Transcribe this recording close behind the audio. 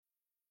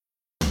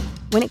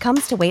When it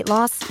comes to weight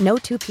loss, no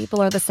two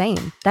people are the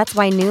same. That's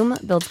why Noom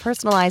builds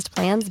personalized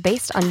plans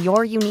based on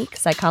your unique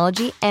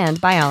psychology and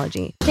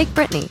biology. Take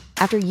Brittany.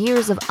 After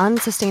years of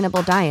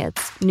unsustainable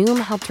diets, Noom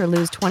helped her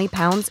lose 20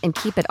 pounds and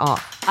keep it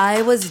off.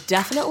 I was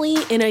definitely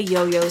in a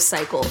yo-yo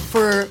cycle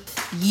for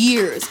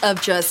years of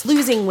just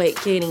losing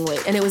weight, gaining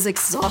weight, and it was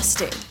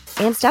exhausting.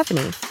 And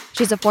Stephanie.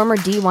 She's a former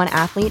D1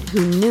 athlete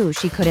who knew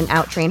she couldn't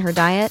outtrain her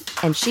diet,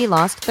 and she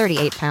lost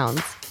 38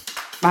 pounds.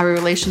 My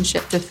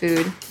relationship to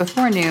food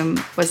before Noom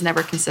was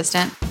never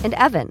consistent. And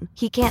Evan,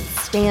 he can't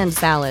stand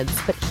salads,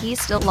 but he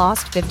still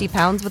lost 50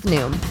 pounds with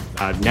Noom.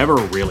 I never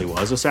really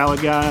was a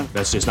salad guy.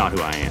 That's just not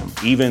who I am.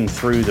 Even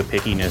through the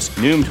pickiness,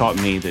 Noom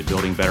taught me that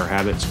building better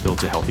habits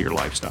builds a healthier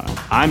lifestyle.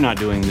 I'm not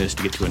doing this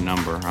to get to a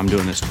number. I'm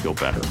doing this to feel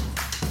better.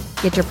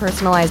 Get your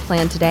personalized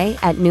plan today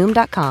at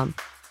Noom.com.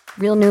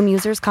 Real Noom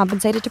users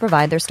compensated to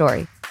provide their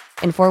story.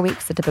 In 4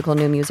 weeks, the typical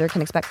Noom user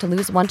can expect to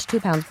lose 1 to 2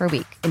 pounds per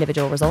week.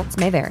 Individual results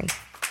may vary.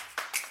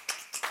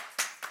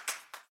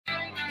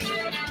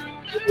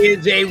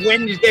 It's a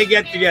Wednesday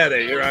get-together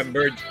here on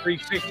Birds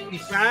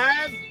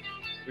 365.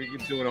 We're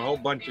doing a whole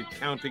bunch of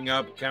counting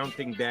up,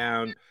 counting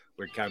down.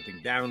 We're counting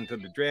down to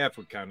the draft.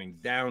 We're counting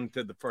down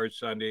to the first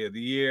Sunday of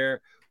the year.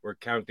 We're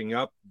counting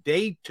up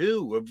day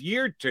 2 of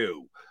year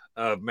 2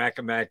 of Mac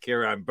and Mac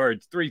here on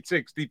Birds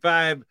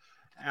 365.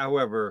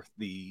 However,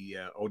 the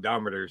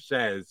odometer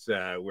says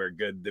we're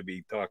good to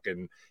be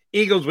talking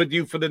Eagles with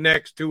you for the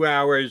next 2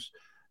 hours.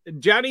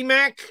 Johnny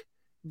Mac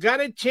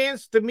got a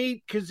chance to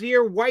meet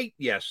Kyzir White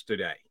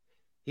yesterday.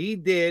 He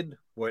did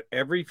what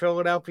every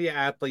Philadelphia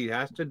athlete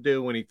has to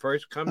do when he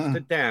first comes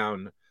to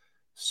town,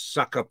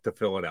 suck up to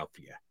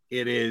Philadelphia.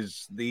 It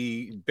is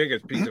the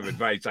biggest piece of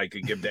advice I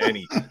could give to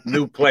any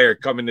new player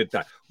coming to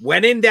town.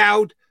 When in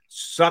doubt,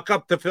 suck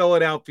up to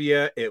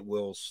Philadelphia. It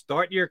will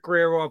start your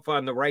career off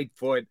on the right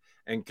foot,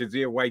 and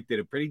Kyzir White did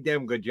a pretty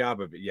damn good job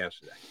of it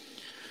yesterday.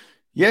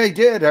 Yeah, he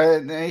did.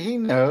 He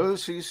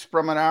knows. He's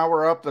from an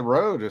hour up the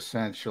road,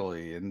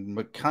 essentially, in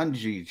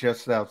Macungie,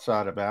 just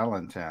outside of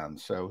Allentown.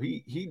 So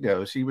he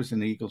knows. He was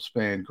an Eagles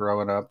fan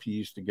growing up. He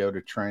used to go to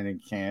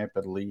training camp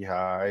at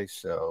Lehigh.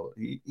 So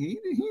he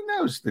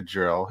knows the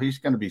drill. He's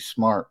going to be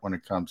smart when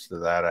it comes to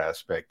that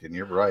aspect. And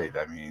you're right.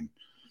 I mean,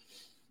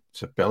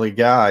 it's a Philly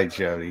guy,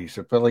 Jody. He's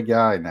a Philly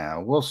guy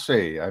now. We'll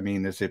see. I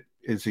mean, is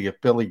he a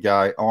Philly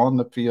guy on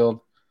the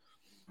field?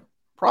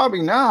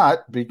 Probably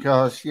not,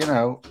 because,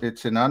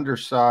 it's an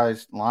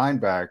undersized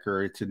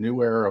linebacker. It's a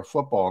new era of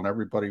football, and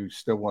everybody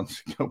still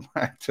wants to go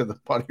back to the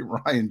Buddy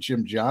Ryan,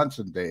 Jim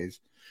Johnson days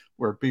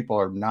where people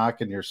are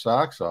knocking your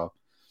socks off,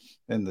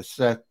 and the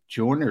Seth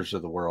Joyners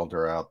of the world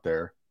are out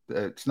there.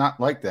 It's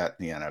not like that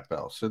in the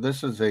NFL. So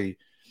this is a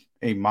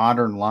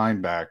modern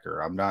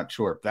linebacker. I'm not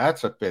sure if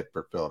that's a fit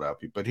for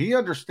Philadelphia, but he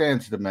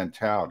understands the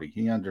mentality.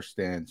 He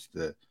understands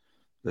the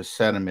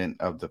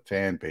sentiment of the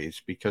fan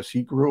base because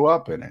he grew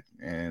up in it.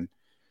 And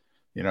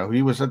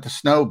he was at the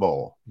Snow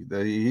Bowl.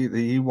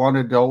 He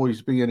wanted to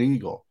always be an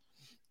Eagle.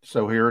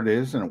 So here it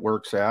is, and it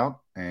works out.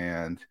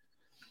 And,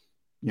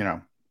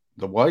 the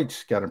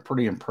Whites got a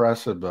pretty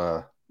impressive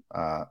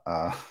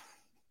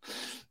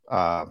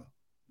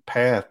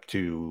path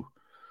to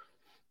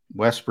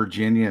West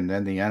Virginia and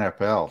then the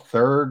NFL.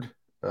 Third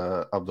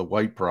of the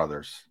White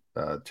brothers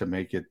to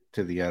make it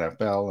to the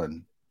NFL.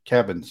 And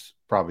Kevin's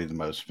probably the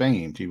most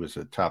famed. He was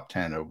a top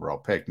 10 overall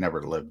pick,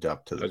 never lived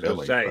up to the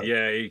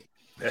billing.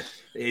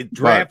 His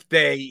draft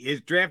day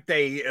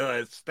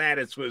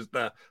status was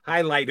the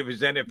highlight of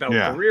his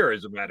NFL career,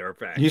 as a matter of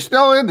fact. He's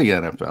still in the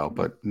NFL,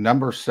 but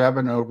number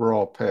 7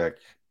 overall pick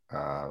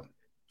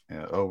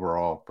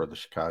overall for the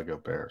Chicago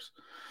Bears.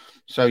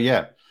 So,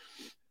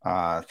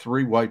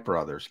 3 White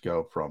brothers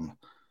go from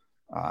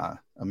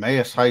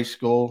Emmaus High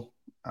School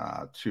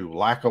to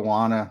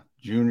Lackawanna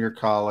Junior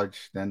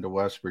College, then to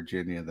West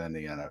Virginia, then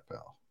the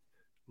NFL.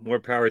 More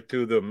power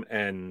to them.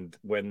 And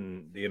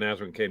when the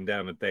announcement came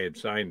down that they had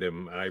signed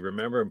him, I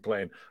remember him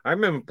playing. I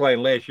remember him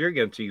playing last year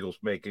against Eagles,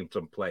 making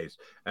some plays.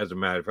 As a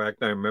matter of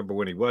fact, I remember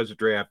when he was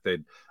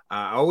drafted.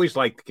 I always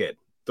liked the kid.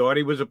 Thought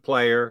he was a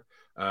player.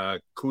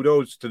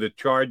 Kudos to the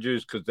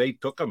Chargers because they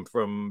took him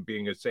from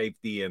being a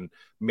safety and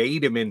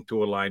made him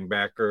into a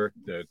linebacker.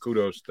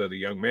 Kudos to the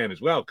young man as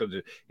well because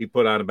he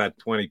put on about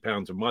 20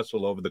 pounds of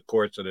muscle over the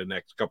course of the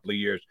next couple of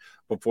years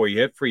before he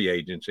hit free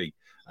agency.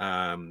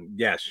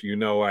 Yes,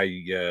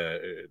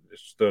 I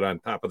stood on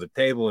top of the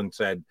table and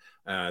said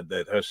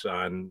that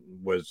Hassan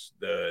was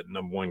the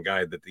number 1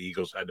 guy that the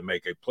Eagles had to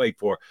make a play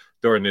for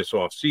during this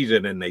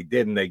offseason, and they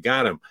did, and they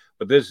got him.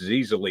 But this is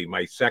easily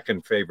my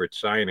second favorite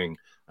signing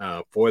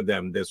for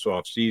them this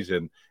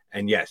offseason.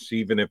 And yes,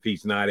 even if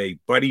he's not a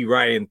Buddy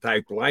Ryan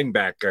type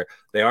linebacker,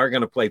 they are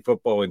going to play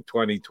football in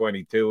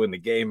 2022, and the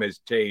game has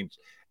changed.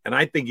 And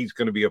I think he's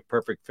going to be a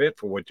perfect fit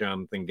for what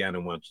Jonathan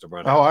Gannon wants to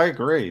run. I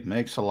agree. It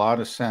makes a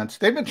lot of sense.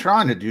 They've been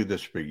trying to do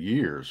this for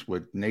years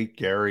with Nate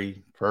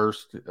Gary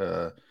first,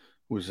 who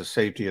was a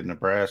safety at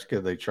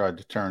Nebraska. They tried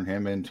to turn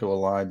him into a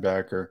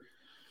linebacker.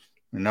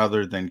 And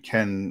other than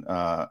Ken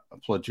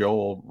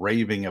Flajole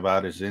raving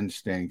about his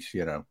instincts,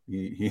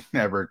 he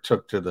never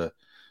took to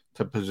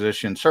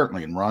position,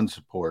 certainly in run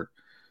support.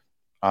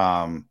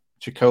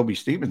 Jacoby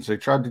Stevens, they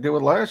tried to do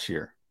it last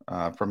year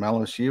from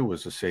LSU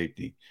was a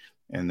safety,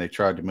 and they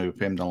tried to move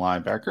him to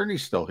linebacker, and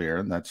he's still here,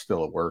 and that's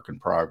still a work in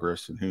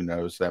progress, and who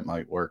knows, that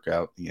might work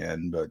out in the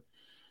end. But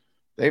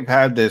they've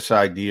had this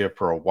idea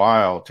for a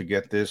while to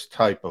get this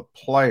type of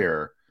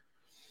player,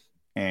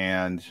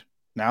 and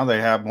now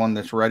they have one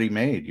that's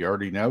ready-made. You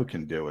already know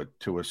can do it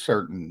to a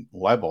certain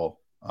level,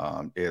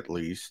 at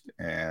least.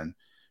 And,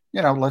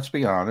 let's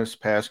be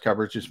honest, pass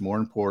coverage is more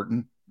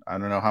important. I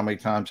don't know how many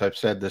times I've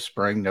said this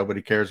spring,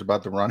 nobody cares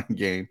about the running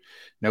game.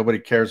 Nobody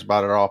cares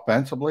about it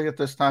offensively at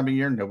this time of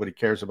year. Nobody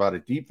cares about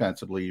it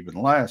defensively, even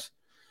less.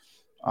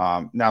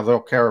 Now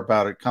they'll care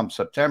about it come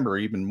September,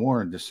 even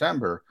more in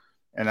December.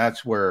 And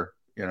that's where,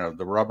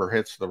 the rubber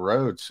hits the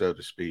road, so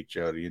to speak,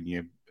 Jody, and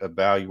you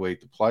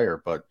evaluate the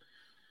player. But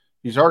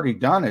he's already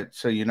done it,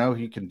 so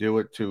he can do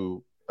it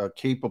to a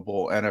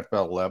capable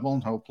NFL level,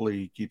 and hopefully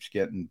he keeps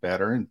getting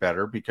better and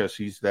better because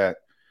he's that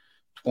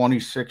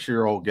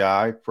 26-year-old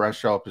guy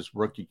fresh off his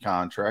rookie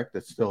contract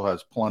that still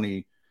has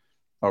plenty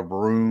of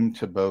room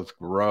to both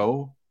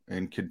grow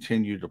and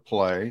continue to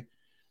play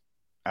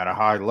at a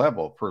high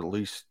level for at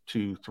least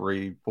 2,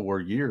 3, 4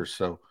 years.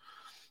 So,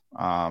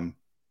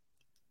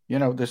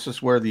 this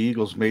is where the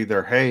Eagles made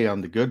their hay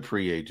on the good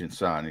free agent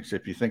signings.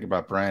 If you think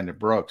about Brandon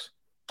Brooks,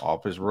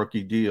 off his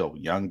rookie deal,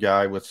 young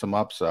guy with some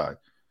upside.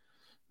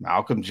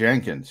 Malcolm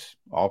Jenkins,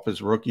 off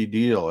his rookie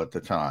deal at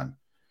the time,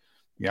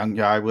 young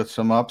guy with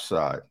some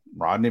upside.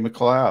 Rodney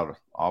McLeod,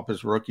 off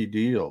his rookie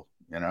deal.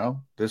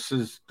 This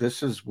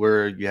is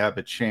where you have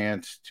a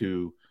chance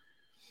to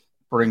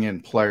bring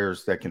in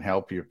players that can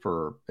help you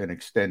for an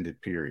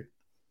extended period.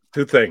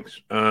 Two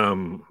things.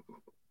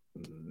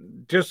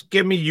 Just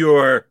give me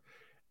your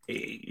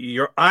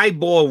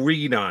eyeball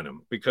read on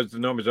them, because the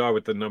numbers are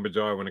what the numbers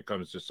are when it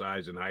comes to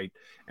size and height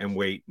and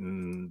weight,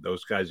 and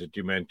those guys that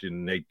you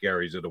mentioned, Nate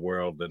Garys of the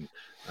world, and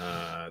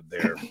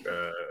their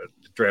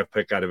draft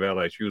pick out of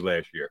LSU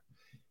last year.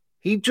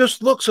 He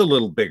just looks a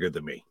little bigger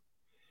than me.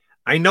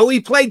 I know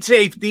he played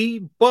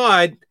safety,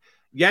 but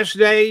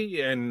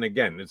yesterday, and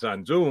again, it's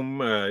on Zoom.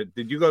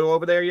 Did you go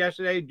over there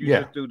yesterday? Did you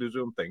just do the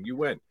Zoom thing? You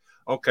went.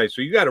 Okay,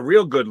 so you got a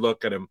real good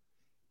look at him.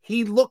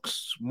 He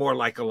looks more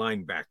like a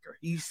linebacker.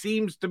 He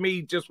seems to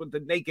me, just with the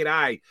naked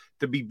eye,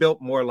 to be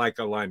built more like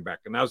a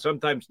linebacker. Now,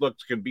 sometimes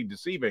looks can be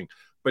deceiving,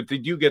 but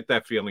did you get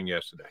that feeling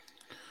yesterday?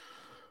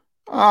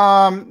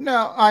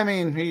 No, I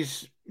mean,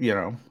 he's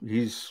not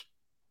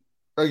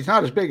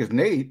as big as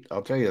Nate,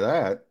 I'll tell you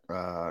that.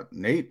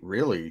 Nate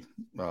really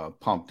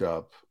pumped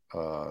up,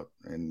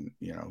 and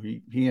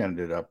he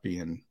ended up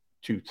being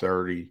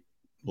 230,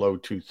 low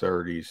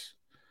 230s.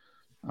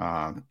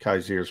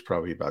 Kazier's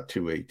probably about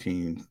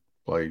 218.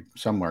 Play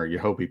somewhere. You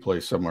hope he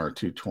plays somewhere at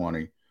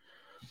 220.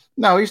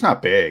 No, he's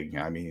not big.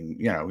 I mean,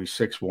 he's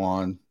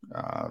 6'1".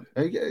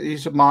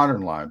 He's a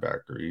modern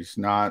linebacker. He's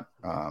not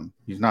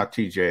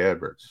TJ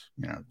Edwards.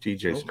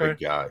 TJ's a big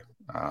guy.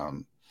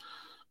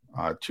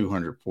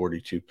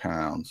 242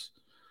 pounds.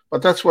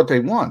 But that's what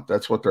they want.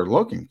 That's what they're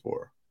looking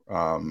for.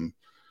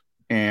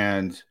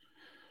 And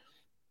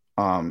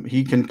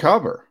he can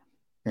cover.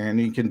 And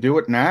he can do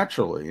it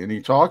naturally. And he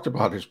talked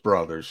about his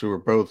brothers, who are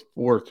both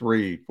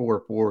 4'3",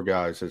 4'4"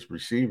 guys as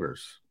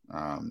receivers.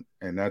 And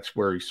that's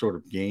where he sort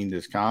of gained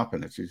his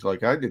confidence. He's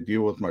like, I had to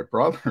deal with my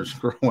brothers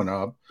growing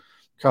up,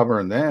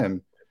 covering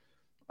them.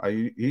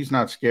 He's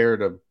not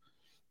scared of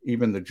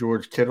even the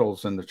George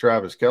Kittles and the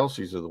Travis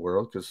Kelce's of the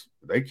world, because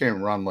they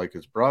can't run like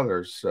his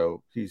brothers.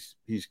 So he's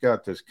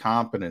got this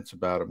confidence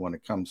about him when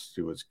it comes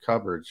to his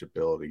coverage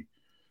ability.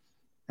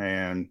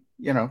 And,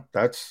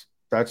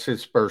 that's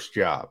his first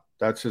job.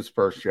 That's his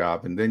first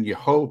job. And then you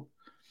hope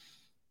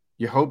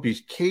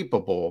he's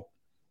capable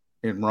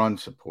in run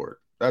support.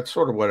 That's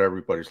sort of what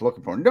everybody's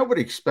looking for.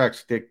 Nobody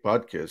expects Dick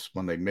Butkus,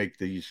 when they make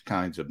these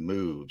kinds of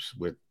moves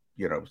with,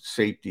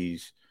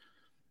 safeties.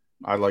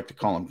 I like to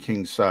call them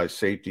king-size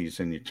safeties,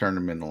 and you turn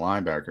them into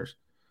linebackers.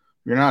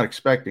 You're not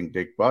expecting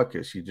Dick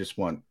Butkus. You just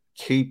want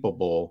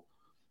capable,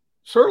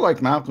 sort of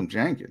like Malcolm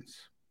Jenkins.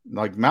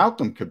 Like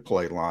Malcolm could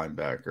play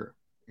linebacker,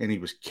 and he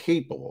was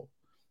capable.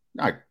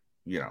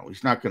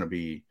 He's not going to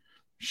be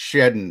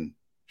shedding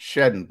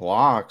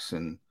blocks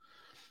and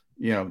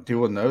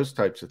doing those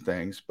types of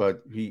things,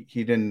 but he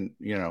didn't,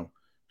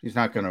 he's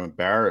not going to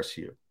embarrass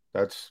you.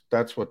 That's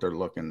what they're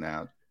looking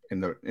at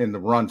in the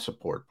run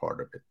support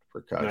part of it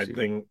for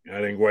Kazir.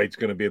 I think White's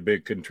going to be a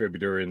big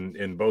contributor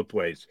in both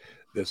ways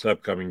this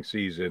upcoming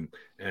season,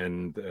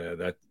 and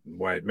that's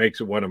why it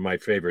makes it one of my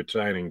favorite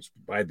signings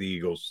by the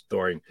Eagles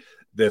during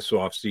this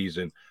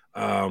offseason.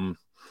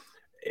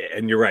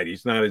 And you're right,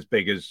 he's not as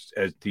big as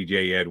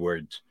TJ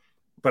Edwards.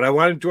 But I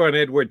want to draw an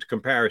Edwards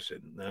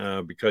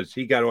comparison because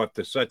he got off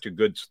to such a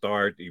good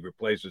start. He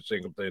replaced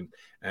Singleton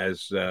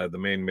as the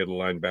main middle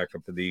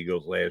linebacker for the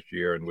Eagles last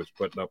year and was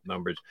putting up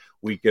numbers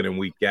week in and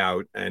week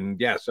out. And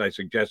yes, I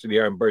suggested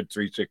here on Bird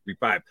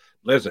 365,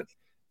 listen,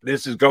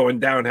 this is going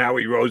down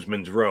Howie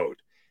Roseman's road.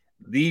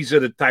 These are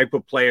the type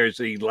of players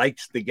that he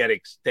likes to get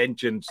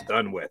extensions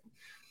done with.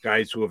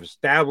 Guys who have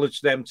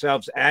established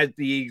themselves as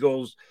the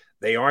Eagles.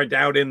 They aren't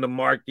out in the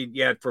market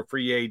yet for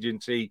free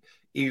agency.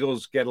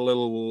 Eagles get a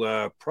little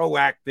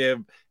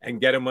proactive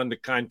and get him under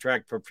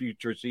contract for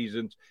future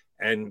seasons.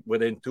 And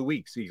within 2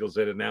 weeks, Eagles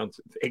had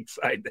announced they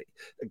signed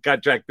a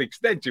contract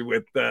extension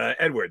with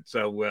Edwards.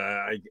 So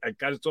I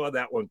kind of saw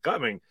that one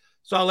coming.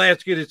 So I'll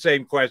ask you the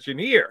same question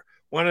here.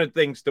 One of the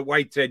things that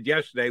White said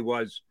yesterday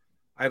was,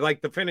 I'd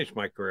like to finish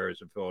my career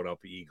as a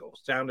Philadelphia Eagle.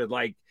 Sounded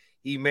like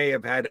he may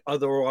have had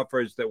other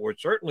offers that were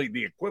certainly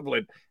the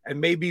equivalent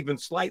and maybe even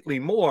slightly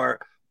more,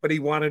 but he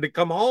wanted to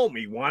come home.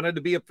 He wanted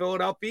to be a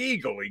Philadelphia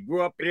Eagle. He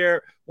grew up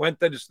here, went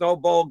to the Snow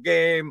Bowl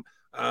game,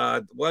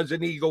 was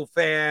an Eagle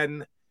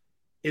fan.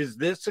 Is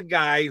this a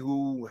guy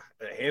who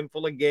a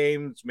handful of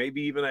games,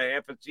 maybe even a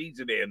half a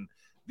season in,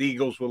 the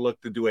Eagles will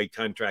look to do a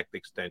contract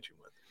extension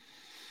with?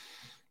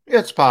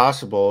 It's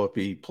possible if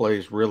he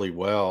plays really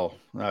well.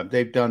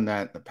 They've done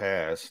that in the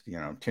past.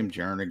 Tim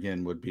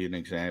Jernigan would be an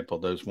example.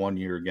 Those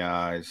one-year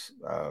guys,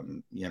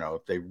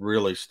 if they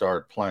really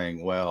start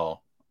playing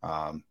well,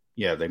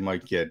 they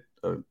might get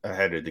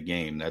ahead of the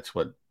game. That's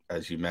what,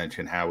 as you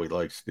mentioned, Howie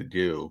likes to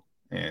do,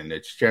 and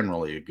it's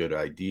generally a good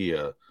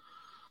idea.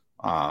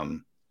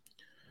 And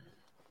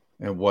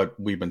what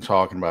we've been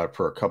talking about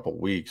for a couple of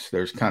weeks,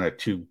 there's kind of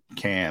two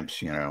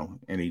camps,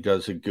 and he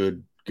does a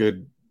good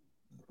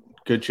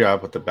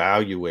job with the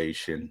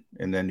valuation,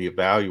 and then the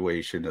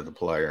evaluation of the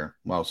player.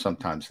 Well,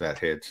 sometimes that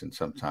hits and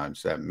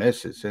sometimes that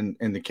misses. And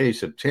in the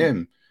case of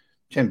Tim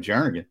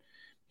Jernigan,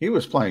 he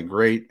was playing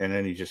great, and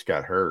then he just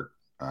got hurt.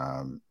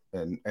 And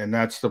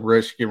that's the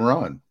risk you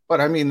run.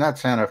 But I mean,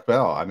 that's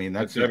NFL. I mean,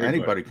 that's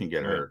anybody can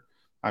get hurt.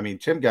 I mean,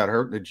 Tim got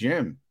hurt in the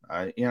gym.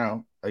 He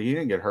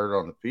didn't get hurt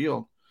on the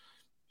field.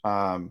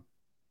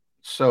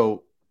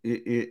 So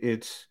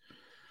it's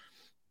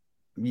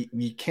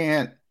you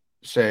can't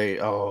say,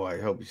 oh, I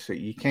hope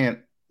you can't,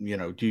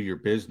 do your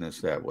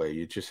business that way.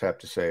 You just have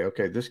to say,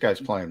 okay, this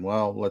guy's playing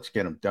well. Let's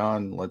get him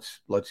done.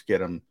 Let's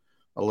get him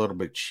a little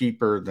bit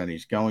cheaper than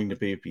he's going to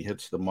be if he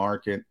hits the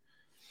market.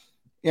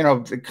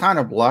 The kind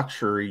of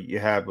luxury you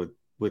have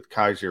with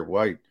Kaiser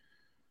White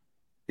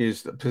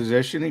is the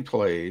position he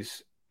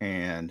plays,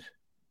 and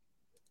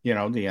the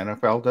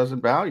NFL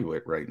doesn't value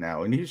it right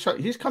now. And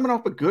he's coming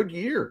off a good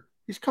year.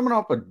 He's coming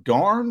off a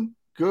darn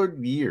good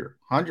year.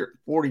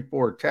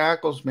 144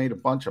 tackles, made a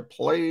bunch of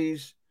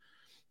plays,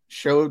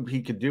 showed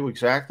he could do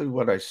exactly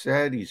what I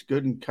said. He's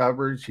good in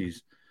coverage.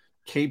 He's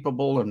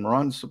capable in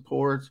run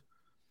supports.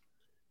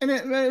 And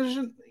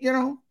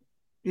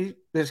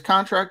his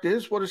contract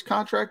is what his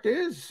contract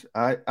is.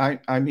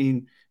 I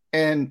mean,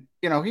 and,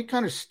 he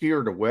kind of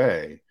steered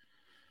away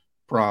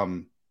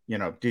from,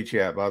 did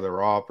you have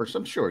other offers?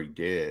 I'm sure he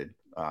did.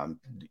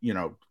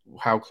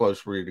 How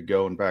close were you to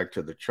going back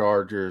to the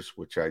Chargers,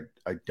 which I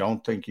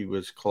don't think he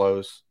was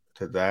close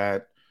to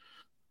that.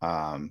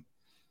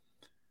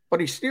 But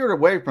he steered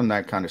away from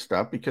that kind of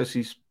stuff because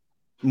he's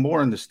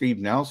more in the Steve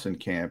Nelson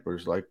camp, where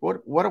he's like,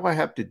 what do I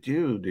have to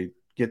do to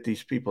get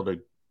these people to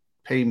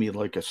pay me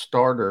like a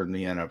starter in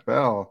the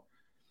NFL?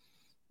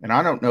 And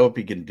I don't know if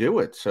he can do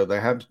it. So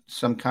they have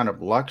some kind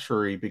of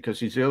luxury because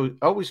he's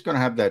always going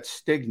to have that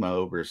stigma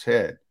over his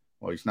head.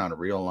 Well, he's not a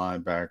real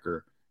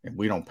linebacker, and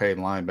we don't pay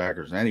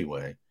linebackers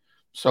anyway.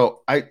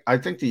 So I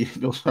think the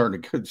Eagles are in a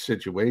good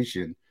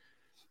situation.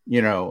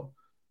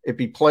 If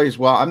he plays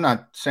well, I'm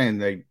not saying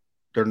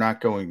they're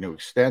not going to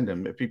extend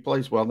him. If he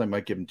plays well, they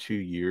might give him 2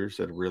 years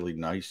at a really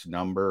nice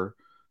number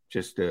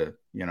just to,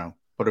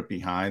 put it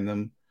behind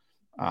them.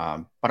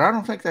 But I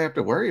don't think they have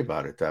to worry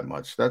about it that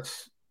much.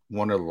 That's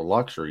one of the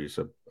luxuries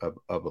of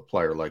a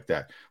player like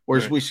that.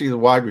 Whereas we see the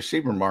wide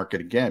receiver market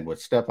again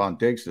with Stephon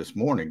Diggs this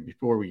morning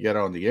before we get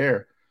on the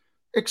air,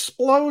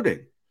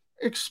 exploding.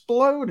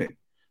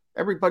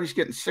 Everybody's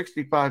getting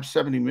 65,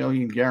 70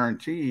 million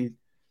guaranteed.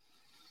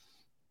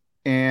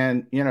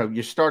 And,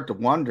 you start to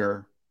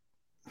wonder,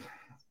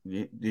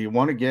 do you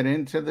want to get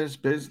into this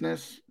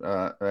business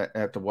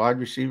at the wide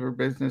receiver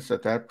business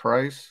at that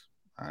price?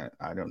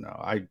 I don't know.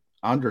 I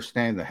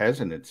understand the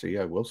hesitancy.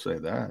 I will say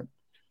that.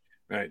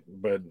 Right,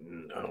 but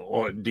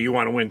do you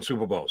want to win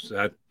Super Bowls?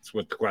 That's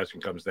what the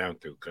question comes down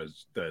to,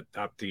 because the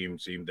top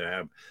teams seem to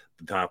have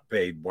the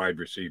top-paid wide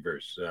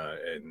receivers,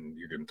 and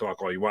you can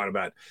talk all you want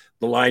about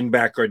the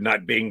linebacker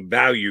not being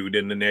valued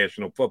in the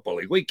National Football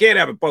League. We can't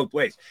have it both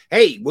ways.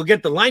 Hey, we'll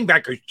get the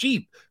linebackers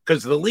cheap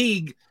because the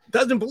league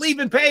doesn't believe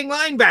in paying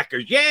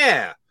linebackers.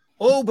 Yeah.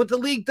 Oh, but the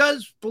league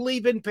does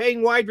believe in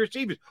paying wide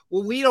receivers.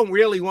 Well, we don't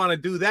really want to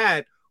do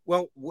that.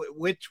 Well,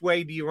 which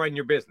way do you run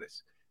your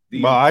business?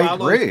 I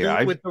agree.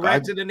 With the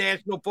rest of the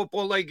National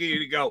Football League,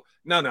 you go,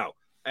 no.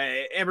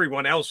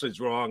 Everyone else is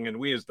wrong, and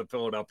we as the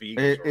Philadelphia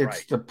Eagles are right.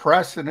 It's the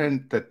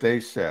precedent that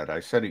they set. I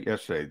said it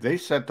yesterday. They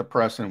set the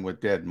precedent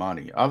with dead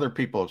money. Other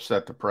people have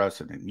set the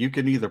precedent. You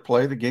can either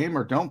play the game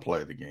or don't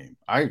play the game.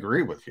 I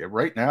agree with you.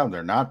 Right now,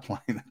 they're not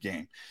playing the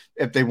game.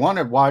 If they want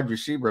a wide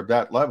receiver of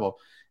that level,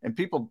 and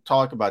people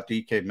talk about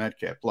DK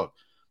Metcalf. Look,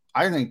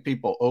 I think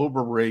people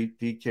overrate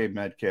DK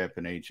Metcalf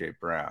and A.J.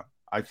 Brown.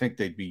 I think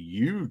they'd be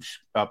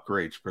huge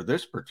upgrades for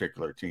this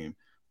particular team.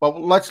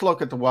 But let's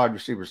look at the wide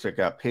receivers that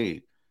got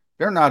paid.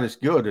 They're not as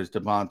good as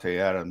Devontae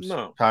Adams,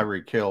 no.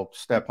 Tyreek Hill,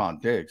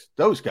 Stephon Diggs.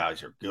 Those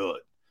guys are good.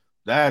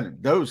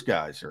 those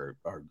guys are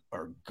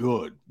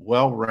good,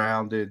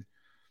 well-rounded,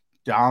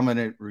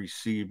 dominant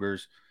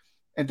receivers.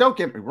 And don't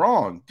get me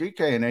wrong,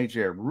 DK and AJ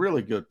are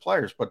really good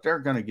players, but they're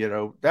going to get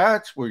over.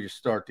 That's where you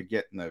start to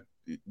get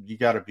you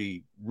got to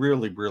be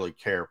really, really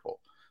careful.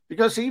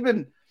 Because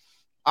even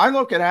I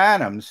look at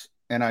Adams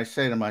and I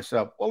say to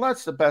myself, well,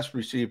 that's the best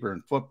receiver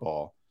in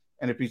football.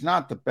 And if he's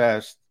not the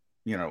best,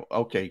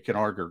 okay,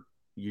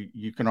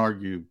 you can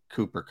argue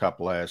Cooper Kupp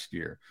last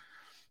year.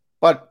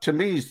 But to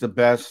me, he's the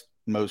best,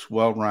 most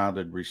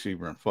well-rounded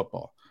receiver in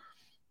football.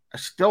 I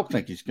still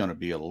think he's going to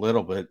be a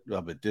little bit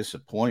of a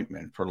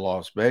disappointment for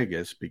Las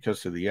Vegas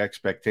because of the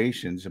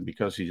expectations and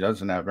because he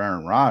doesn't have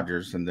Aaron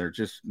Rodgers, and they're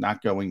just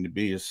not going to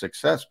be as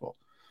successful.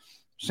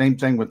 Same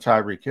thing with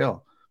Tyreek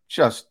Hill.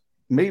 Just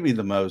maybe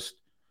the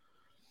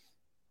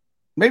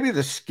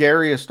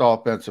scariest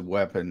offensive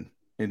weapon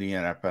in the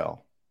NFL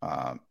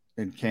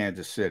in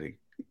Kansas City.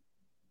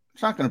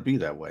 It's not going to be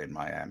that way in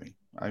Miami.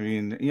 I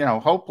mean,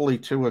 hopefully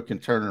Tua can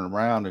turn it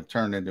around and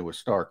turn into a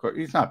star.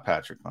 He's not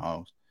Patrick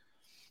Mahomes.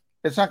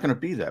 It's not going to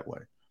be that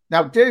way.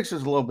 Now, Diggs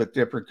is a little bit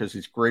different because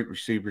he's a great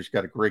receiver. He's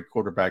got a great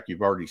quarterback.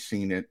 You've already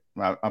seen it.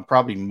 I'm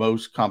probably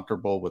most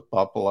comfortable with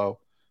Buffalo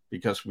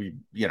because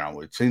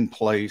it's in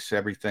place.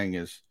 Everything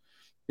is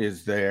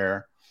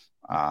there.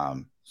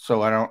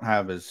 So I don't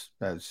have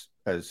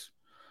as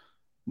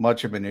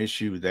much of an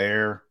issue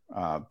there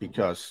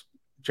because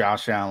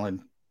Josh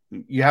Allen,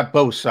 you have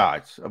both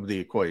sides of the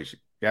equation.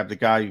 You have the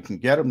guy who can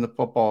get him the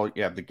football.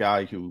 You have the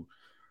guy who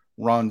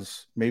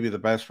runs maybe the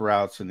best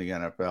routes in the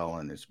NFL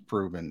and is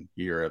proven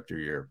year after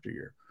year after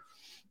year.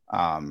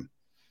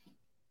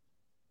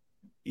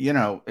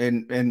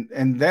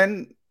 And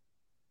then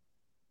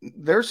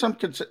there's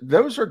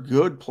those are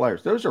good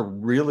players. Those are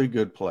really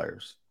good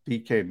players.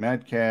 DK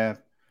Metcalf,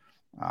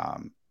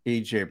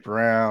 AJ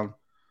Brown,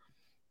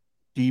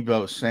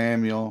 Deebo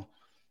Samuel.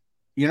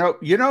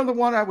 The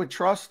one I would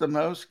trust the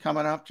most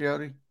coming up,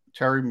 Jody?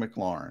 Terry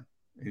McLaurin.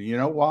 And you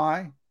know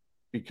why?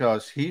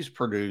 Because he's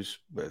produced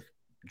with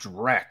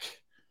dreck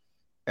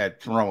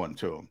at throwing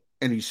to him,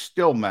 and he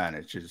still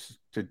manages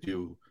to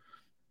do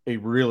a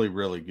really,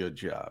 really good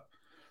job.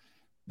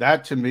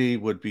 That to me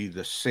would be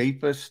the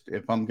safest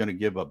if I'm going to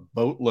give a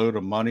boatload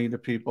of money to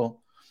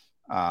people.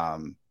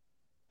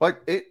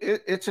 But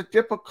it's a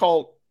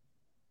difficult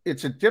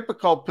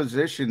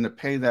position to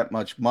pay that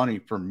much money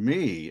for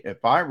me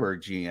if I were a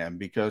GM,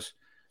 because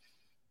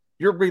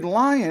you're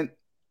reliant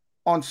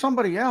on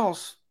somebody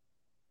else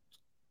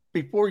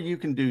before you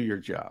can do your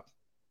job.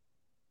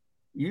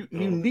 You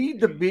need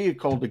the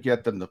vehicle to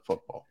get them the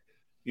football.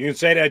 You can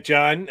say that,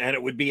 John, and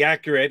it would be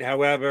accurate.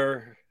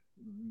 However,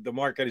 the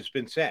market has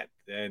been set,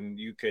 and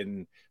you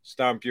can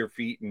stomp your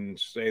feet and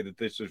say that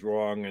this is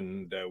wrong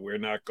and we're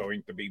not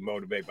going to be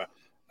motivated. But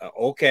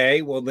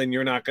okay, well, then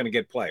you're not going to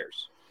get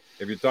players.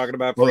 If you're talking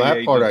about free that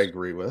agents, part I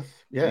agree with.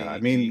 Yeah, I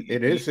mean,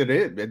 it is.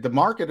 The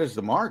market is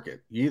the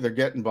market. You either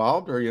get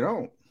involved or you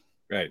don't.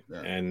 Right,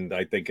 yeah. And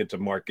I think it's a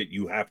market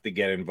you have to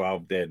get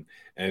involved in.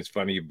 And it's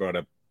funny you brought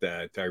up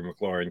Terry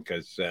McLaurin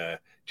because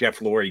Jeff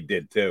Lurie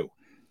did too.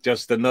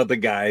 Just another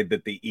guy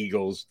that the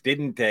Eagles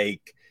didn't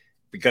take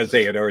because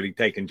they had already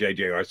taken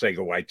J.J.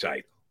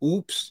 Arcega-Whiteside.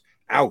 Oops,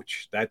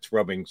 ouch. That's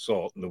rubbing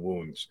salt in the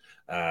wounds.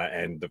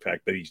 And the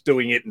fact that he's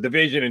doing it in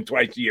division and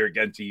twice a year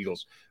against the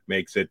Eagles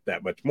makes it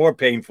that much more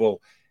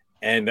painful.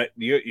 And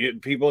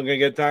people are going to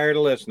get tired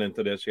of listening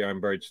to this here on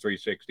Birds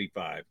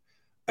 365.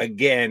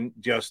 Again,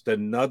 just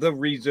another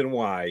reason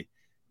why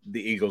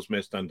the Eagles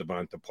missed on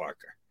Devonta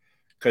Parker,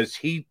 because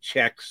he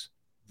checks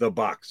the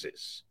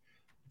boxes.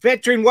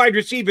 Veteran wide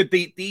receiver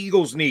the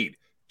Eagles need.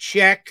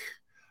 Check.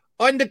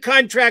 Under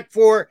contract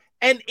for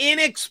an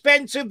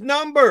inexpensive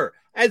number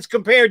as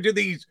compared to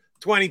these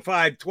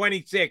 25,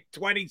 26,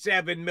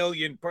 27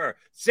 million per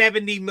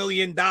 $70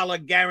 million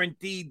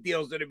guaranteed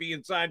deals that are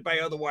being signed by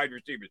other wide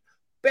receivers.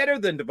 Better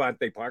than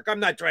Devontae Parker. I'm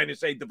not trying to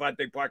say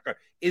Devontae Parker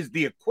is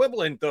the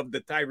equivalent of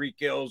the Tyreek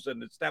Hills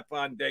and the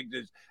Stephon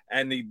Diggses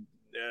and the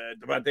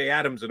Devontae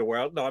Adams of the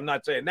world. No, I'm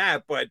not saying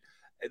that, but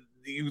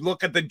you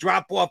look at the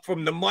drop-off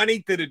from the money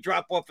to the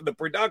drop-off in the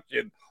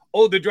production.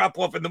 Oh, the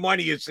drop-off in the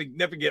money is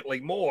significantly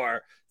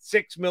more,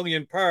 $6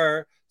 million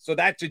per, so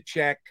that's a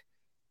check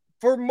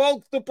for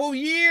multiple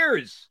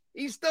years.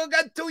 He's still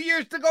got 2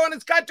 years to go on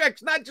his contract.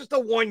 It's not just a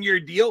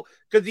one-year deal,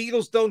 because the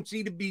Eagles don't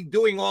seem to be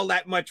doing all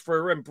that much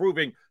for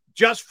improving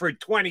just for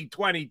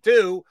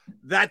 2022.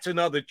 That's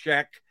another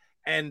check.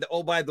 And,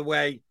 oh, by the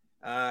way,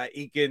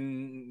 he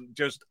can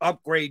just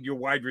upgrade your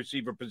wide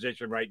receiver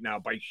position right now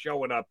by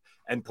showing up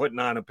and putting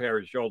on a pair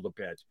of shoulder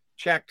pads.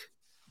 Check.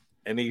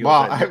 And he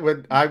I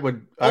would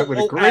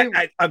agree.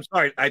 I'm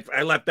sorry,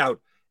 I left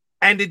out.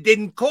 And it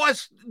didn't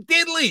cost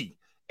diddly.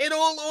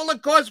 All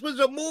it cost was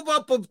a move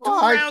up of two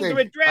rounds of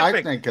a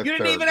draft pick. You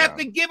didn't even have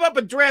to give up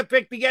a draft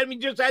pick to get him. You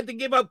just had to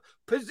give up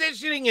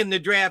positioning in the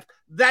draft.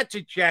 That's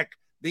a check.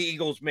 The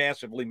Eagles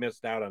massively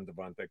missed out on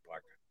Devontae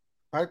Parker.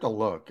 I have to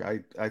look.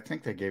 I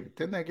think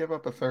didn't they give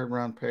up a third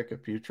round pick, a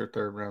future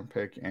third round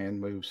pick, and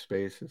move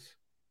spaces?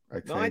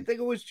 I think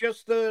it was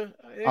just the.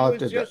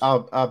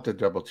 I'll have to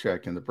double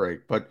check in the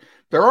break, but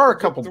there are a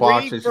couple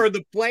boxes for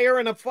the player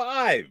and a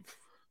 5.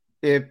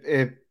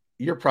 If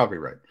you're probably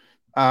right.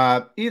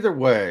 Either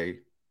way,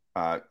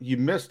 you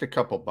missed a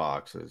couple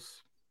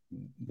boxes.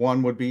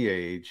 One would be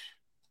age,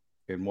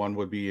 and one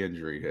would be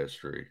injury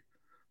history.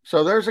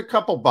 So there's a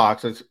couple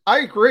boxes. I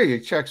agree.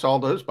 It checks all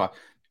those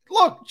boxes.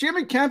 Look,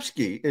 Jimmy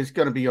Kempski is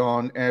going to be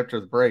on after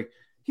the break.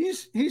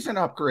 He's an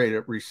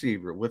upgraded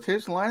receiver with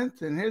his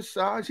length and his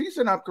size. He's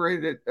an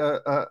upgraded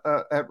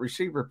at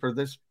receiver for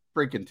this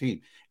freaking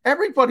team.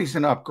 Everybody's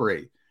an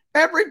upgrade.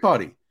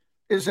 Everybody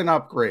is an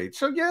upgrade.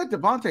 So yeah,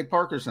 Devontae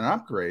Parker's an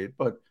upgrade,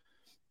 but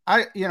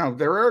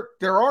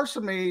there are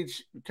some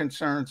age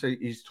concerns.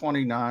 He's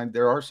 29.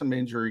 There are some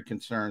injury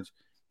concerns.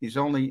 He's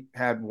only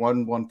had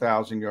one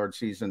 1,000-yard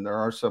season. There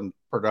are some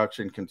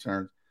production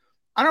concerns.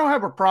 I don't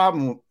have a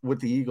problem with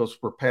the Eagles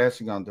for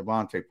passing on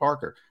Devontae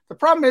Parker. The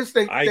problem is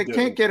they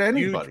can't get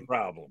anybody. Huge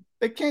problem.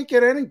 They can't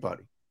get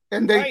anybody.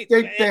 And they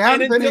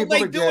haven't been able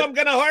to get. I'm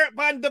going to harp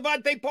on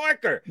Devontae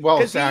Parker. Well,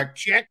 because he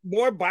checked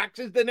more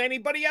boxes than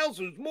anybody else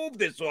who's moved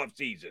this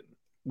offseason.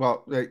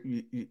 Well,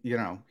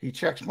 he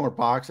checks more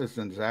boxes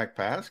than Zach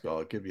Pascal.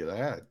 I'll give you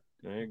that.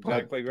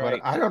 Exactly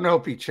right. But I don't know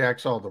if he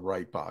checks all the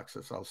right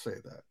boxes. I'll say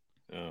that.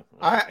 Oh,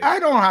 I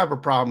don't have a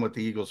problem with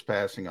the Eagles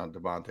passing on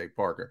Devontae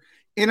Parker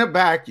in a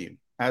vacuum,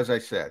 as I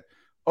said.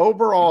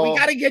 Overall, we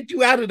got to get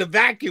you out of the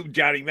vacuum,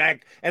 Johnny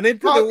Mac, and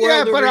into the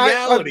world of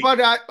reality.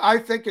 I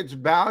think it's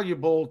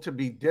valuable to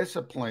be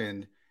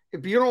disciplined.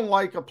 If you don't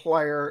like a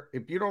player,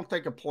 if you don't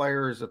think a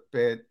player is a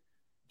fit,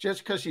 just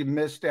because you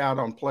missed out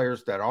on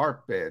players that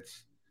are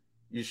fits,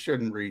 you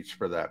shouldn't reach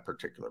for that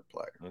particular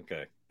player.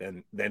 Okay,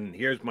 then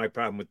here's my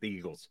problem with the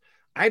Eagles.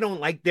 I don't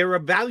like their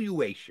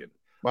evaluation.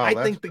 Well, I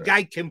think the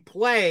guy can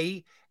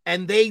play,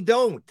 and they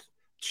don't.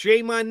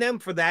 Shame on them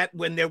for that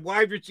when their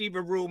wide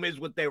receiver room is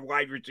what their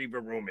wide receiver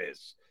room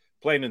is.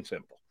 Plain and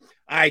simple.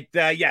 All right,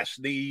 yes,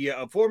 the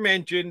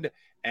aforementioned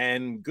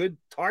and good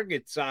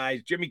target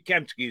size Jimmy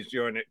Kempski is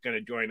going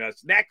to join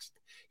us next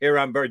here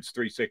on Birds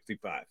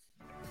 365.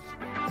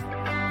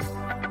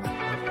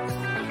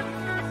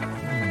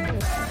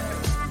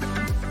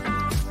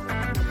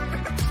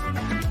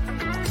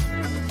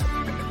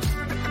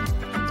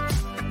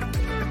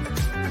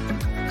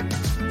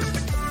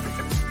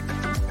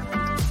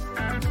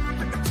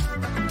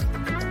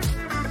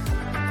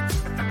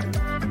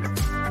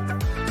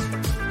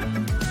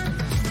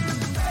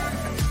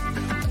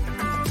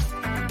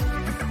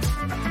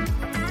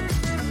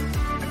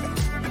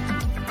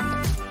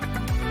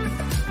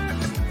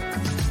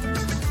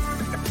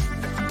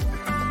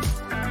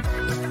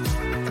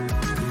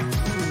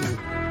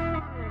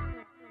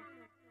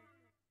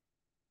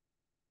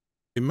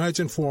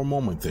 Imagine for a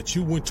moment that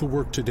you went to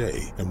work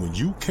today and when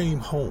you came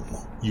home,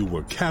 you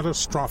were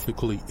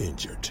catastrophically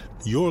injured.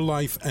 Your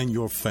life and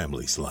your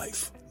family's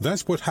life.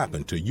 That's what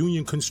happened to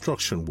union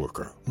construction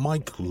worker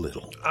Mike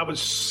Little. I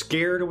was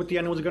scared of what the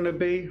end was going to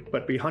be, but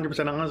to be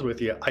 100% honest with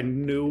you, I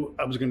knew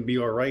I was going to be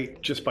all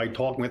right just by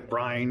talking with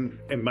Brian.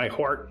 In my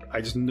heart,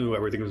 I just knew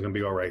everything was going to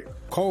be all right.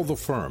 Call the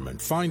firm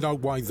and find out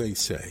why they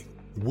say,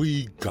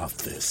 "We got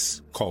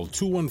this." Call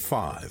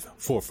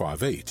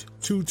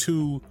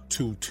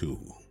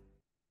 215-458-2222.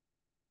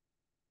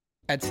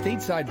 At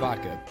Stateside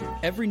Vodka,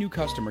 every new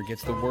customer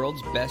gets the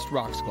world's best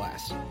rocks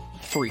glass.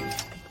 Free.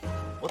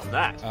 What's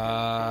that?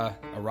 A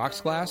rocks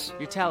glass?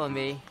 You're telling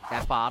me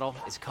that bottle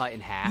is cut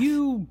in half?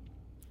 You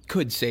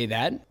could say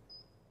that.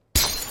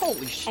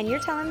 Holy shit. And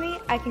you're telling me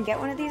I can get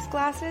one of these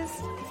glasses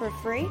for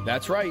free?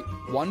 That's right.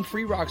 One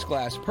free rocks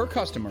glass per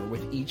customer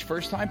with each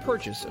first-time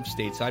purchase of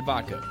Stateside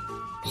Vodka.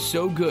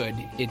 So good,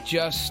 it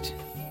just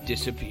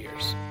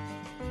disappears.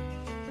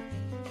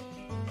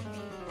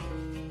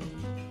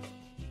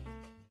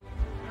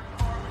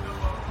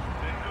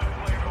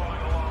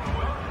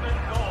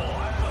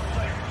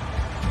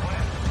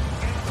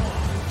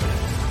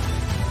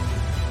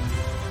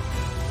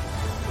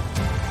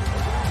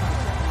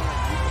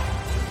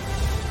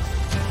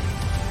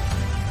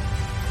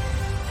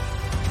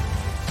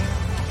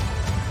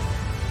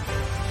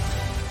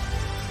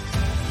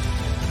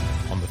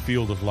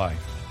 Field of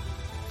life,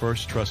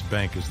 First Trust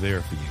Bank is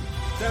there for you.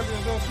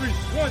 7 on 3.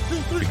 1, 2,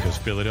 3. Because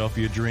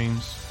Philadelphia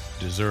dreams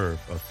deserve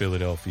a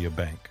Philadelphia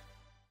bank.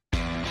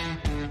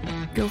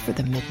 Go for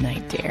the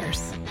midnight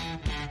dares.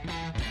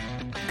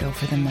 Go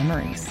for the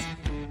memories.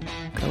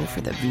 Go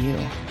for the view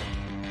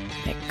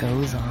that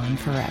goes on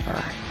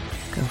forever.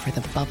 Go for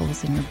the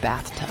bubbles in your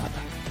bathtub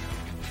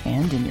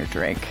and in your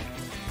drink.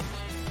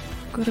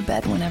 Go to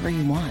bed whenever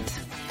you want.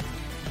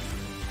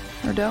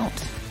 Or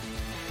don't.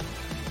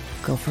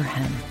 Go for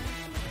him.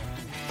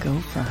 Go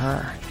for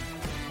her.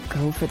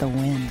 Go for the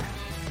win.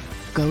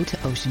 Go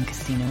to Ocean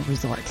Casino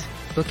Resort.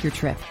 Book your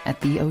trip at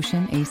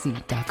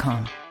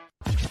theoceanac.com.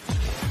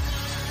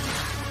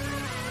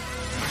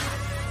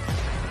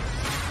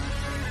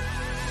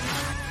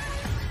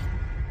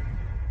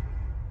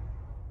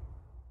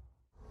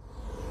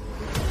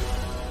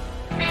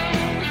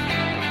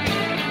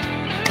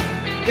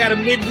 Got a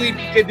midweek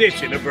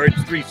edition of Birds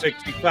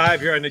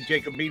 365 here on the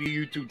Jacob Media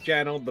YouTube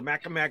channel. The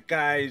Mac and Mac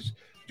guys,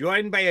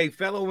 joined by a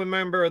fellow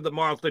member of the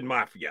Marlton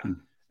Mafia,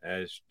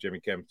 as John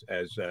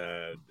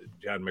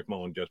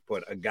McMullen just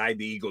put, a guy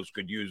the Eagles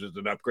could use as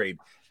an upgrade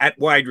at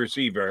wide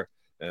receiver.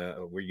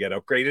 We get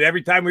upgraded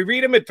every time we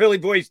read him at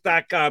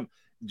PhillyVoice.com.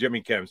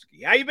 Jimmy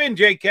Kempski. How you been,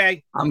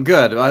 JK? I'm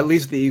good. Well, at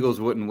least the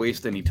Eagles wouldn't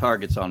waste any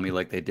targets on me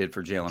like they did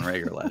for Jalen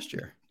Reagor last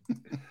year.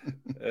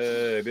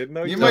 Didn't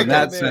know in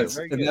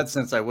that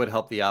sense, I would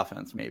help the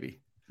offense, maybe.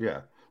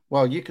 Yeah.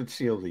 Well, you could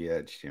seal the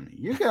edge, Jimmy.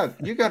 You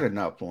got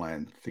enough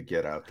length to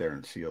get out there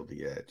and seal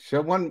the edge. So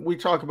when we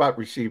talk about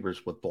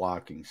receivers with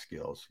blocking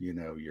skills, you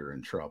know you're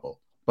in trouble.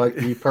 But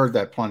we've heard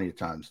that plenty of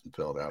times in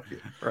Philadelphia.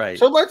 Right.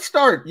 So let's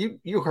start.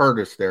 You heard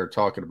us there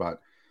talking about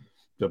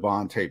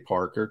Devontae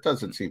Parker. It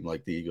doesn't seem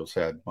like the Eagles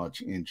had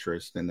much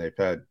interest, and they've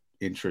had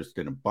interest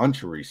in a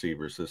bunch of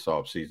receivers this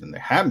offseason they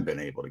haven't been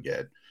able to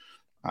get.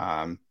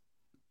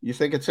 You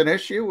think it's an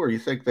issue, or you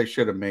think they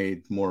should have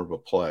made more of a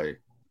play?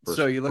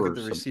 So you look at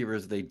the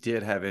receivers they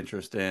did have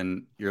interest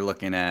in. You're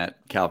looking at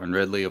Calvin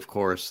Ridley, of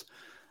course,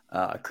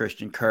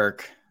 Christian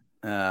Kirk,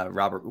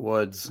 Robert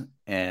Woods,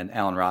 and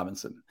Allen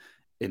Robinson.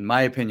 In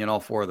my opinion,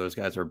 all four of those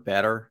guys are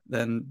better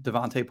than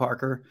Devontae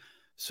Parker.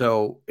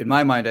 So in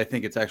my mind, I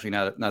think it's actually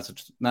not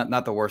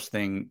the worst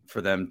thing for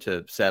them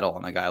to settle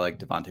on a guy like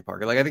Devontae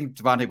Parker. Like, I think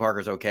Devontae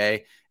Parker's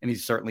okay, and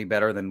he's certainly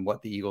better than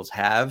what the Eagles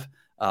have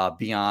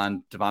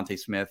beyond Devontae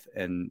Smith.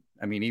 And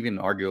I mean, even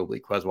arguably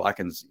Quez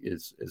Watkins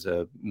is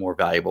a more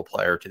valuable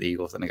player to the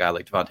Eagles than a guy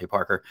like Devontae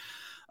Parker.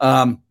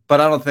 But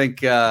I don't think,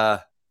 they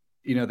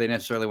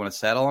necessarily want to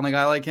settle on a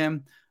guy like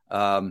him.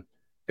 I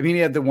mean,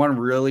 he had the one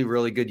really,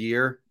 really good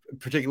year,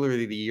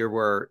 particularly the year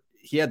where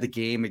he had the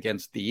game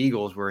against the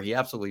Eagles where he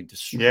absolutely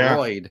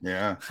destroyed.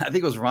 Yeah. I think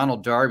it was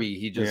Ronald Darby.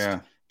 He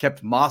just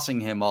kept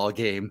mossing him all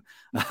game.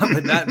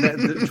 But that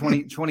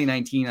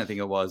 2019, I think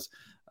it was.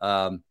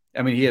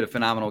 I mean, he had a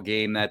phenomenal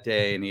game that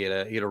day, and he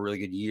had a really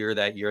good year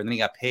that year. And then he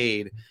got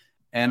paid,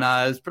 and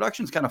his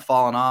production's kind of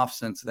fallen off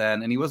since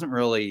then. And he wasn't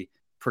really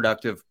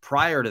productive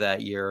prior to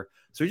that year.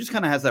 So he just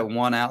kind of has that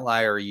one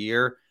outlier a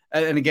year.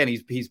 And again,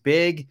 he's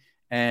big,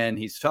 and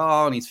he's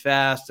tall, and he's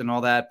fast, and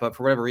all that. But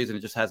for whatever reason,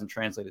 it just hasn't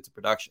translated to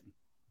production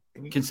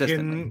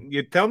consistently. Can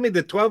you tell me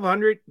the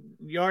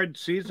 1,200-yard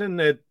season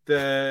that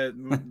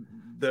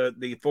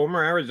the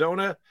former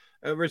Arizona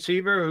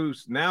receiver,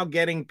 who's now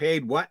getting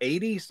paid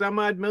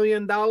 $80-some-odd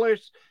million,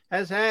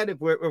 has had? If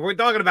we're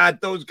talking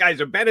about those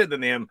guys are better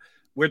than him,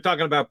 we're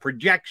talking about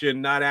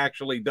projection, not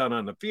actually done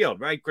on the field,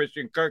 right?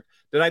 Christian Kirk.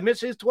 Did I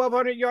miss his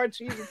 1,200-yard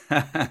season?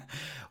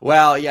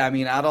 Well, yeah. I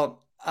mean, I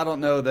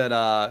don't know that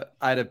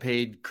I'd have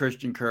paid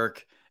Christian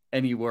Kirk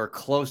anywhere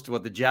close to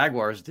what the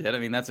Jaguars did. I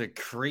mean, that's a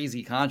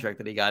crazy contract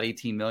that he got,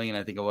 $18 million,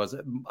 I think it was.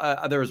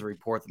 There was a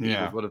report that the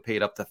Eagles would have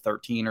paid up to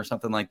 13 or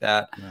something like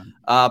that. Yeah.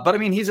 But I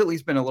mean, he's at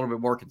least been a little bit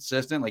more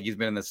consistent. Like, he's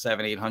been in the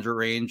 700-800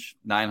 range,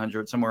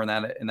 900, somewhere in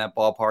that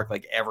ballpark,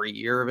 like every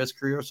year of his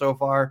career so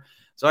far.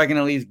 So I can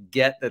at least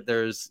get that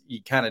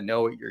you kind of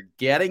know what you're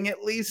getting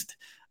at least.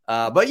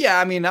 But yeah,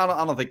 I mean, I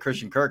don't think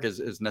Christian Kirk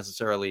is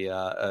necessarily,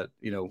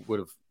 would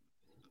have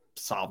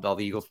solved all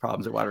the Eagles'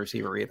 problems at wide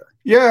receiver either.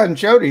 Yeah, and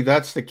Jody,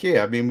 that's the key.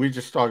 I mean, we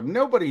just talked.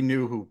 Nobody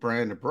knew who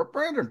Brandon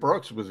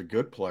Brooks was. A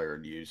good player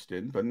in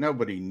Houston, but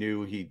nobody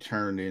knew he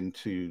turned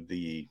into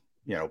the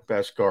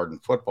best guard in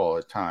football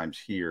at times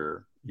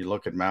here. You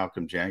look at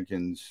Malcolm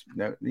Jenkins.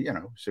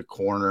 He's a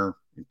corner.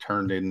 He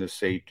turned into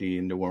safety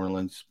in New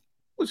Orleans.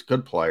 Was a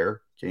good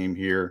player. Came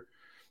here,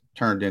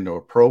 turned into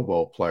a Pro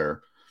Bowl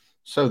player.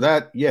 So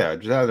that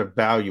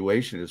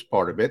evaluation is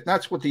part of it. And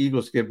that's what the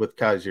Eagles did with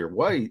Kaiser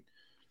White,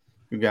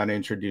 who got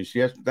introduced.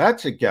 Yes,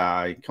 that's a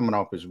guy coming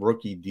off his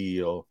rookie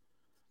deal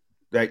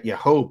that you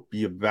hope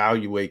you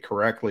evaluate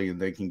correctly and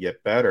they can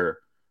get better.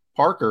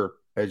 Parker,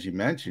 as you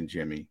mentioned,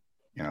 Jimmy,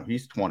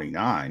 he's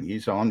 29.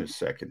 He's on his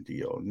second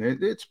deal. And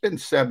it's been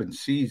 7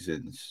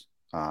 seasons.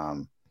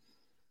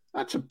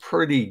 That's a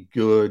pretty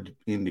good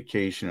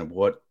indication of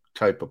what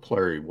type of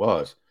player he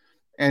was.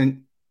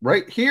 And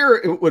right here,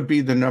 it would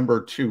be the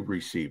number 2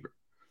 receiver.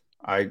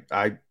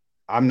 I'm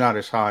not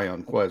as high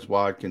on Quez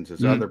Watkins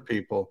as other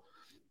people.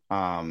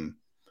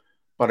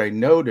 But I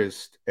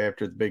noticed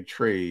after the big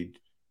trade,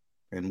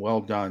 and well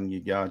done,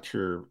 you got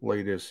your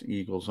latest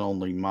Eagles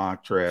only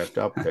mock draft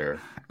up there,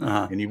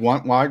 and you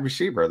want wide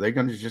receiver. Are they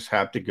going to just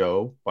have to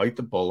go bite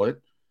the bullet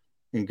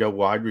and go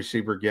wide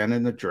receiver again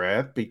in the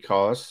draft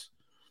because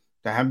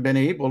they haven't been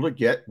able to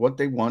get what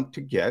they want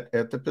to get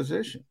at the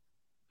position?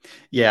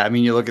 Yeah, I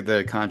mean, you look at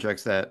the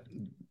contracts that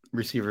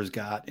receivers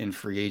got in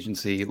free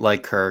agency,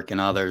 like Kirk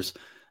and others,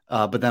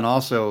 but then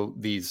also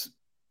these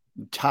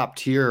top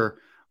tier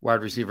wide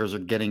receivers are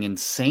getting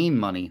insane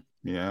money.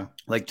 Yeah.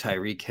 Like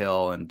Tyreek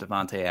Hill and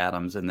Devontae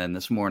Adams. And then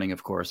this morning,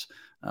 of course,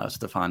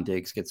 Stephon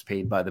Diggs gets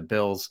paid by the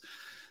Bills.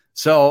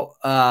 So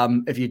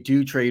if you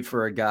do trade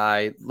for a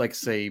guy, like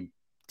say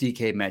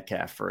DK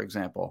Metcalf, for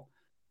example,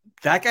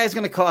 that guy's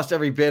going to cost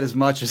every bit as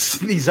much as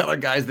these other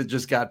guys that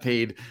just got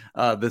paid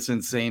this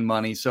insane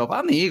money. So if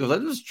I'm the Eagles, I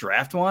just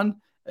draft one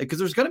because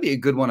there's going to be a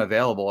good one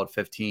available at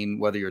 15,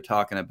 whether you're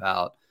talking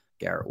about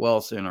Garrett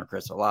Wilson or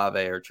Chris Olave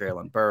or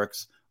Treylon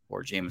Burks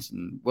or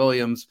Jameson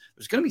Williams.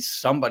 There's going to be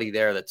somebody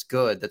there that's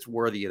good, that's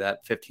worthy of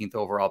that 15th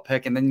overall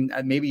pick. And then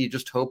maybe you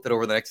just hope that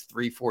over the next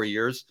 3-4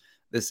 years,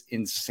 this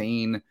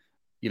insane,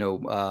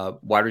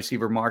 wide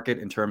receiver market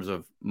in terms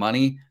of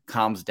money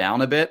calms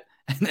down a bit.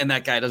 And then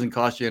that guy doesn't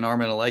cost you an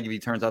arm and a leg if he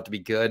turns out to be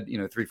good,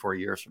 3-4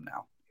 years from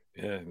now.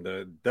 Yeah,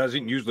 and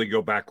doesn't usually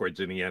go backwards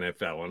in the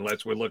NFL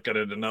unless we're looking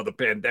at another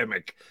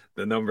pandemic.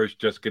 The numbers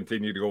just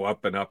continue to go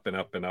up and up and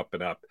up and up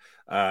and up.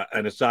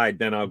 And aside,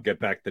 then I'll get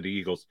back to the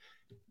Eagles.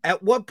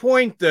 At what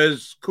point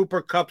does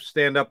Cooper Kupp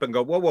stand up and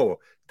go, whoa,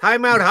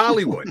 time out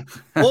Hollywood?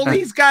 All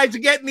these guys are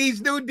getting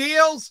these new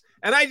deals,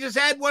 and I just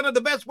had one of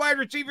the best wide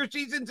receiver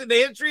seasons in the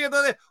history of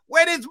the.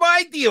 When is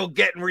my deal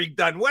getting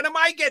redone? When am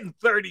I getting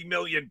 $30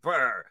 million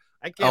per?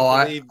 I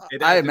can't believe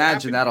it. I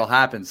imagine that'll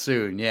happen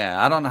soon.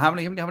 Yeah, I don't know how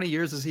many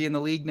years is he in the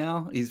league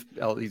now. He's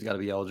got to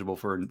be eligible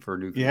for a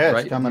new. Yeah,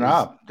 right? It's coming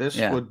up. This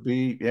would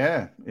be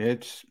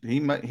he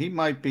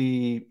might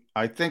be.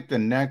 I think the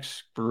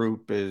next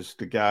group is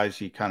the guys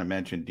he kind of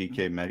mentioned: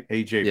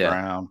 AJ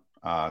Brown,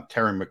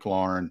 Terry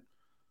McLaurin,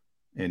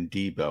 and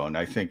Debo, and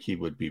I think he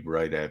would be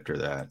right after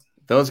that.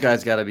 Those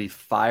guys got to be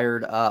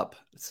fired up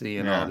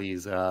seeing all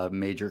these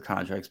major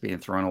contracts being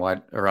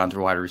thrown around to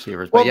wide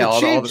receivers. But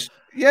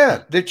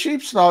the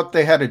Chiefs thought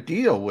they had a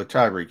deal with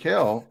Tyreek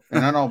Hill,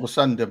 and then all of a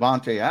sudden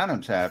Devontae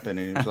Adams happened,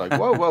 and he was like,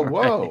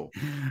 whoa.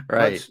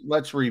 Right.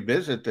 Let's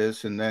revisit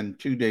this. And then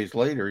 2 days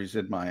later, he's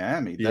in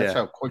Miami. That's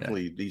how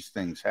quickly these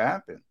things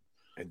happen.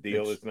 A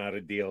deal is not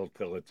a deal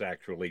until it's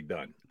actually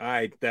done. All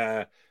right.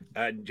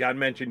 John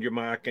mentioned your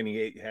mock, and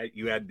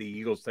you had the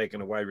Eagles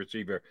taking a wide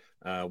receiver,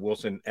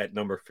 Wilson, at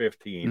number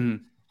 15.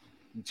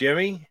 Mm-hmm.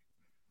 Jimmy,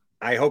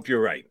 I hope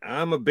you're right.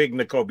 I'm a big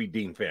Nakobe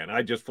Dean fan.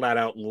 I just flat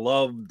out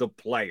love the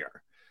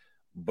player.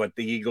 But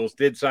the Eagles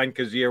did sign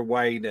Kazir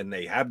White, and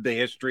they have the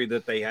history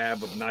that they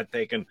have of not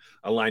taking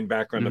a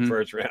linebacker in the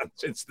first round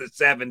since the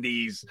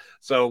 70s.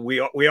 So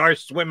we are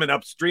swimming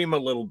upstream a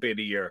little bit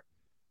here.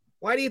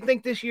 Why do you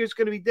think this year is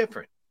going to be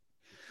different?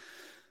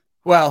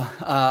 Well,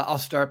 I'll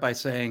start by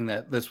saying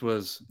that this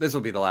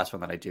will be the last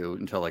one that I do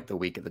until like the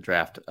week of the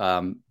draft.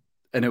 And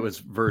it was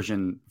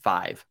version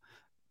 5.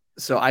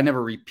 So I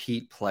never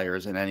repeat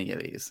players in any of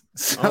these.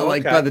 So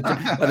by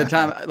the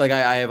time like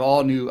I have a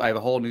whole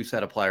new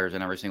set of players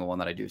in every single one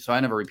that I do. So I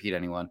never repeat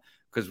anyone,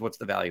 because what's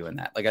the value in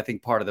that? Like, I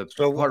think part of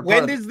the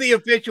when does the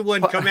official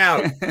one come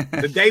out?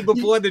 The day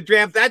before the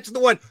draft? That's the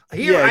one.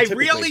 Here, I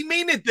really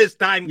mean it this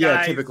time,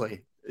 guys. Yeah,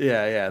 typically.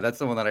 Yeah. That's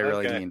the one that I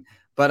really mean.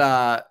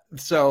 But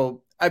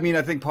so I mean,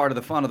 I think part of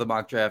the fun of the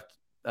mock draft,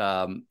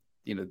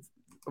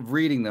 of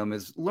reading them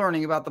is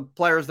learning about the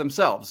players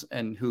themselves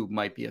and who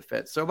might be a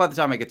fit. So by the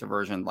time I get to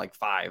version like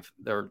 5,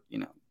 they're,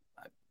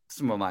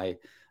 some of my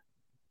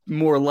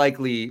more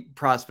likely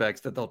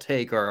prospects that they'll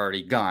take are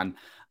already gone.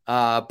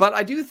 But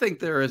I do think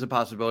there is a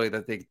possibility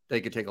that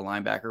they could take a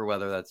linebacker,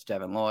 whether that's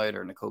Devin Lloyd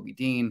or Nakobe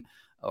Dean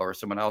or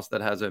someone else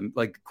that has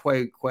like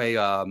Quay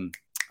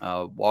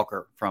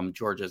Walker from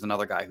Georgia is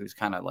another guy who's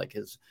kind of like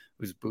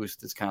whose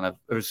boost is kind of,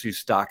 whose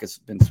stock has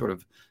been sort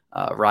of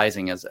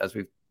rising as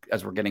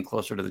we're getting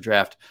closer to the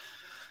draft.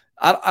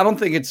 I don't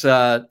think it's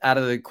out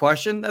of the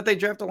question that they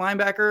draft a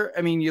linebacker.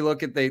 I mean, you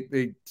look at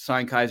they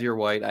signed Kazir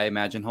White. I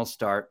imagine he'll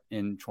start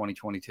in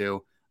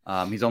 2022.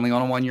 He's only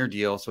on a 1-year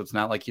deal, so it's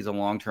not like he's a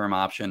long-term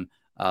option.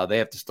 They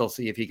have to still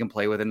see if he can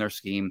play within their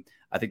scheme.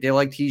 I think they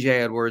like TJ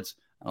Edwards.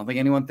 I don't think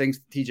anyone thinks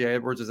TJ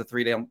Edwards is a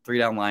three down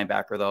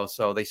linebacker, though.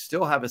 So they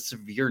still have a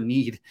severe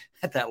need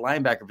at that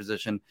linebacker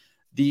position.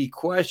 The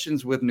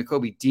questions with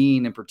Nakobe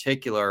Dean in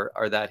particular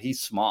are that he's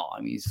small.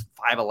 I mean, he's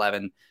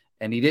 5'11",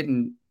 and he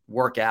didn't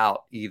work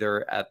out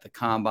either at the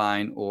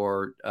combine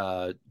or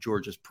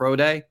Georgia's pro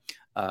day.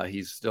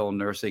 He's still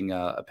nursing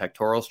a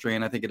pectoral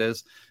strain, I think it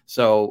is.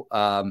 So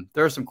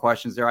there are some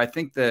questions there. I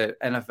think the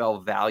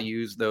NFL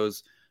values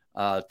those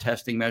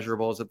testing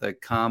measurables at the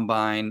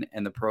combine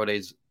and the pro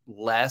days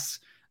less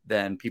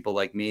than people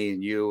like me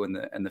and you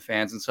and the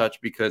fans and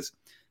such, because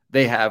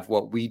they have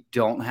what we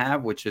don't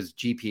have, which is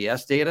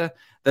GPS data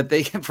that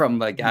they get from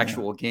like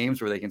actual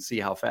games where they can see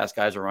how fast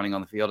guys are running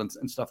on the field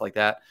and stuff like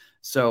that.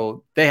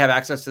 So they have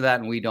access to that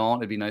and we don't.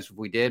 It'd be nice if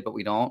we did, but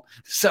we don't.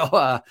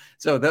 So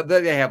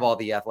they have all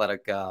the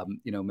athletic,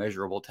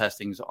 measurable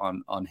testings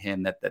on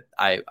him that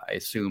I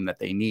assume that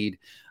they need.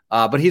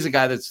 But he's a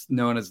guy that's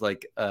known as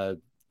like a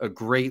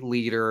great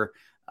leader,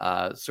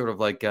 sort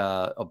of like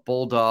a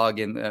bulldog,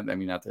 and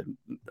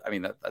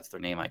that's their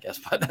name, I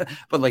guess.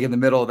 But like in the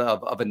middle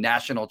of a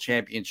national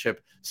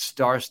championship,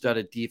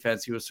 star-studded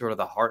defense, he was sort of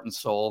the heart and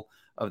soul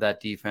of that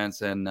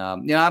defense. And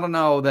I don't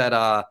know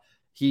that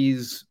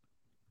he's.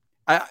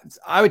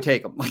 I would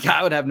take him. Like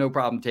I would have no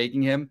problem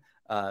taking him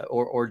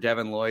or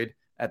Devin Lloyd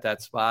at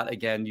that spot.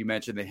 Again, you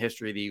mentioned the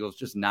history of the Eagles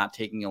just not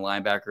taking a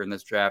linebacker in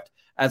this draft.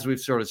 As we've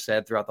sort of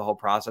said throughout the whole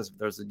process, if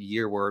there's a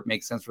year where it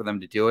makes sense for them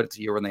to do it, it's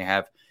a year when they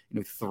have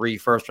 3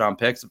 first-round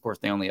picks. Of course,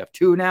 they only have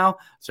 2 now,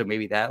 so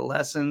maybe that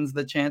lessens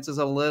the chances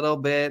a little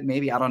bit.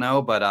 Maybe, I don't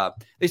know, but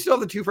they still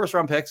have the 2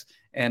 first-round picks,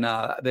 and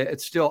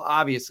it's still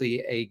obviously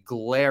a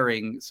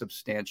glaring,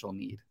 substantial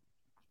need.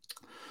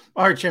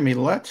 All right, Jimmy,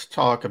 let's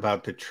talk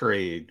about the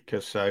trade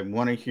because I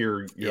want to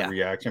hear your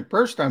reaction.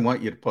 First, I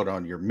want you to put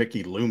on your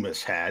Mickey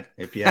Loomis hat,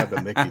 if you have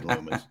a Mickey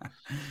Loomis,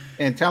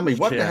 and tell me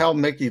what the hell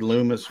Mickey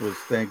Loomis was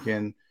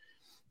thinking.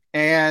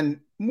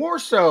 And more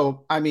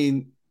so, I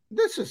mean,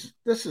 this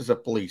is a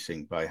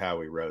fleecing by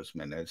Howie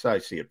Roseman, as I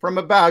see it. From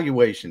a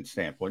valuation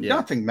standpoint,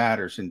 nothing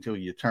matters until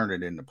you turn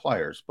it into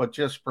players. But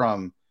just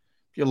from,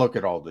 if you look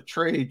at all the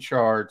trade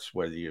charts,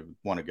 whether you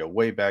want to go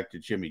way back to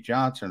Jimmy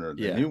Johnson or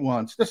the new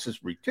ones, this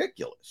is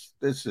ridiculous.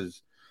 This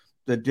is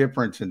the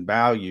difference in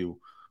value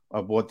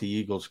of what the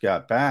Eagles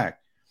got back.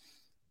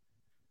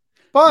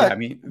 But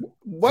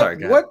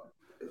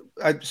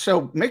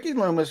so Mickey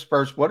Loomis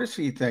first, what is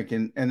he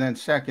thinking? And then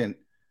second,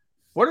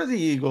 what are the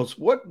Eagles?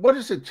 What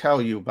does it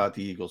tell you about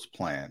the Eagles'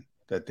 plan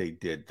that they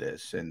did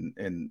this and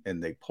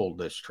they pulled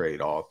this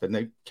trade off and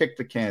they kicked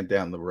the can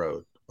down the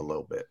road a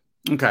little bit?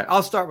 Okay,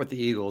 I'll start with the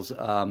Eagles.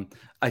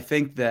 I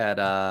think that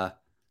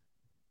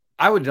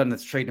I would have done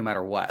this trade no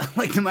matter what.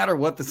 Like, no matter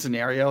what the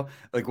scenario,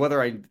 like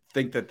whether I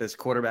think that this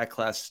quarterback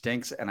class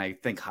stinks and I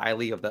think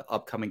highly of the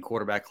upcoming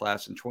quarterback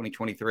class in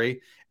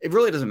 2023, it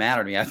really doesn't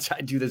matter to me.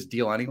 I do this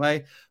deal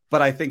anyway.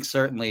 But I think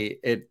certainly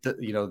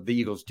the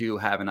Eagles do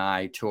have an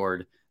eye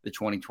toward the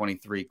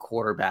 2023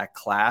 quarterback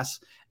class.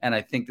 And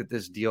I think that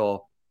this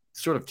deal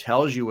sort of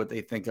tells you what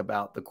they think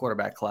about the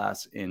quarterback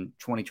class in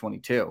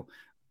 2022.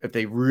 If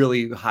they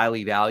really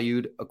highly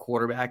valued a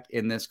quarterback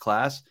in this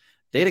class,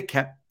 they'd have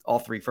kept all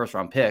 3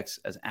 first-round picks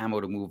as ammo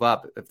to move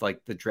up if,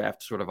 like, the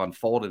draft sort of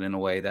unfolded in a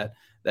way that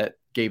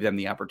gave them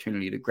the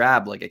opportunity to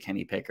grab, like, a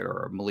Kenny Pickett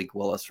or a Malik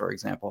Willis, for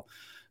example.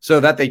 So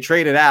that they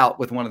traded out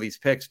with one of these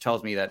picks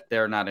tells me that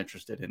they're not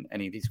interested in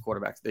any of these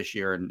quarterbacks this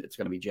year, and it's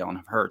going to be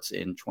Jalen Hurts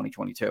in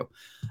 2022.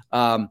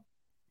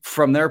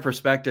 From their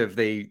perspective,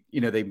 they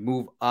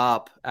move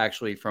up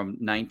actually from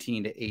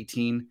 19 to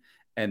 18,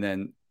 and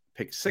then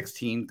pick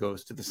 16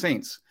 goes to the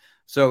Saints.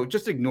 So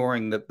just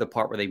ignoring the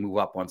part where they move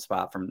up one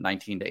spot from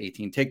 19 to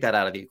 18, take that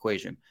out of the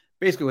equation.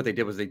 Basically what they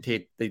did was they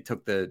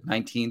took the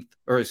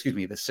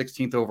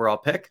 16th overall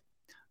pick,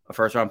 a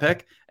first round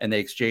pick, and they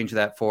exchanged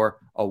that for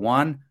a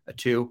 1, a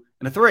 2,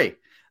 and a 3.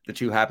 The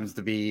 2 happens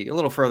to be a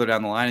little further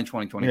down the line in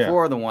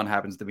 2024. The 1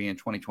 happens to be in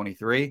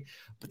 2023.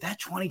 But that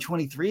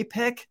 2023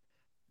 pick,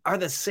 are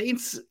the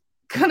Saints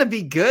going to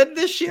be good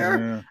this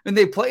year? And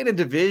they played a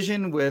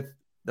division with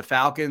the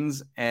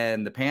Falcons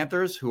and the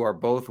Panthers, who are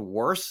both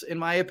worse, in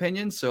my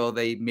opinion. So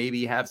they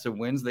maybe have some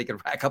wins they could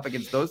rack up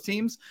against those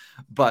teams,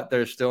 but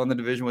they're still in the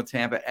division with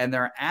Tampa, and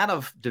their out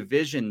of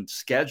division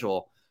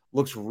schedule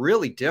looks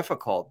really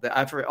difficult.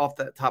 Off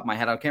the top of my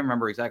head, I can't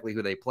remember exactly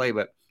who they play,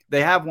 but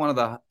they have one of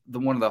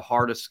the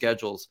hardest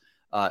schedules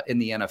in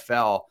the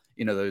NFL.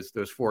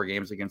 Those 4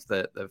 games against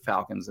the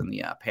Falcons and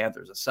the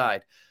Panthers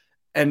aside.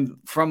 And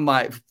tell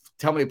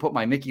me to put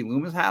my Mickey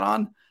Loomis hat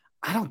on,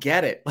 I don't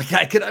get it. Like,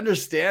 I could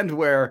understand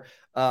where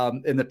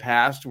in the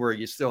past where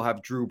you still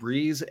have Drew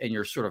Brees and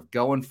you're sort of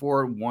going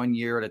for it 1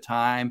 year at a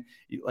time.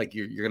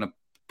 You're going to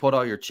put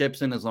all your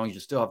chips in as long as you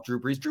still have Drew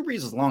Brees. Drew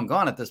Brees is long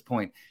gone at this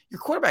point. Your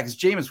quarterback is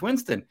Jameis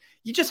Winston.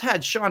 You just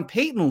had Sean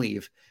Payton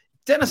leave.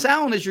 Dennis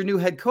Allen is your new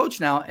head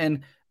coach now.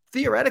 And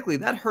theoretically,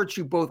 that hurts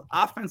you both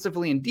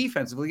offensively and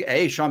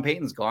defensively. Sean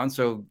Payton's gone.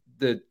 So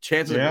the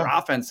chances of your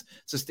offense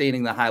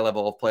sustaining the high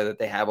level of play that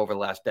they have over the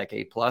last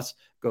decade plus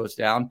goes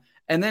down.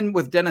 And then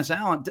with Dennis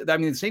Allen,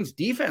 the Saints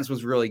defense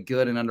was really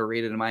good and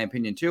underrated in my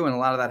opinion too. And a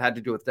lot of that had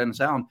to do with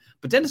Dennis Allen.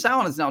 But Dennis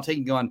Allen is now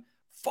taking on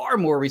far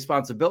more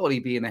responsibility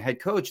being the head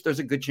coach. There's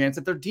a good chance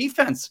that their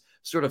defense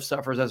sort of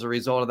suffers as a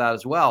result of that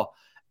as well.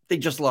 They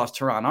just lost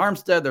Teron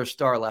Armstead, their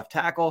star left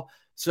tackle.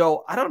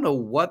 So I don't know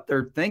what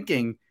they're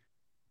thinking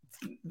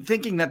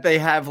that they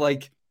have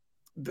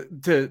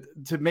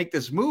to make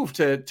this move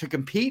to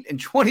compete in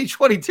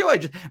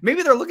 2022.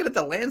 Maybe they're looking at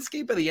the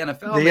landscape of the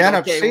NFL. The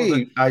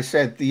NFC, I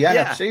said the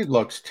NFC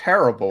looks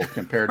terrible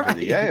compared to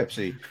the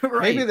AFC.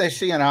 Maybe they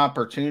see an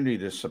opportunity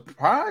to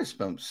surprise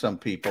some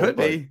people. Could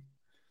be.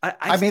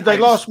 They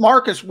lost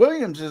Marcus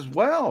Williams as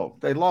well.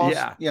 They lost,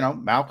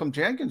 Malcolm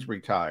Jenkins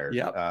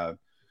retired.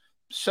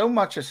 So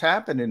much has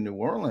happened in New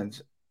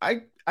Orleans.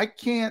 I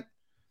can't.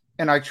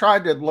 And I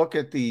tried to look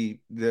at the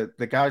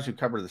guys who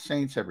cover the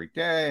Saints every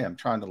day. I'm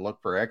trying to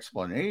look for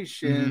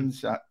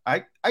explanations.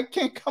 I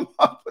can't come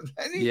up with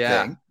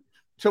anything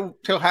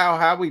to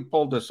how we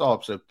pulled this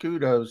off. So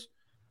kudos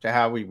to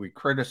how we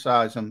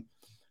criticize them.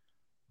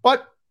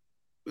 But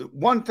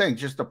one thing,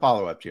 just to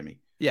follow up, Jimmy.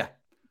 Yeah.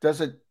 Does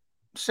it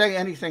say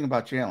anything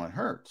about Jalen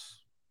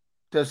Hurts?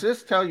 Does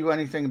this tell you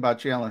anything about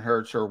Jalen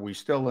Hurts, or are we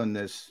still in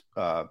this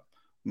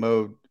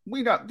mode?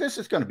 This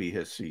is going to be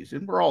his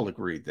season. We're all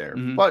agreed there.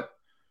 But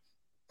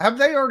Have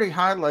they already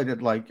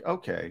highlighted, like,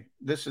 okay,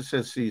 this is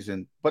his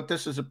season, but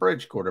this is a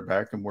bridge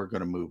quarterback and we're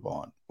going to move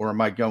on? Or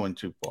am I going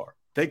too far?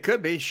 They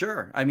could be,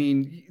 sure. I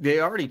mean, they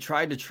already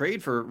tried to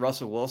trade for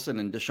Russell Wilson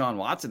and Deshaun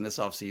Watson this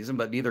offseason,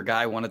 but neither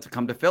guy wanted to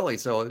come to Philly.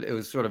 So it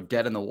was sort of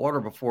dead in the water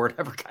before it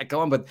ever got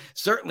going. But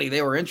certainly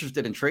they were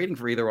interested in trading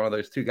for either one of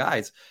those two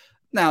guys.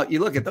 Now,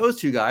 you look at those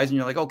two guys and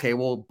you're like, okay,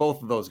 well,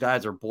 both of those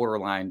guys are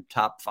borderline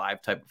top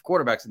 5 type of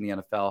quarterbacks in the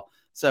NFL.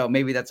 So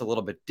maybe that's a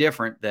little bit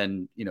different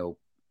than,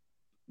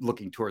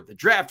 looking toward the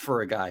draft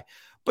for a guy.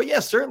 But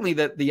yes, certainly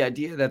that the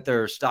idea that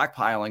they're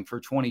stockpiling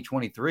for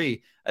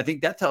 2023, I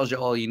think that tells you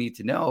all you need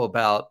to know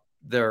about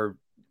their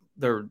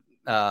view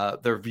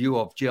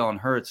of Jalen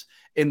Hurts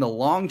in the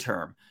long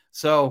term.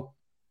 So,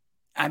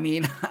 I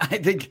mean, I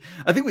think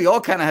we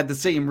all kind of had the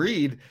same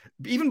read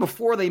even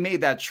before they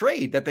made that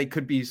trade that they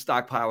could be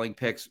stockpiling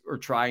picks or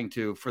trying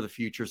to for the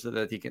future so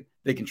that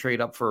they can trade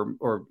up for,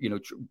 or,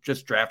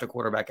 just draft a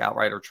quarterback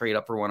outright or trade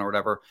up for one or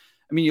whatever.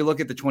 I mean, you look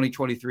at the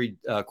 2023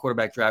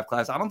 quarterback draft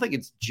class. I don't think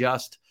it's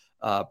just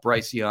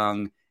Bryce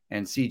Young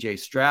and CJ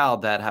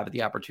Stroud that have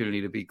the opportunity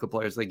to be good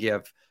players. They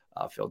give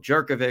Phil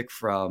Jurkovec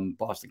from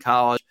Boston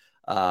College.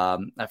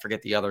 I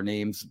forget the other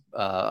names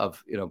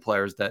of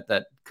players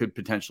that could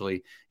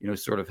potentially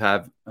sort of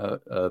have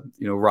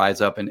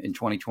rise up in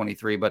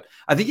 2023. But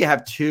I think you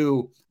have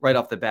two right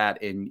off the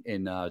bat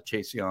in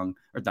Chase Young,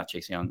 or not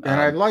Chase Young.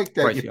 And I like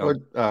that Bryce you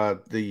Young.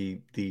 put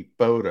the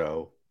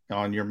Bodo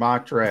on your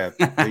mock draft.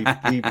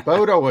 The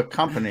Bodo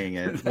accompanying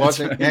it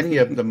wasn't any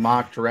of the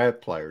mock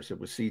draft players. It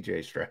was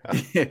CJ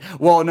Stroud.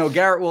 Well, no,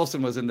 Garrett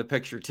Wilson was in the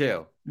picture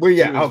too. Well,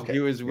 yeah, he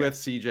was with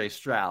CJ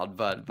Stroud,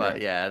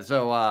 but yeah.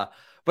 So,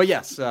 but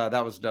yes,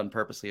 that was done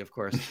purposely, of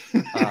course.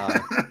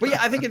 But yeah,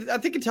 I think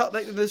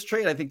this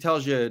trade, I think,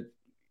 tells you.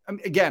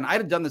 Again,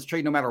 I'd have done this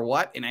trade no matter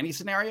what in any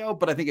scenario,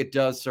 but I think it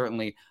does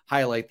certainly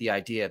highlight the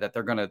idea that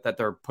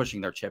they're pushing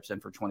their chips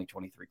in for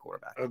 2023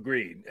 quarterback.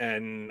 Agreed,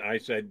 and I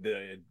said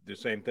the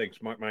same thing.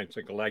 Smart minds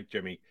think alike,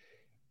 Jimmy.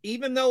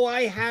 Even though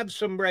I have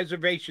some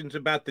reservations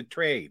about the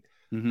trade,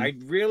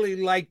 I'd really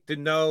like to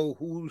know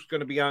who's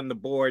going to be on the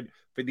board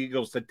for the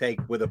Eagles to take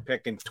with a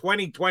pick in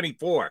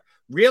 2024.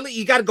 Really?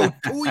 You got to go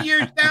 2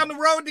 years down the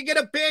road to get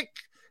a pick?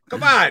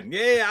 Come on.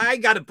 Yeah, I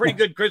got a pretty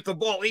good crystal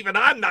ball. Even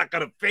I'm not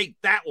going to fake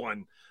that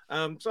one.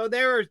 So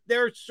there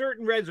are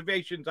certain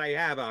reservations I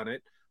have on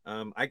it.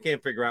 I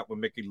can't figure out what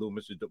Mickey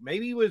Loomis is doing.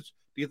 Maybe do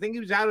you think he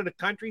was out of the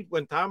country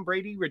when Tom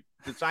Brady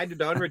decided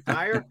to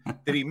unretire?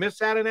 Did he miss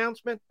that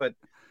announcement? But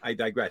I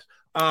digress.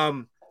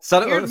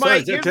 Here's my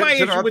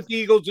issue with the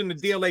Eagles and the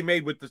deal they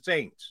made with the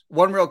Saints.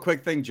 One real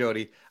quick thing,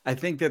 Jody. I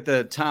think that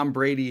the Tom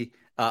Brady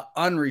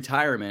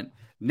unretirement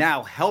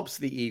now helps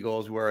the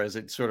Eagles, whereas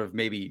it sort of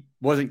maybe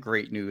wasn't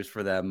great news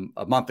for them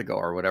a month ago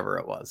or whatever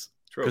it was.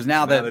 Because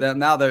now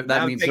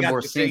that means some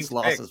more Saints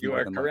losses. You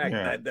are correct.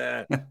 Yeah.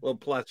 That little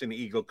plus in the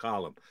Eagle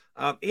column.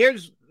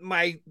 Here's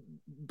my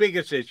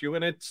biggest issue,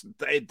 and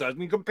it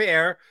doesn't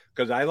compare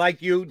because I,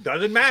 like you,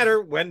 doesn't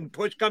matter. When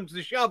push comes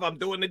to shove, I'm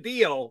doing the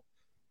deal.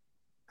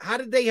 How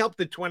did they help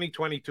the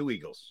 2022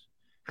 Eagles?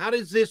 How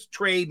does this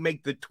trade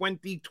make the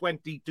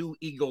 2022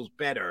 Eagles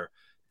better?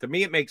 To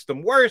me, it makes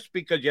them worse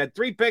because you had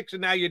 3 picks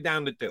and now you're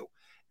down to 2.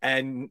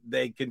 And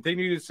they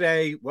continue to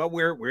say, well,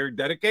 we're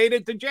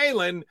dedicated to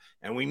Jalen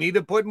and we need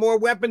to put more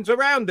weapons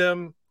around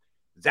him.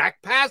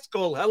 Zach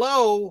Pascal,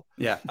 hello.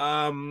 Yeah.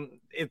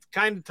 It's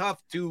kind of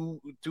tough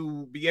to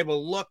be able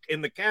to look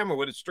in the camera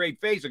with a straight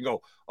face and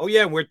go, oh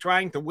yeah, we're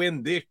trying to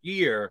win this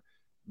year.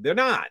 They're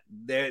not.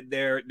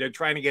 They're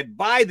trying to get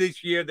by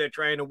this year. They're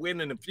trying to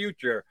win in the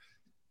future.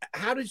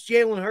 How does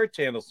Jalen Hurts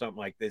handle something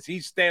like this?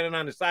 He's standing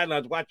on the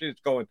sidelines watching this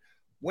going,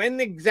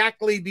 when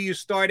exactly do you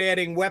start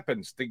adding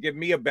weapons to give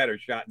me a better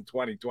shot in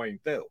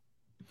 2022?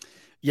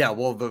 Yeah,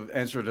 well, the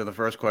answer to the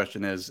first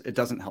question is it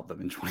doesn't help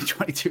them in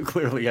 2022,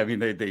 clearly. I mean,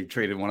 they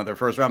traded one of their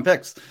first-round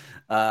picks,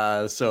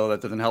 so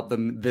that doesn't help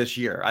them this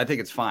year. I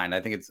think it's fine. I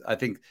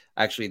think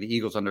actually the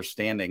Eagles'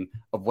 understanding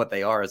of what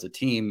they are as a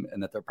team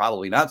and that they're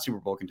probably not Super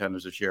Bowl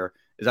contenders this year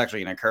is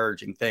actually an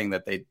encouraging thing,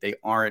 that they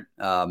aren't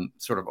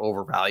sort of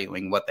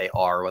overvaluing what they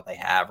are, what they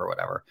have, or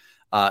whatever.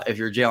 If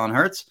you're Jalen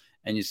Hurts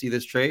and you see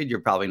this trade, you're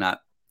probably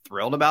not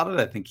thrilled about it.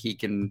 I think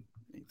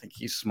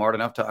he's smart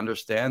enough to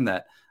understand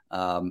that,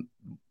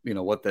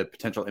 what the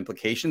potential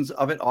implications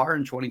of it are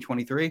in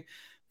 2023.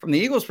 From the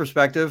Eagles'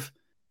 perspective,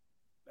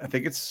 I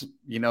think it's,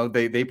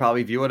 they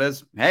probably view it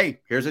as,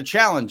 hey, here's a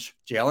challenge.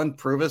 Jalen,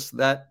 prove us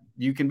that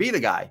you can be the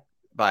guy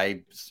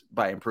by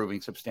improving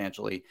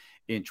substantially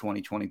in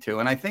 2022.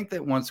 And I think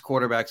that once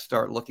quarterbacks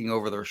start looking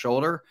over their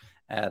shoulder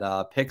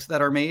at picks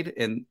that are made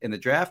in the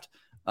draft,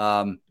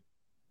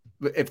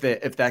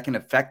 if that can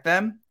affect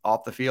them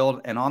off the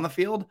field and on the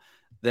field,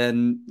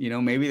 then,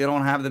 maybe they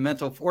don't have the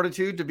mental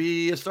fortitude to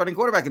be a starting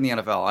quarterback in the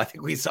NFL. I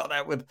think we saw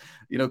that with,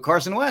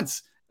 Carson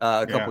Wentz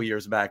a couple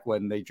years back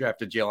when they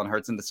drafted Jalen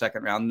Hurts in the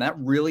second round, and that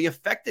really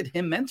affected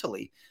him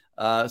mentally.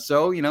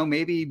 So,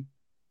 maybe,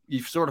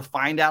 you sort of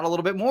find out a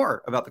little bit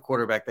more about the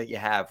quarterback that you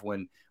have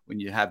when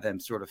you have them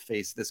sort of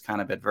face this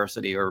kind of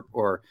adversity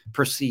or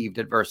perceived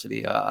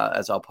adversity,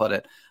 as I'll put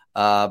it.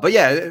 But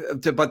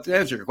to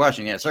answer your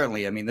question, yeah,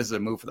 certainly. I mean, this is a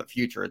move for the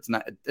future. It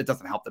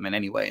doesn't help them in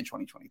any way in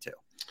 2022.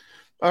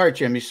 All right,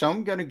 Jimmy. So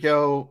I'm going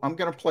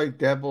to play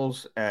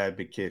devil's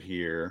advocate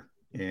here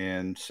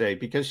and say,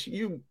 because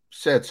you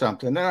said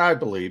something that I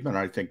believe, and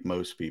I think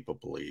most people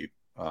believe,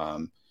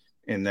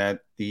 in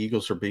that the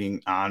Eagles are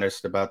being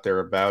honest about their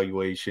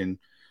evaluation.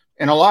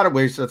 In a lot of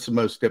ways, that's the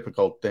most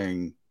difficult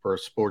thing for a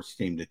sports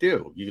team to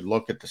do. You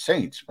look at the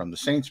Saints from the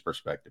Saints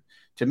perspective.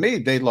 To me,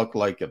 they look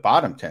like a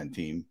bottom 10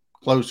 team,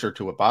 closer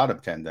to a bottom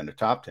 10 than a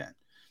top 10.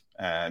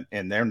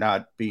 And they're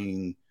not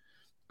being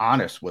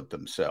honest with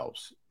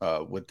themselves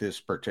with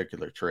this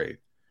particular trade.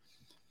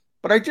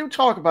 But I do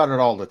talk about it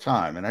all the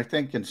time. And I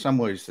think in some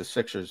ways the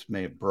Sixers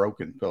may have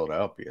broken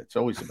Philadelphia. It's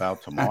always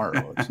about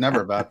tomorrow. It's never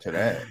about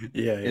today.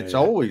 It's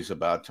always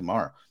about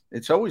tomorrow.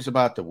 It's always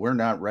about we're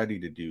not ready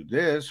to do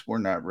this. We're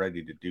not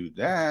ready to do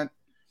that.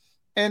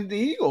 And the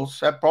Eagles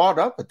have brought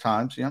up at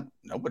times,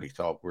 nobody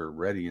thought we were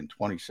ready in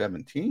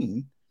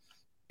 2017.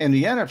 And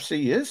the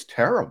NFC is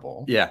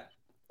terrible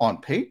on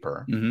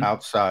paper,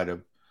 outside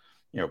of,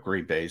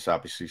 Green Bay's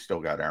obviously still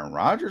got Aaron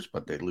Rodgers,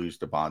 but they lose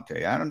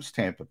Devontae Adams.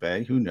 Tampa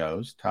Bay, who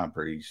knows? Tom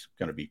Brady's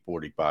going to be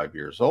 45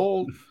 years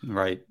old.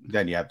 Right.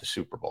 Then you have the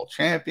Super Bowl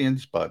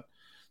champions, but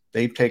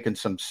they've taken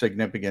some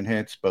significant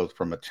hits, both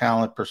from a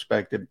talent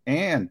perspective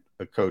and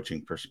a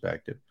coaching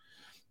perspective.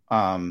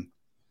 Why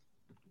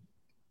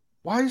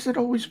is it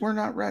always we're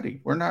not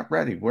ready? We're not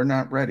ready. We're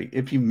not ready.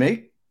 If you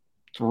make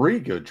 3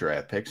 good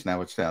draft picks,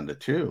 now it's down to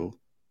 2,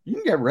 you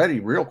can get ready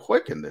real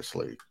quick in this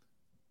league.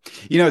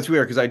 It's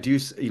weird because I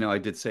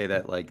did say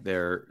that like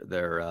they're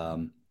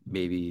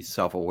maybe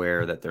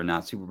self-aware that they're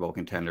not Super Bowl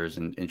contenders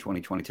in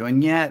 2022.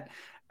 And yet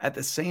at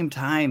the same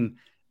time,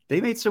 they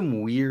made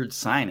some weird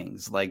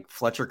signings like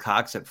Fletcher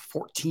Cox at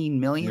 $14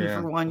 million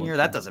for 1 year.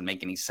 That doesn't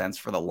make any sense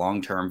for the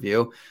long-term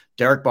view.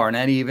 Derek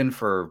Barnett, even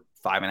for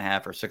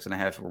 5.5 or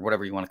 6.5 or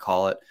whatever you want to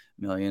call it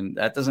million.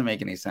 That doesn't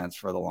make any sense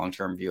for the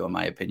long-term view, in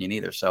my opinion,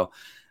 either. So,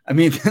 I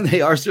mean, they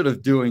are sort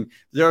of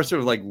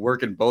like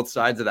working both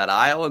sides of that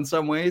aisle in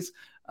some ways.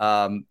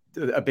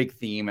 A big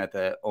theme at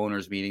the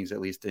owners' meetings,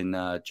 at least in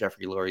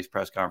Jeffrey Lurie's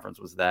press conference,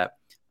 was that,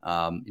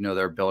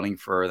 they're building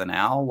for the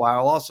now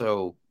while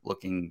also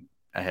looking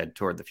ahead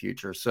toward the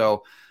future.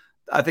 So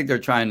I think they're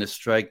trying to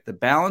strike the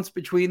balance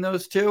between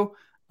those two.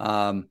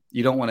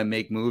 You don't want to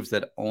make moves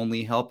that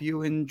only help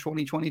you in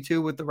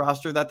 2022 with the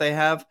roster that they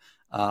have.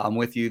 I'm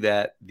with you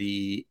that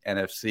the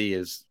NFC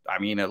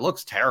it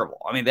looks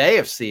terrible. I mean, the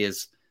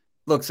AFC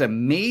looks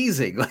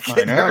amazing. Like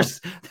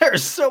there's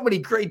so many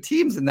great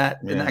teams in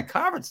that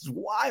conference. It's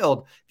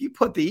wild. If you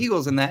put the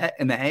Eagles in the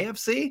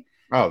AFC,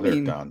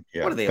 they're done.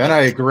 Yeah. What are they? Then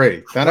I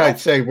agree. Then I'd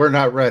say we're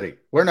not ready.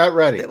 We're not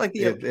ready. They're like the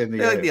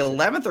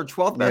 11th or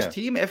 12th best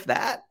team, if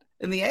that.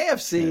 In the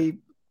AFC,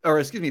 or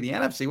excuse me, the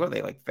NFC, what are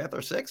they, like 5th or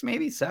 6th,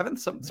 maybe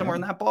 7th, somewhere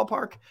in that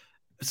ballpark?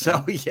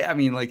 So,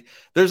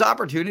 there's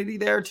opportunity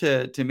there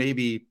to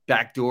maybe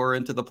backdoor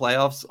into the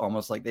playoffs,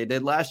 almost like they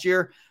did last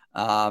year.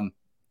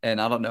 And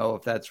I don't know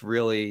if that's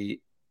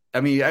really –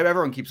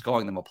 everyone keeps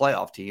calling them a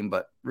playoff team,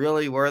 but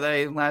really, were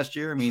they last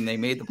year? I mean, they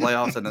made the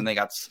playoffs, and then they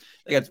got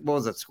what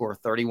was that score,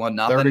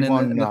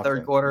 31-0 in the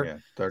third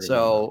quarter? Yeah,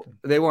 so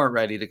they weren't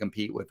ready to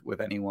compete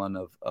with anyone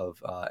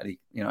of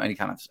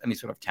any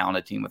sort of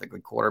talented team with a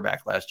good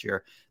quarterback last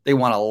year. They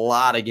won a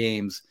lot of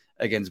games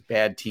against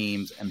bad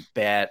teams and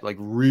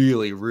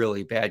really,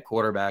 really bad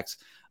quarterbacks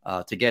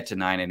to get to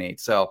 9-8.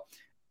 So,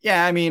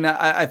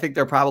 I think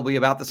they're probably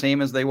about the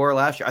same as they were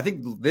last year. I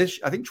think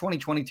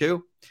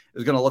 2022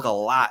 is going to look a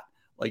lot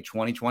like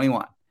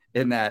 2021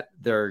 in that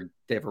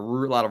they have a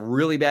lot of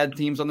really bad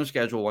teams on their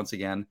schedule. Once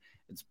again,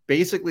 it's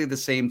basically the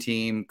same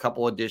team,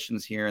 couple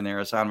additions here and there.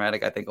 Hassan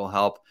Reddick, I think, will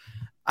help.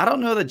 I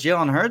don't know that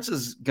Jalen Hurts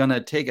is going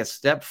to take a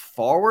step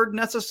forward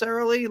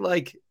necessarily.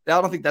 I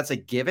don't think that's a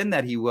given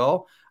that he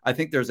will. I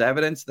think there's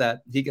evidence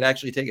that he could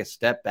actually take a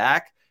step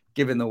back,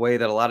 given the way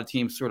that a lot of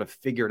teams sort of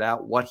figured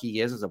out what he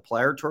is as a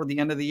player toward the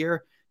end of the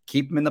year.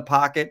 Keep him in the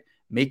pocket,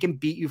 make him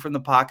beat you from the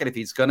pocket. If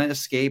he's going to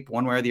escape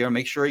one way or the other,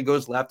 make sure he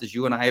goes left, as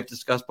you and I have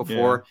discussed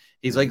before.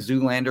 He's like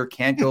Zoolander,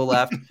 can't go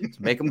left. So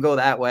make him go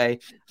that way.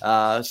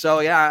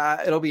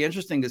 It'll be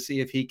interesting to see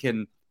if he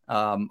can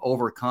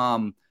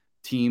overcome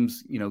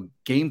teams,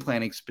 game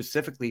planning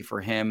specifically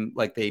for him,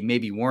 like they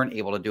maybe weren't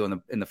able to do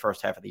in the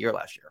first half of the year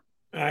last year.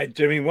 All right,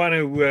 Jimmy, want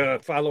to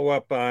follow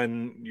up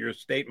on your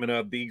statement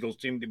of the Eagles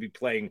seem to be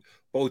playing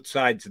both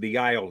sides of the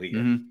aisle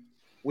here,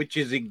 which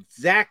is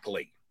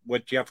exactly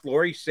what Jeff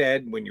Lurie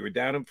said when you were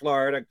down in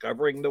Florida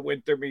covering the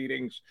winter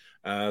meetings,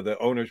 the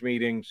owners'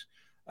 meetings,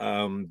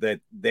 that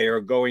they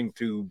are going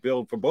to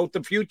build for both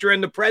the future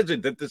and the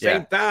present at the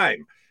same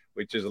time,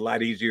 which is a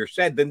lot easier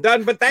said than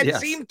done. But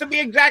that seems to be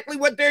exactly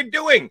what they're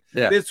doing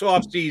this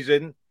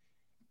offseason.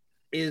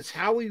 is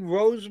Howie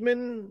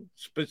Roseman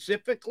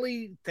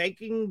specifically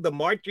taking the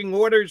marching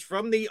orders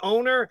from the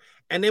owner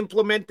and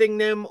implementing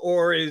them,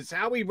 or is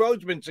Howie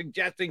Roseman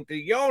suggesting to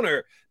the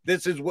owner,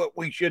 this is what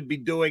we should be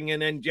doing,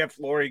 and then Jeff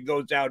Lurie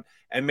goes out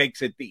and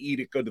makes it the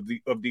edict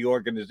of the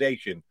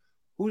organization?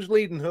 Who's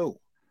leading who?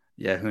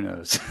 Yeah, who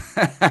knows?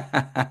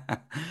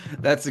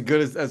 That's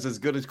as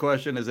good a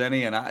question as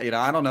any, and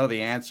I don't know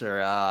the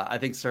answer. I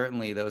think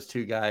certainly those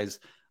two guys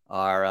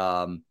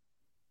are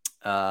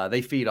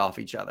they feed off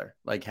each other.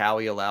 Like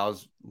Howie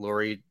allows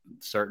Lurie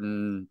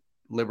certain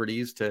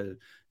liberties to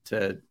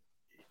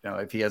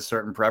if he has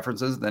certain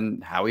preferences, then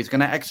Howie's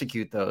going to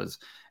execute those.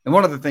 And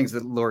one of the things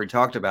that Lurie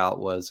talked about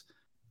was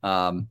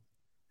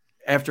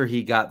after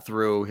he got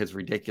through his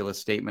ridiculous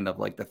statement of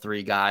like the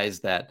three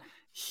guys that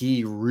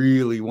he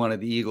really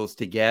wanted the Eagles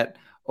to get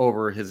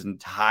over his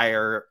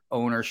entire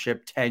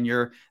ownership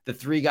tenure. The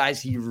three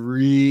guys he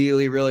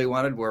really, really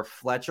wanted were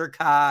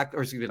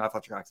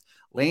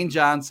Lane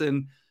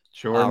Johnson,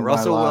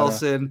 Russell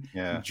Wilson,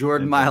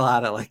 Jordan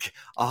Mailata, like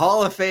a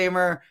Hall of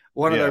Famer,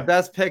 one of their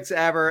best picks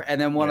ever,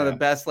 and then one of the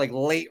best like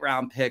late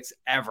round picks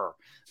ever.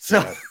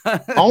 So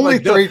only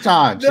three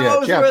times.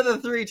 Those were the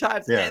three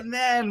times. Yeah. And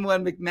then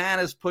when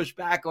McManus pushed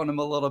back on him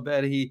a little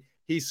bit, he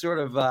sort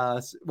of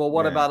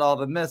what about all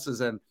the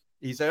misses? And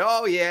he said,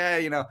 oh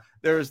yeah,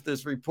 there's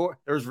reports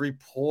that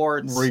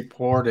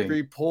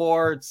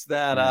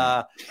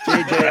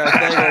JJ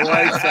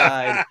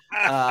Arcega-Whiteside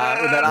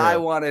that I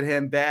wanted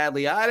him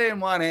badly. I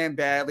didn't want him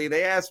badly.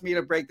 They asked me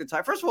to break the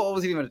tie. First of all, it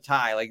wasn't even a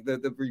tie. Like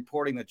the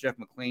reporting that Jeff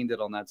McLean did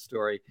on that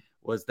story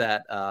was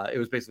that it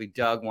was basically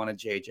Doug wanted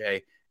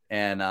JJ,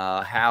 and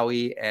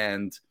Howie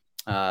and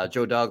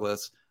Joe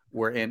Douglas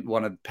were in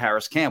one of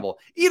Paris Campbell.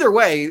 Either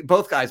way,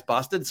 both guys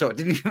busted, so it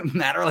didn't even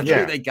matter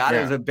who they got.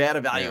 It was a bad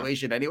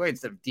evaluation anyway,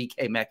 instead of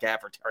DK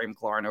Metcalf or Terry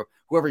McLaurin or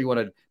whoever you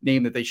want to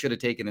name that they should have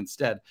taken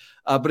instead.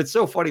 But it's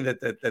so funny that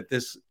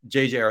this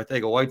JJ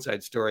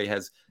Arcega-Whiteside story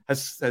has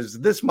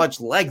this much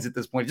legs at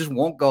this point. It just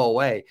won't go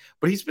away.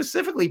 But he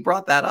specifically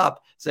brought that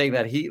up, saying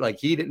that he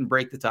didn't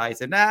break the tie. He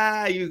said,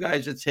 nah, you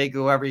guys just take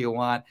whoever you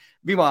want.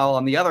 Meanwhile,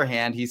 on the other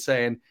hand, he's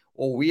saying,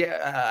 well, we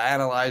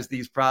analyze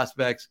these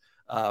prospects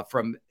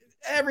from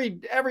every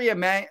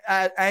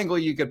angle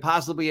you could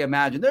possibly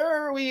imagine.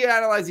 We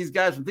analyze these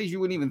guys from things you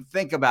wouldn't even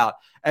think about.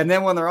 And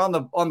then when they're on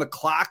the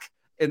clock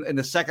in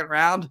the second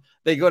round,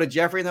 they go to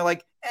Jeffrey and they're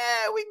like,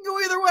 we can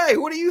go either way.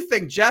 What do you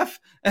think, Jeff?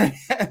 And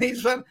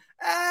he's like,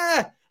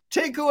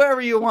 take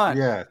whoever you want.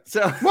 Yeah.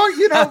 So well,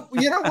 you know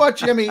what,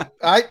 Jimmy?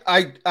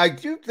 I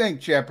do think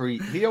Jeffrey,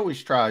 he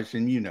always tries,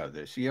 and you know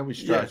this, he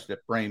always tries to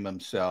frame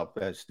himself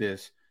as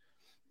this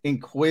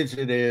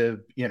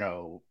inquisitive,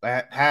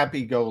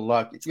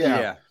 happy-go-lucky.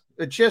 Yeah.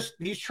 It's just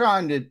he's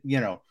trying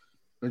to,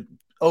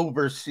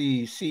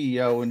 oversee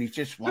CEO, and he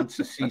just wants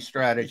to see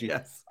strategy.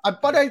 Yes.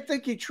 But I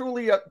think he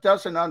truly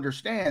doesn't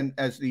understand,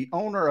 as the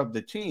owner of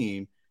the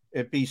team,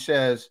 if he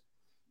says,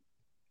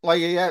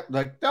 like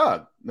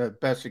Doug, the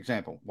best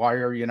example, why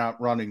are you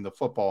not running the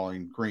football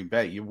in Green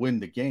Bay? You win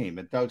the game.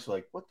 And Doug's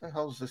like, what the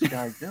hell is this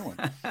guy doing?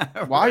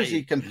 Why is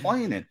he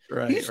complaining?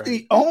 He's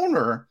the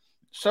owner.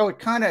 So it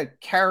kind of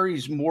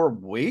carries more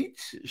weight.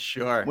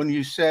 Sure. When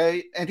you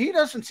say, and he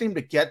doesn't seem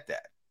to get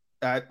that.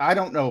 I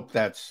don't know if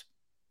that's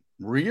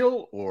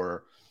real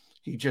or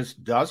he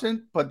just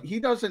doesn't, but he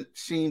doesn't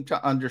seem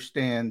to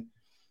understand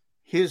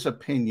his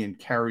opinion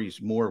carries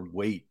more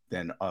weight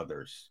than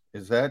others.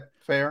 Is that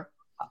fair?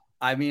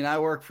 I mean, I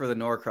work for the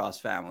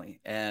Norcross family,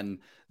 and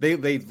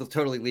they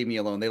totally leave me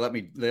alone. They let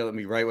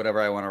me write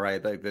whatever I want to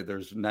write. Like,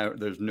 there's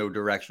no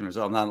direction or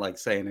so. I'm not like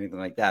saying anything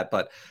like that.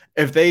 But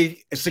if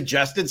they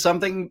suggested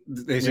something,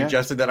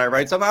 suggested that I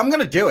write something, I'm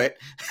going to do it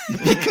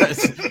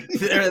because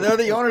they're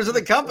the owners of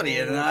the company,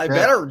 and I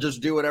better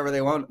just do whatever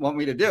they want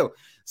me to do.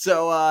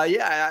 So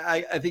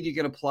I think you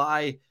can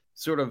apply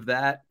sort of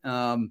that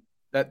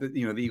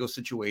the Eagles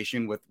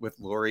situation with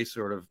Lurie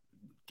sort of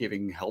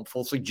giving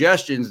helpful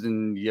suggestions,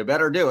 and you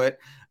better do it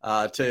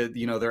to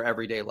their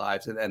everyday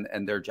lives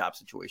and their job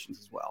situations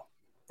as well.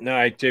 All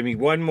right, Jimmy,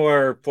 one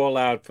more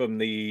fallout from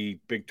the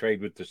big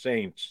trade with the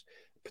Saints,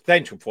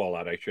 potential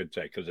fallout, I should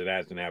say, because it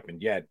hasn't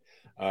happened yet.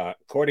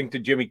 According to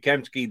Jimmy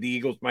Kempski, the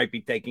Eagles might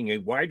be taking a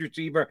wide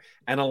receiver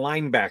and a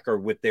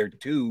linebacker with their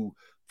 2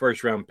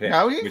 first-round picks.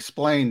 Now, he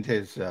explained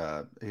his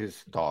thought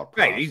process.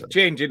 Right, he's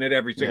changing it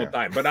every single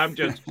time, but I'm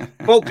just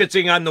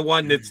focusing on the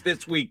one that's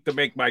this week to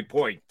make my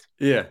point.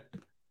 Yeah.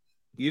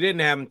 You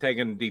didn't have him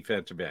taking a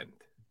defensive end.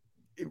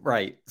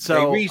 Right.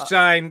 So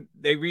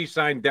they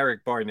re-signed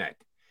Derek Barnett.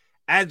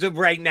 As of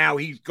right now,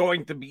 he's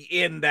going to be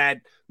in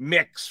that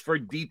mix for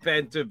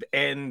defensive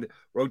end,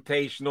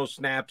 rotational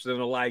snaps and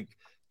the like.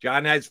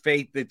 John has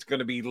faith it's going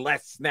to be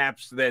less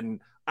snaps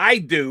than I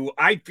do.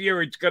 I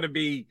fear it's going to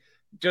be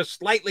just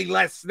slightly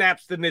less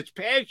snaps than this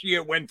past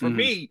year when, for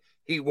me,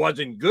 he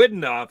wasn't good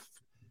enough.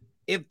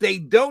 If they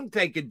don't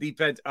take a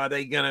defense, are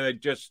they going to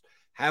just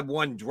have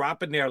one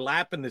drop in their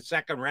lap in the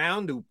second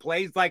round who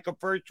plays like a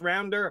first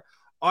rounder?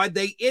 Are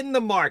they in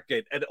the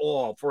market at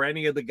all for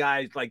any of the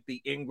guys like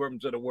the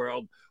Ingrams of the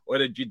world or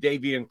the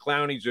Jadeveon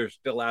Clowneys are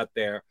still out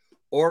there?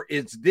 or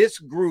is this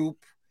group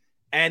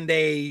and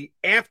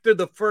after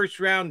the first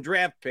round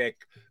draft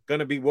pick going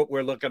to be what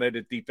we're looking at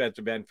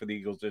defensive end for the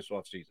Eagles this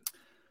offseason?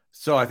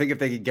 So I think if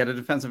they could get a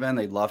defensive end,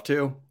 they'd love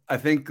to. I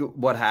think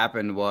what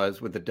happened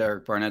was with the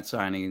Derek Barnett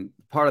signing,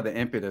 part of the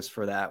impetus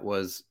for that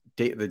was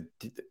the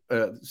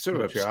sort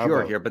of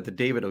obscure here, but the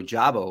David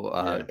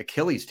Ojabo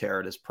Achilles tear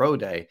at his pro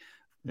day,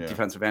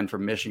 defensive end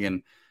from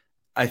Michigan.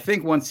 I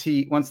think once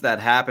that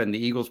happened,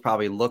 the Eagles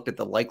probably looked at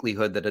the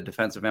likelihood that a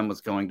defensive end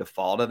was going to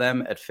fall to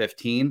them at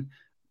 15,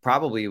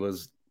 probably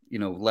was,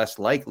 less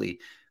likely,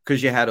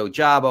 because you had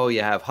Ojabo,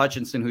 you have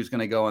Hutchinson, who's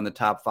going to go in the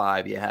top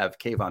 5. You have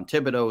Kayvon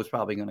Thibodeau, who's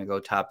probably going to go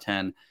top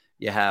 10.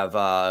 You have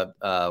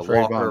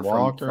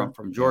Walker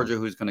from Georgia,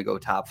 who's going to go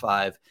top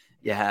 5.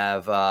 You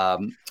have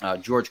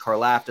George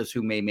Karlaftis,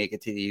 who may make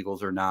it to the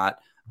Eagles or not.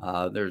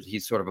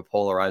 He's sort of a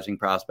polarizing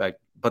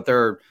prospect, but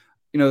there's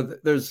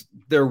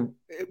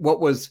what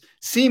was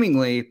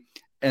seemingly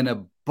an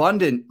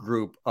abundant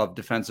group of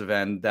defensive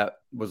end that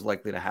was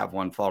likely to have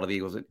one fall to the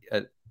Eagles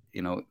at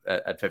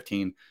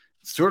 15.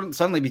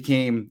 Suddenly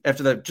became,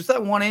 after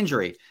that one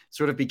injury,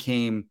 sort of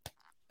became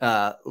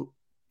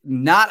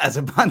not as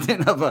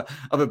abundant of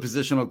a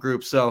positional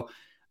group. So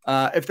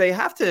if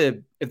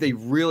they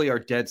really are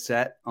dead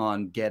set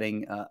on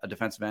getting a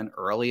defensive end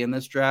early in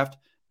this draft,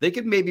 they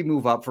could maybe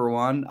move up for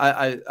one.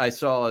 I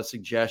saw a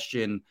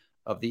suggestion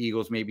of the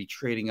Eagles maybe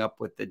trading up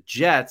with the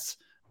Jets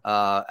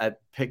at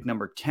pick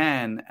number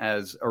 10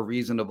 as a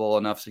reasonable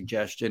enough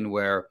suggestion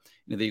where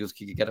the Eagles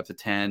could get up to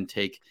 10,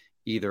 take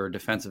either a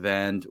defensive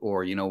end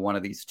or, one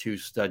of these 2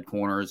 stud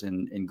corners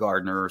in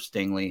Gardner or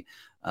Stingley.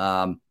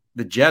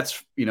 The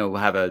Jets,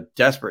 have a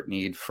desperate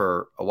need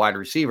for a wide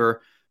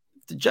receiver.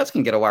 If the Jets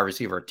can get a wide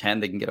receiver at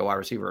 10, they can get a wide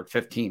receiver at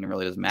 15. It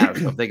really doesn't matter.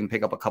 So if they can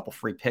pick up a couple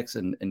free picks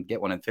and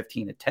get one at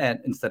 15 at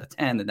 10 instead of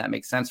 10, then that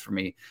makes sense for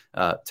me,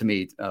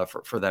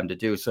 for them to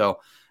do. So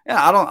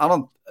yeah,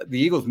 the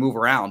Eagles move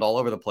around all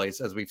over the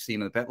place, as we've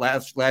seen in the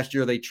past. Last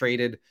year, they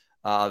traded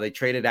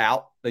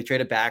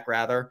back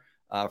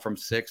from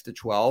 6 to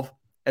 12.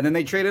 And then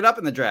they traded up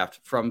in the draft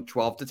from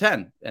 12 to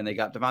 10, and they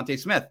got Devontae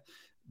Smith.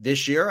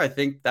 This year, I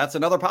think that's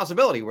another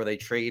possibility where they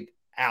trade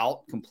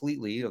out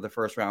completely of the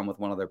first round with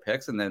one of their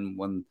picks. And then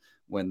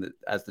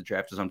as the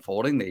draft is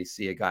unfolding, they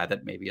see a guy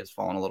that maybe has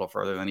fallen a little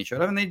further than he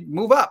should have, and they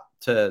move up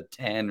to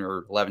 10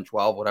 or 11,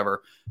 12,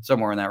 whatever,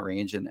 somewhere in that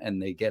range.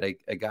 And they get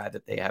a guy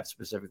that they have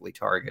specifically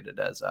targeted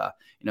as a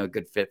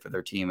good fit for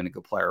their team and a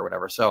good player or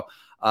whatever. So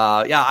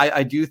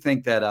I do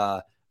think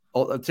that,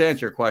 to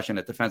answer your question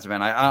at defensive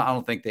end, I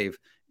don't think they've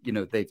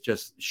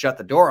just shut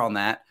the door on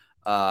that.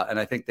 And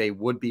I think they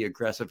would be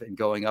aggressive in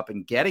going up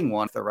and getting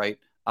one if the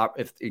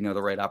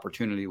right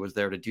opportunity was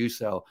there to do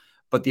so.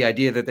 But the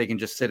idea that they can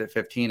just sit at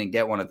 15 and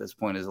get one at this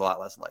point is a lot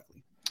less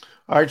likely.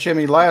 All right,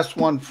 Jimmy, last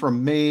one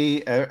from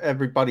me.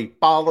 Everybody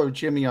follow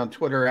Jimmy on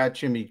Twitter at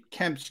Jimmy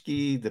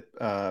Kempski,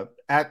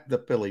 at the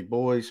Philly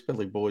Boys,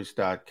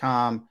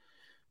 phillyboys.com.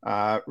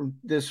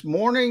 This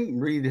morning,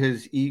 read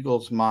his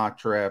Eagles mock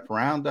draft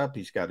roundup.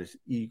 He's got his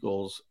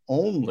Eagles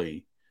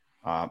only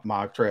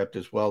mock draft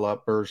as well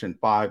up, version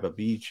 5 of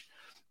each.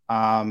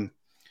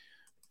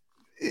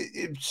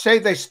 Say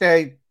they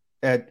stay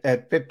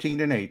at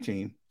 15 and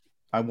 18.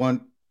 I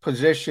want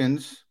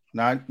positions,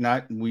 not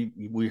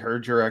we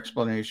heard your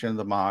explanation of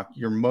the mock,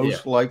 your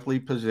most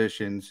likely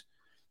positions.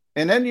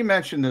 And then you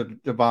mentioned the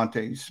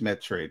Devontae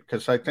Smith trade,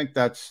 because I think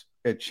that's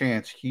a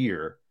chance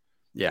here.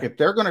 Yeah. If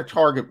they're going to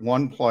target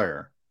one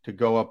player to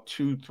go up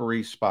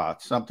 2-3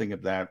 spots, something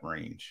of that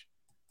range,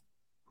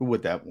 who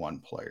would that one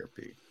player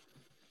be?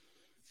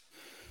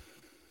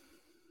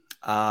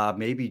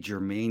 Maybe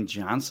Jermaine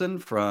Johnson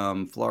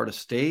from Florida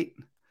State.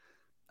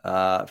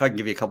 If I can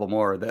give you a couple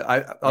more,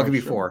 I'll give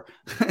you 4.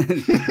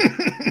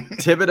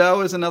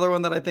 Thibodeau is another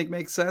one that I think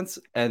makes sense.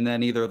 And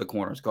then either of the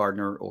corners,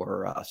 Gardner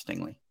or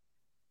Stingley.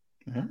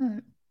 All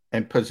right.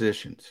 And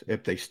positions,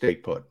 if they stay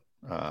put.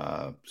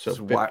 So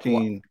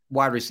 15.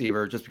 Wide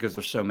receiver, just because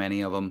there's so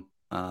many of them.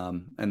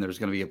 And there's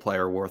going to be a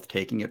player worth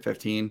taking at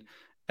 15.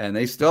 And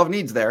they still have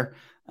needs there.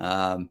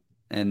 And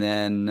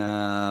then,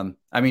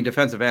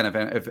 defensive end,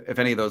 if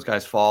any of those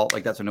guys fall,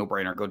 like that's a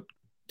no-brainer. Go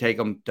take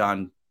them,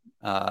 done.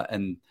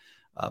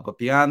 But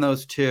beyond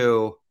those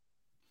 2,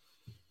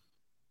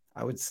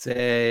 I would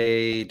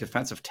say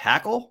defensive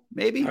tackle,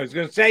 maybe. I was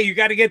going to say, you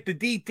got to get the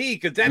DT,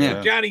 because that's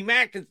what Johnny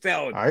Mack is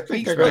telling. I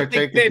think they're going to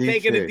take the DT.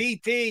 Taking a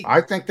DT.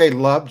 I think they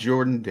love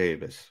Jordan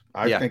Davis.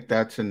 I think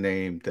that's a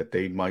name that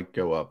they might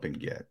go up and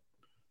get.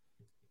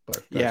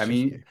 But guy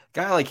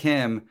like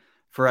him,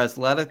 for as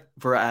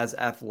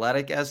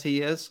athletic as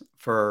he is,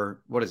 for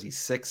what is he,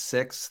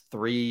 6'6",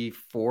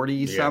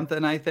 340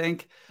 something, I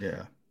think.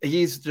 Yeah.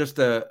 He's just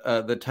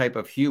the type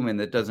of human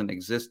that doesn't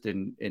exist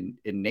in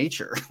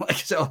nature.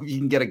 So if you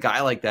can get a guy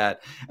like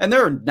that, and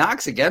there are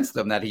knocks against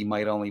him that he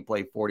might only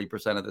play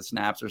 40% of the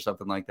snaps or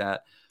something like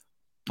that.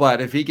 But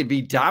if he could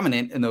be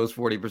dominant in those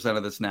 40%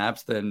 of the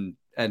snaps, then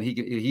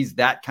he's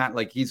that kind,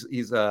 like he's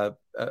just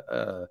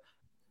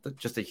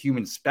a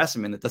human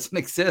specimen that doesn't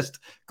exist.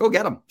 Go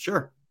get him,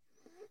 sure.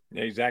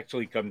 Yeah, he's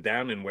actually come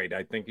down in weight.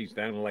 I think he's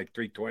down to like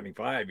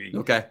 325. He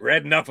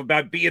read enough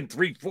about being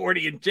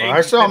 340 and change. I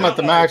saw him at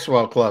the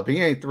Maxwell Club.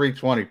 He ain't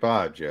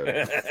 325, Joe.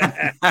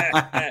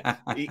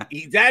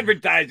 He's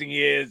advertising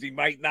he is. He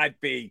might not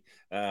be.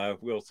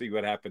 We'll see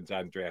what happens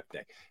on draft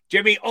day.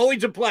 Jimmy,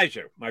 always a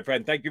pleasure, my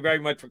friend. Thank you very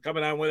much for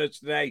coming on with us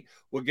today.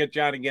 We'll get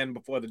you on again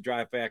before the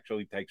draft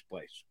actually takes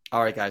place.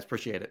 All right, guys.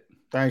 Appreciate it.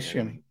 Thanks,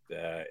 Jimmy.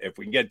 If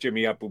we can get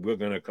Jimmy up, we're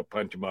going to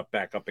punch him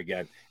back up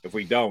again. If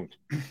we don't,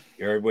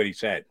 you heard what he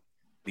said.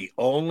 The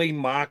only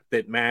mock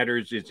that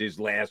matters is his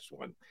last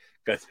one,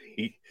 because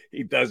he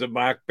does a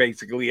mock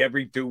basically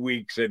every 2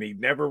 weeks, and he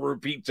never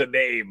repeats a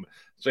name.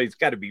 So he's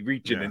got to be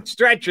reaching and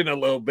stretching a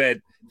little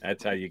bit.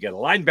 That's how you get a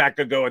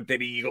linebacker going to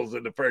the Eagles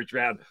in the first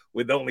round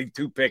with only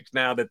 2 picks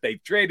now that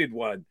they've traded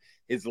one.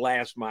 His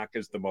last mock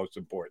is the most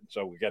important.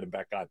 So we got him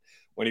back on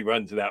when he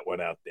runs that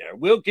one out there.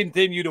 We'll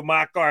continue to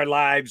mock our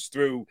lives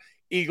through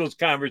Eagles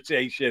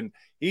conversation.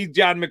 He's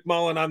John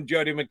McMullen. I'm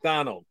Jody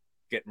McDonald.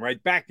 Getting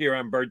right back here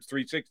on Birds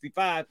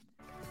 365.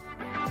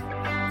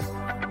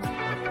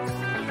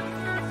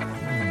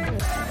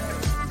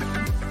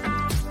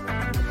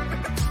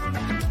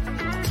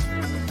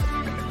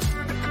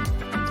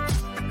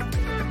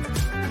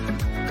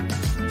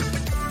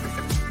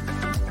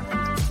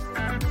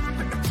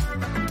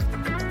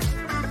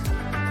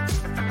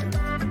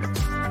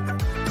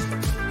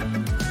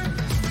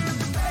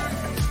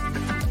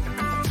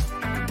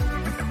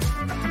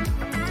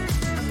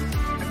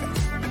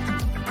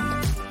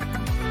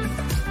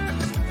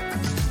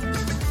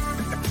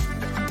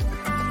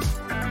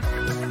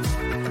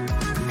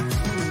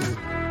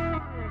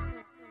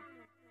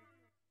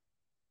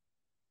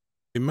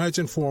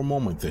 Imagine for a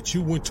moment that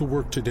you went to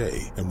work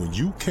today, and when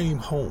you came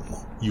home,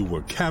 you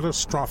were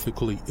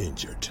catastrophically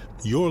injured.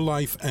 Your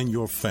life and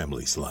your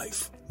family's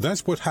life.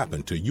 That's what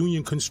happened to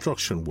union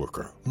construction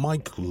worker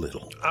Mike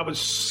Little. I was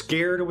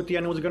scared of what the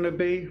end was going to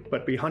be, but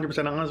to be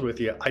 100% honest with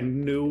you, I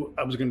knew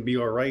I was going to be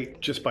all right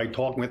just by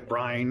talking with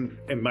Brian.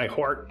 In my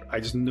heart, I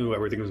just knew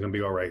everything was going to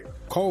be all right.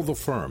 Call the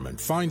firm and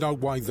find out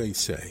why they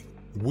say,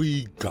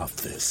 "We got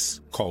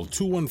this." Call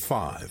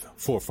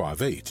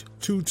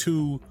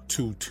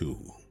 215-458-2222.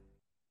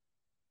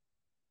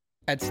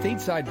 At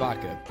Stateside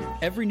Vodka,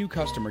 every new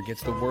customer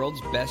gets the world's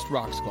best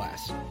rocks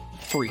glass,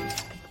 free.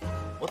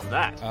 What's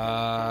that?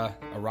 A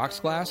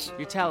rocks glass?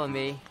 You're telling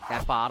me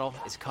that bottle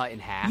is cut in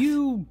half?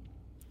 You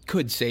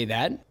could say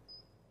that.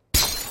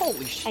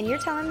 Holy shit. And you're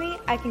telling me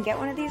I can get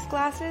one of these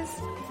glasses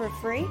for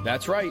free?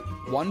 That's right.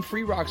 1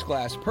 free rocks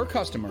glass per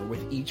customer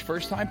with each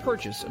first-time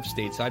purchase of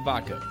Stateside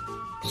Vodka.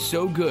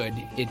 So good,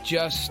 it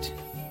just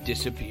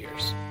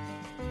disappears.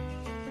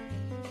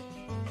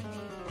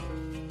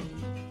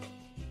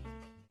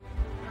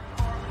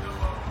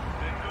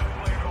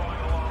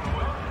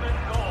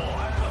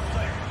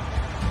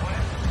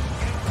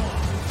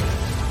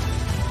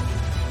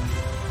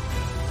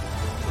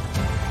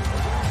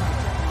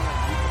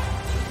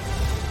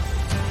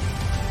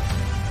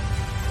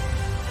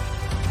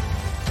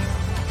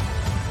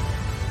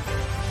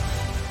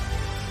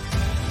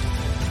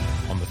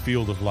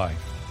 Field of life,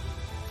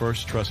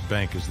 First Trust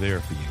Bank is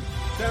there for you.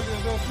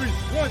 7 on 3.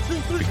 1,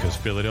 2, 3. Because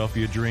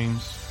Philadelphia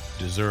dreams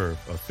deserve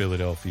a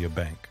Philadelphia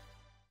bank.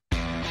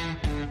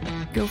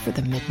 Go for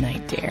the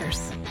midnight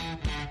dares.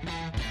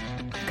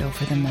 Go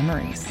for the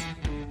memories.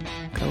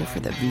 Go for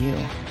the view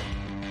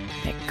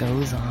that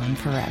goes on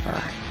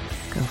forever.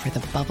 Go for the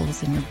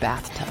bubbles in your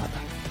bathtub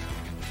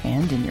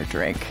and in your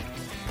drink.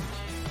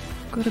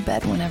 Go to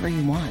bed whenever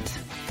you want.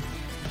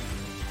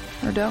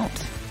 Or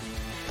don't.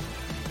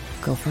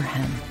 Go for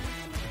him.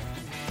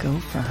 Go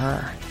for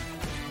her.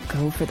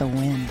 Go for the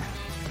win.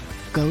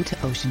 Go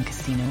to Ocean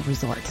Casino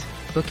Resort.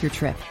 Book your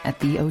trip at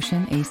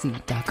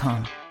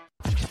theoceanac.com.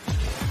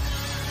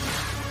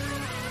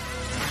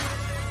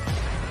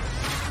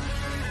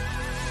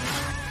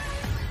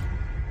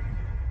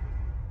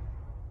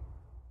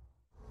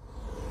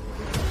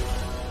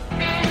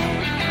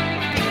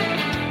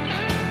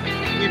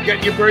 You've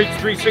got your Birds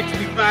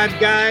 365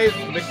 guys,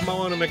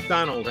 McMullen and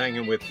McDonald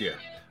hanging with you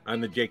on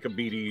the Jacob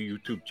Beatty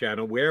YouTube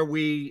channel, where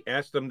we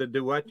asked them to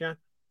do what, John?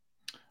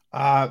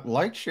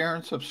 Like, share,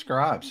 and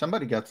subscribe.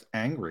 Somebody got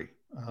angry,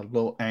 a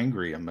little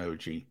angry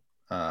emoji.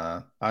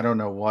 I don't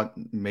know what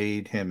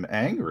made him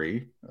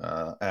angry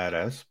at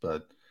us,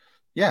 but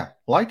yeah,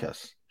 like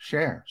us,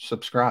 share,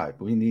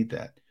 subscribe. We need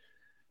that.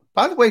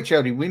 By the way,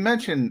 Jody, we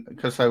mentioned,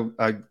 because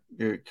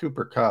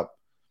Cooper Kupp,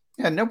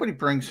 nobody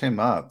brings him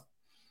up,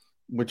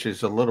 which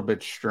is a little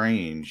bit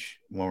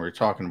strange when we're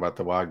talking about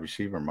the wide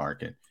receiver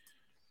market.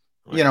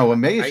 You know,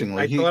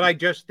 amazingly, I thought I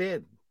just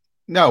did.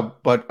 No,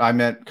 but I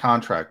meant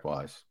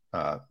contract-wise.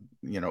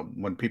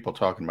 When people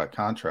talking about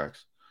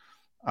contracts.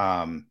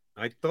 I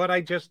thought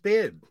I just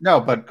did. No,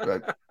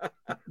 but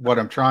what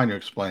I'm trying to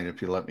explain,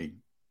 if you let me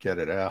get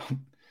it out,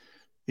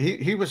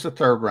 he was a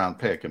third-round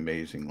pick,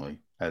 amazingly,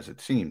 as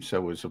it seems. So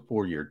it was a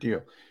 4-year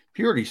deal.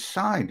 He already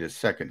signed his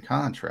second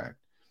contract.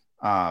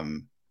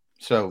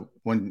 So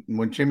when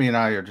Jimmy and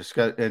I are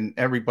discussing, and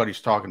everybody's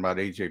talking about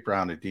A.J.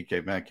 Brown and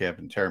DK Metcalf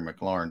and Terry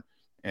McLaurin,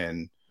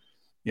 and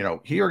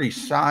he already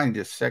signed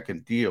his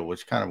second deal,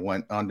 which kind of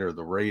went under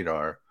the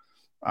radar.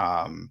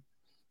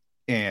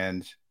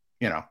 And,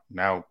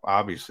 now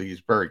obviously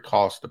he's very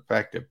cost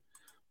effective.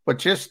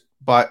 But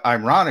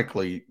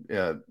ironically,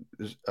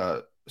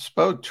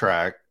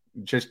 Spotrac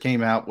just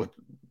came out with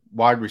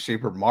wide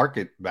receiver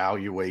market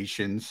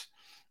valuations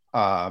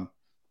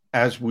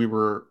as we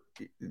were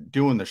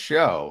doing the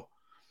show.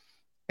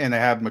 And I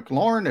have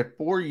McLaurin at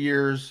 4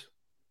 years,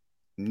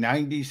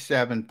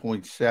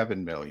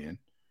 $97.7 million.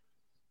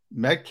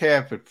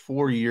 Metcalf at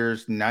 4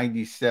 years,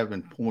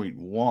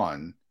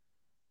 97.1.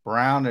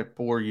 Brown at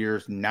 4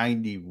 years,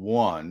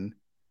 91.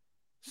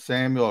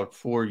 Samuel at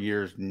 4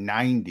 years,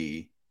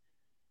 90.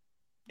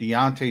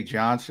 Deontay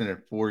Johnson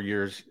at 4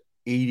 years,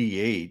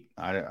 88.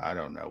 I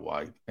don't know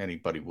why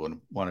anybody would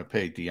want to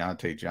pay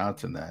Deontay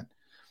Johnson that.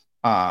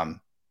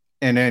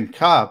 And then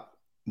Kupp,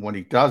 when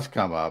he does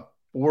come up,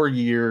 4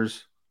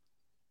 years,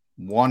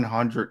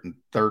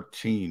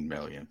 $113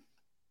 million.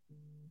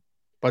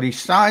 But he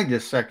signed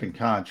his second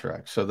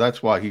contract, so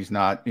that's why he's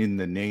not in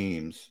the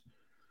names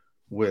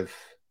with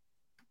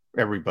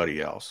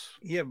everybody else.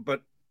 Yeah,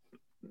 but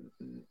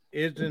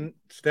isn't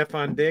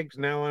Stefon Diggs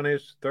now on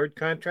his third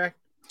contract?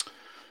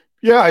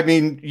 Yeah, I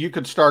mean, you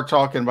could start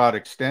talking about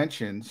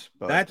extensions.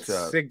 But,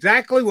 that's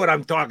exactly what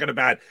I'm talking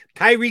about.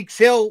 Tyreek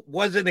Hill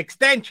was an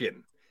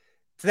extension.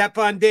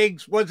 Stefon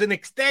Diggs was an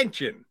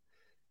extension.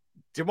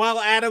 Jamal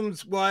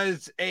Adams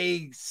was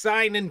a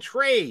sign and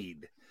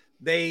trade.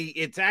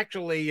 It's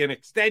actually an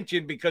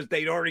extension because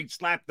they'd already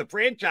slapped the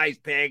franchise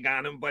tag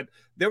on him, but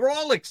they're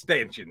all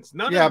extensions.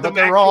 None of them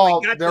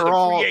got to the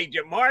free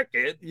agent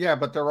market. Yeah,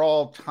 but they're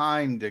all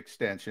timed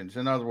extensions.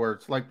 In other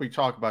words, like we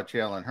talk about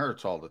Jalen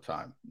Hurts all the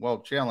time. Well,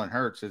 Jalen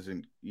Hurts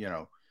isn't,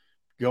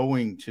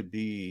 going to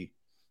be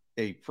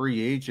a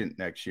free agent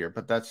next year,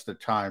 but that's the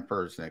time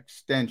for his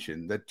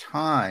extension. The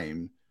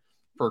time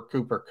for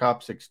Cooper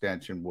Kupp's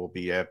extension will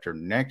be after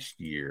next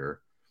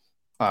year.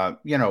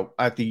 At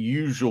the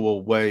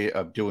usual way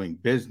of doing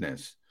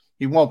business.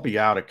 He won't be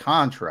out of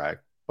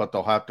contract, but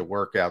they'll have to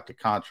work out the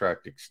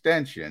contract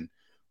extension,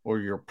 or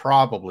you'll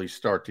probably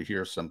start to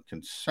hear some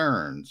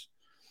concerns.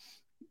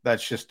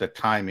 That's just the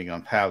timing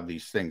of how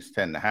these things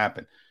tend to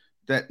happen.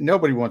 That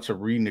nobody wants to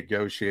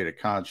renegotiate a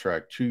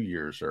contract 2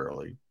 years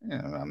early.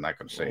 I'm not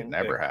going to say it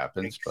never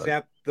happens,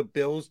 except the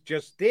Bills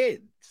just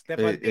did.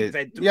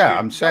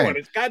 I'm saying on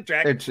his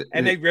contract,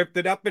 they ripped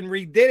it up and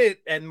redid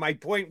it. And my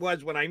point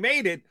was, when I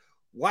made it,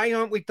 why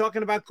aren't we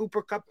talking about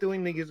Cooper Kupp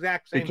doing the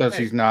exact same because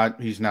thing?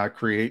 He's not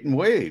creating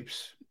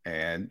waves.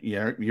 And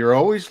you're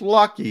always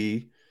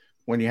lucky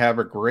when you have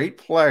a great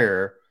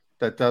player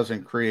that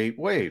doesn't create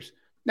waves.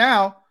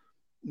 Now,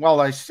 while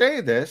I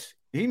say this,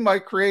 we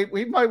might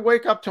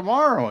wake up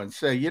tomorrow and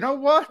say, you know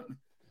what?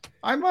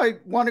 I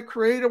might want to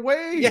create a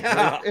wave.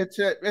 Yeah.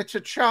 It's a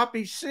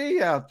choppy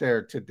sea out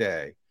there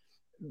today.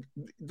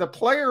 The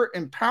player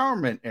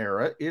empowerment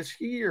era is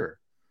here.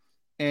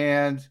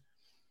 And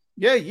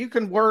yeah, you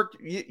can work.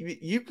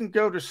 You can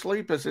go to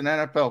sleep as an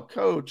NFL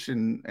coach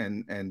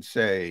and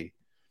say,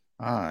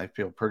 I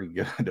feel pretty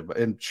good.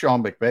 And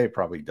Sean McVay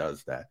probably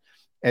does that.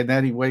 And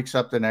then he wakes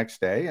up the next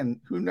day, and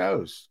who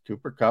knows?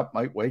 Cooper Kupp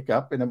might wake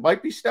up, and it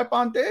might be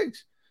Stefon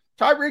Diggs.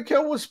 Tyreek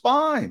Hill was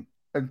fine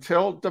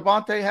until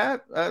Devontae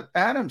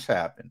Adams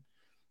happened.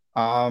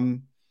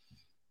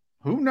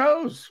 Who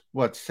knows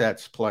what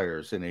sets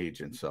players and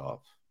agents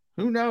off?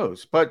 Who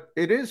knows? But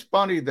it is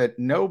funny that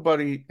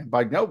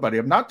by nobody,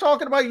 I'm not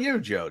talking about you,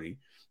 Jody.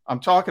 I'm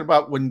talking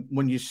about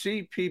when you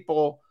see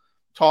people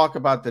talk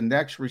about the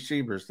next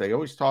receivers, they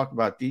always talk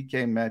about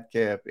DK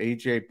Metcalf,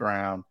 A.J.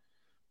 Brown,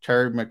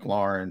 Terry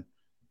McLaurin,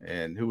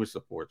 and who was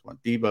the fourth one?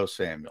 Deebo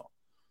Samuel.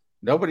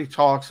 Nobody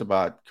talks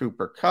about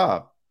Cooper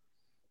Kupp.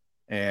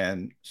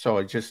 And so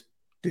I just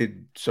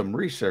did some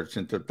research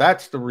into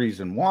that's the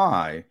reason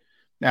why.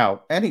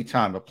 Now,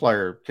 anytime a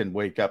player can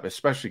wake up,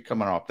 especially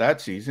coming off that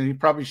season, he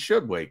probably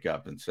should wake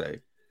up and say,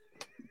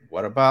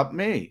 what about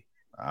me?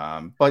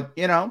 But,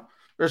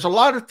 there's a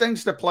lot of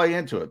things that play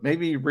into it.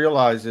 Maybe he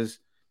realizes,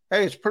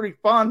 hey, it's pretty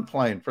fun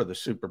playing for the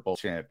Super Bowl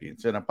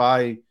champions. And if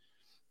I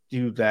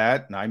do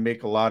that and I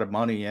make a lot of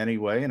money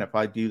anyway, and if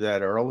I do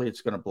that early,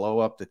 it's going to blow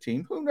up the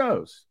team. Who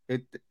knows?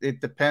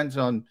 It depends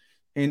on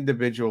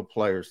individual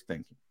players'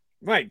 thinking.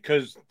 Right,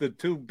 because the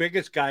two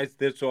biggest guys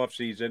this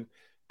offseason,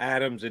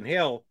 Adams and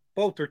Hill,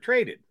 both are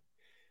traded.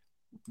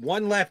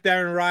 One left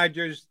Aaron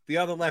Rodgers, the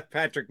other left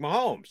Patrick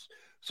Mahomes.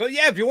 So,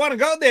 yeah, if you want to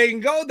go there, you can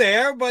go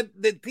there. But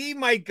the team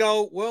might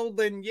go, well,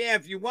 then, yeah,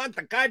 if you want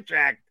the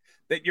contract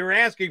that you're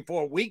asking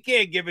for, we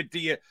can't give it to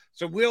you.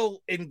 So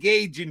we'll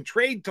engage in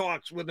trade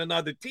talks with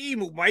another team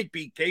who might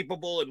be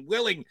capable and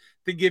willing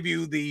to give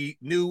you the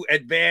new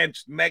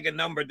advanced mega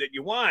number that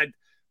you want.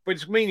 But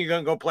it's mean you're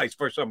going to go play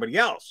for somebody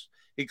else.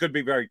 He could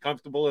be very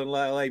comfortable in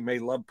LA, may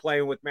love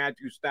playing with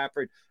Matthew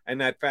Stafford,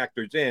 and that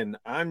factors in.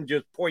 I'm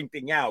just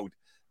pointing out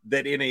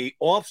that in a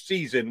off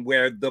season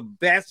where the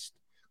best,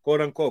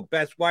 quote unquote,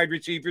 best wide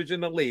receivers in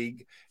the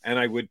league, and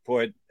I would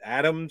put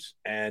Adams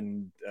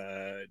and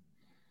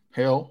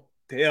Hill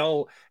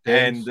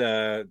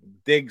and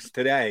Diggs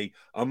today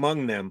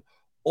among them,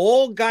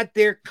 all got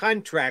their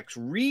contracts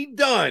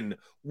redone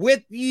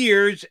with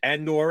years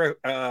and or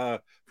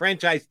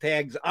franchise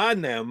tags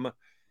on them.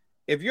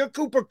 If you're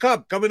Cooper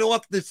Kupp coming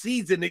off the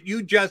season that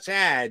you just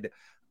had,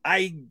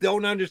 I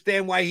don't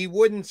understand why he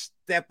wouldn't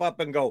step up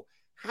and go,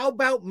 how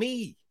about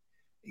me?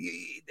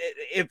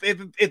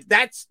 If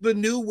that's the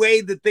new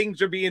way that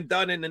things are being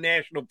done in the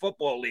National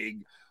Football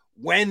League,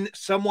 when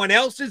someone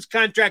else's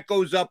contract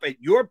goes up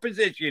at your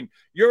position,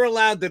 you're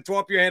allowed to throw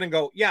up your hand and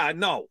go, yeah,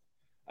 no.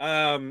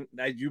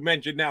 As you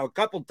mentioned now a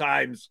couple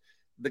times,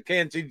 the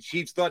Kansas City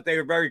Chiefs thought they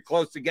were very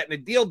close to getting a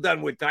deal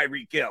done with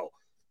Tyreek Hill.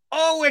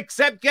 Oh,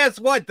 except guess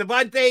what?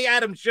 Devontae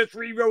Adams just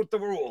rewrote the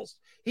rules.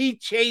 He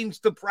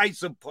changed the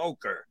price of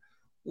poker.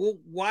 Well,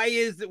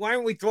 why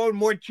aren't we throwing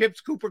more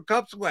chips Cooper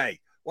Kupp's way?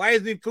 Why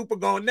isn't Cooper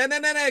going, no,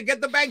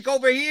 get the bank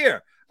over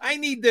here. I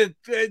need to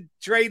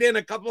trade in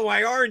a couple of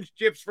my orange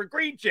chips for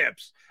green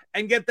chips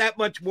and get that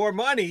much more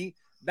money.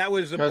 That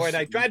was the point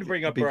I tried to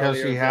bring up because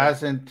earlier.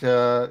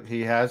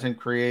 He hasn't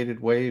created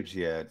waves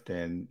yet.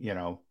 And,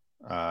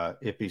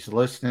 if he's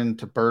listening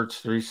to Bert's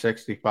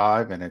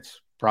 365 and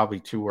it's probably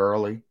too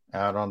early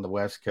out on the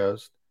West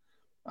Coast,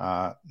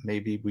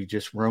 maybe we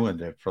just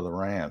ruined it for the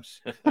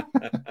Rams.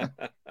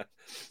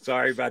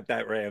 Sorry about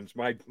that, Rams.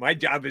 My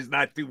job is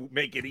not to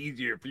make it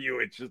easier for you.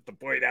 It's just to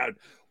point out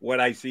what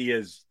I see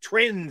as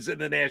trends in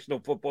the National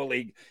Football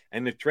League.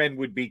 And the trend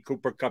would be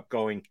Cooper Kupp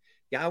going,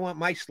 yeah, I want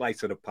my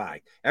slice of the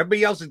pie.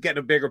 Everybody else is getting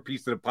a bigger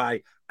piece of the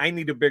pie. I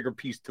need a bigger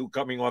piece too,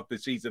 coming off the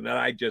season that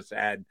I just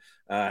had,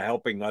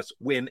 helping us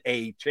win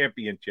a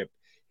championship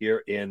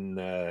here in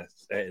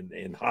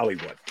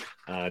Hollywood.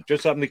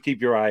 Just something to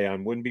keep your eye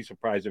on. Wouldn't be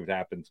surprised if it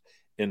happens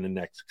in the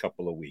next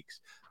couple of weeks.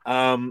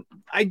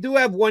 I do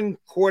have one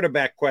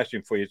quarterback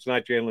question for you. It's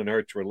not Jalen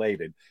Hurts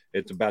related.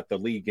 It's about the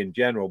league in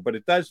general, but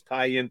it does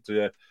tie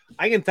into,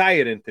 I can tie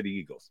it into the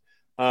Eagles.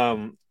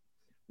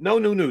 No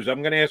new news.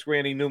 I'm going to ask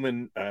Randy Mueller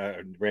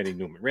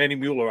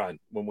on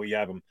when we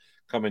have him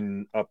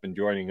coming up and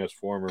joining us,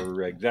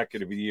 former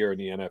executive of the year in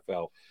the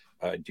NFL,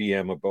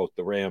 GM of both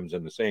the Rams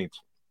and the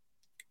Saints.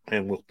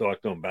 And we'll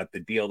talk to him about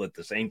the deal that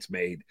the Saints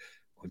made.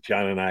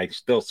 John and I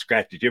still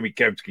scratching, Jimmy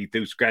Kempski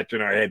too,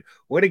 scratching our head.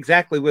 What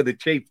exactly were the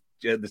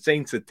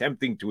Saints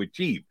attempting to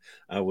achieve?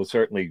 We'll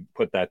certainly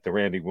put that to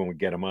Randy when we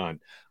get him on.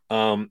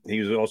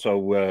 He was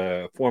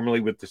also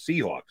formerly with the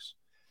Seahawks.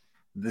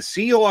 The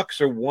Seahawks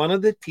are one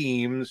of the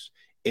teams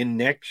in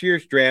next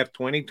year's draft,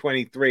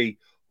 2023,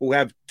 who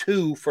have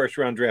 2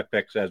 first-round draft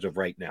picks as of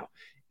right now.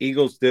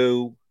 Eagles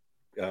do,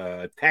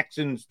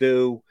 Texans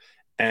do,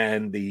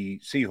 and the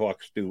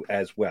Seahawks do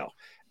as well.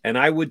 And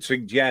I would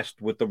suggest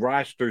with the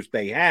rosters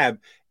they have,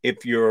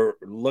 if you're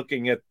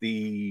looking at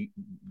the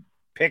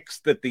picks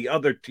that the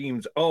other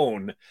teams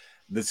own,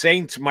 the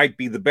Saints might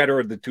be the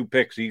better of the 2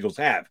 picks the Eagles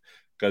have.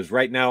 Because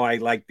right now I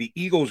like the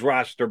Eagles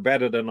roster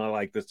better than I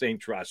like the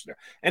Saints roster.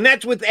 And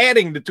that's with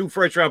adding the 2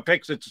 first-round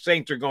picks that the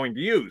Saints are going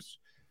to use.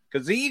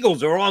 Because the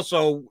Eagles are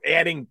also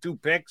adding 2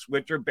 picks,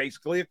 which are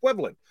basically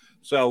equivalent.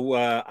 So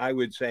I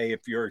would say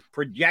if you're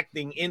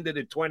projecting into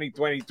the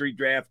 2023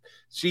 draft,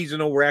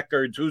 seasonal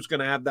records, who's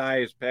going to have the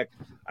highest pick,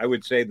 I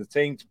would say the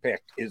Saints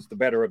pick is the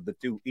better of the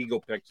 2 Eagle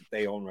picks that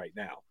they own right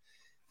now.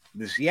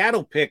 The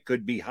Seattle pick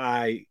could be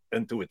high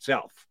unto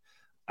itself.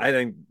 I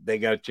think they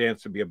got a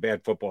chance to be a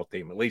bad football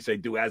team. At least they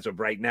do as of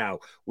right now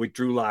with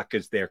Drew Lock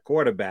as their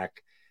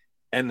quarterback.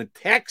 And the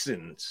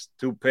Texans'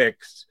 2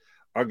 picks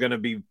are going to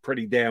be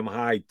pretty damn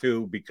high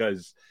too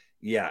because,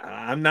 yeah,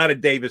 I'm not a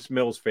Davis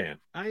Mills fan.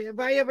 Have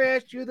I ever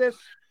asked you this?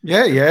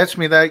 Yeah, you asked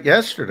me that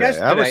yesterday.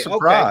 I was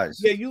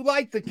surprised. Okay. Yeah, you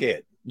like the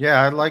kid.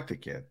 Yeah, I like the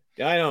kid.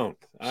 I don't.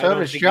 So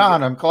does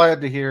John. I'm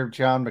glad to hear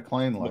John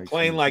McClain likes him.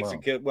 McClain likes the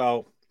kid.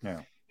 Well, yeah.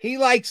 He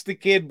likes the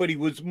kid, but he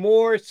was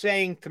more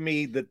saying to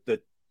me that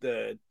the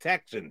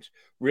Texans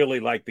really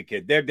like the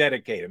kid. They're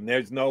dedicated.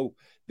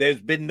 There's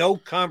been no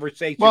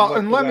conversation. Well, whatsoever.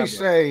 And let me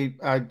say,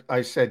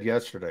 I said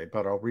yesterday,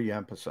 but I'll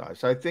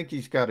reemphasize. I think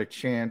he's got a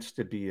chance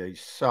to be a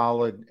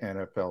solid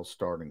NFL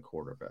starting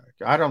quarterback.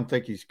 I don't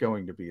think he's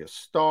going to be a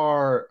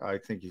star. I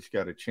think he's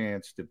got a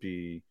chance to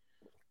be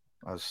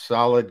a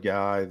solid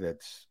guy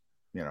that's,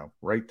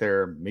 right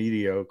there,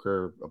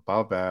 mediocre,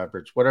 above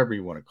average, whatever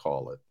you want to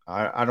call it.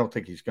 I don't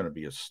think he's going to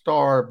be a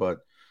star, but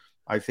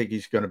I think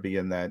he's going to be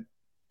in that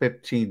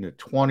 15 to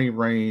 20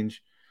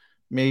 range.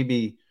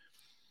 Maybe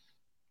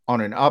on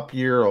an up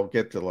year, I'll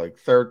get to like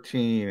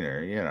 13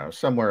 or,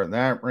 somewhere in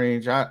that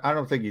range. I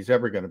don't think he's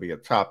ever going to be a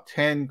top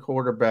 10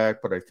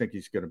 quarterback, but I think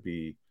he's going to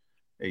be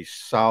a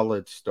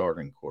solid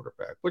starting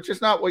quarterback, which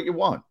is not what you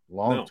want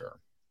long term.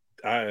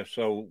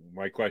 So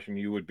my question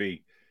to you would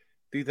be,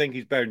 do you think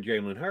he's better than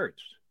Jalen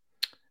Hurts?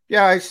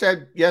 Yeah, I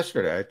said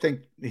yesterday, I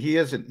think he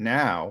isn't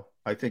now.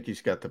 I think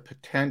he's got the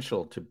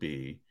potential to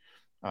be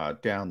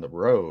down the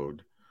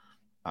road.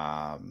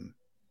 I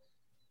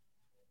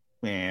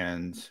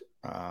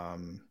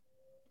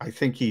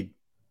think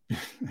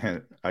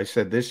I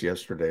said this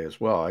yesterday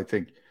as well. I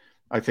think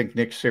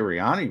Nick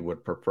Sirianni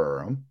would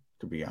prefer him,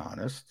 to be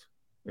honest,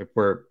 if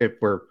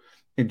we're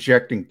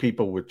injecting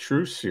people with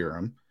true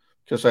serum,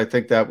 because I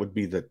think that would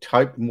be the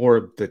type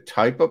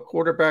of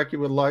quarterback you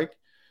would like.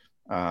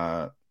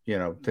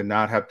 To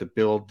not have to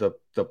build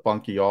the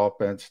funky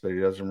offense that he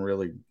doesn't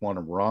really want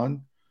to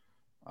run.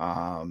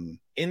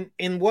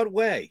 In what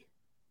way?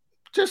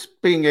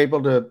 Just being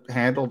able to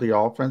handle the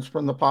offense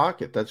from the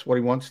pocket. That's what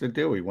he wants to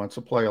do. He wants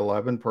to play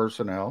 11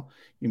 personnel.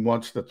 He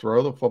wants to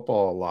throw the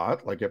football a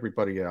lot like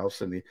everybody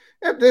else.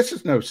 This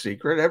is no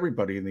secret.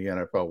 Everybody in the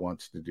NFL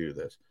wants to do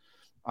this.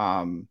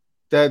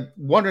 That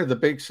one of the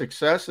big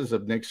successes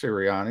of Nick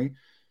Sirianni,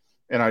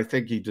 and I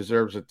think he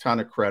deserves a ton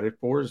of credit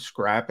for, is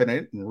scrapping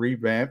it and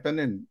revamping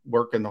and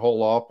working the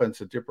whole offense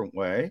a different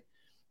way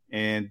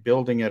and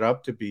building it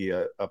up to be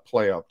a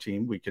playoff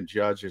team. We can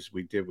judge, as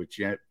we did with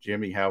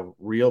Jimmy, how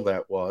real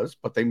that was.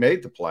 But they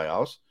made the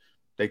playoffs.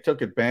 They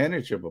took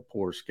advantage of a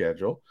poor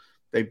schedule.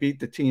 They beat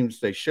the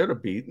teams they should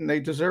have beaten. They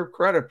deserve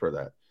credit for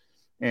that.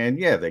 And,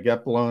 yeah, they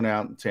got blown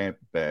out in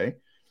Tampa Bay.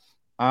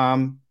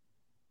 And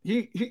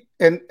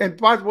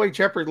by the way,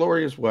 Jeffrey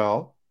Lurie as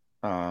well.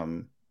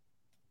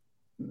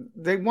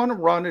 They want to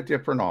run a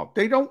different offense.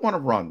 They don't want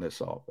to run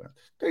this offense.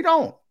 They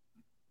don't.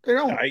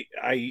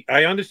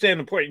 I understand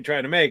the point you're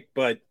trying to make,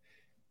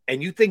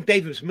 and you think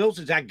Davis Mills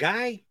is that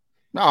guy?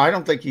 No, I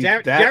don't think he's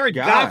that Jared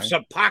guy. Goff's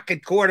a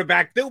pocket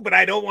quarterback too, but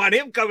I don't want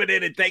him coming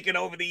in and taking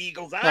over the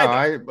Eagles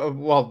either.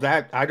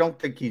 I don't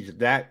think he's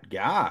that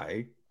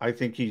guy. I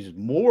think he's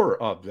more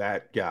of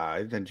that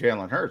guy than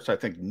Jalen Hurts. I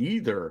think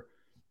neither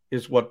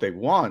is what they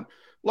want.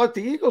 Look,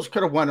 the Eagles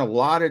could have went a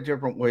lot of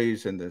different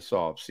ways in this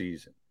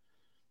offseason.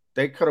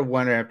 They could have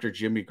went after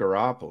Jimmy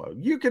Garoppolo.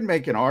 You can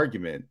make an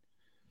argument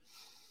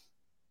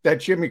that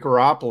Jimmy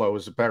Garoppolo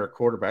is a better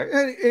quarterback.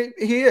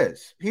 He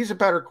is. He's a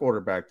better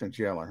quarterback than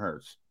Jalen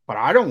Hurts. But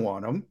I don't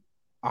want him.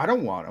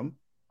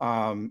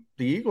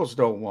 The Eagles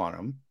don't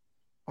want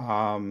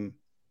him.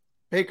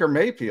 Baker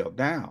Mayfield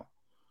now.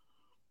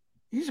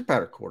 He's a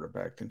better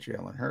quarterback than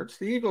Jalen Hurts.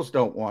 The Eagles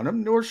don't want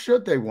him, nor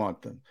should they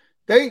want them.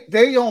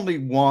 They only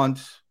want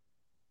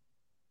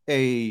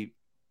a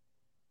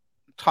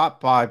top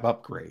 5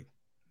 upgrade.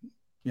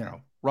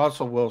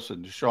 Russell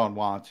Wilson, Deshaun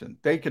Watson,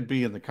 they could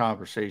be in the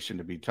conversation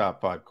to be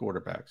top 5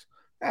 quarterbacks.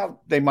 Now,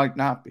 they might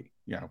not be.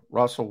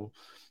 Russell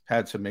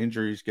had some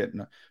injuries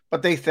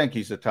but they think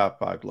he's a top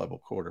 5 level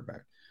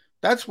quarterback.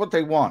 That's what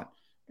they want.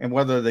 And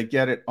whether they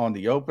get it on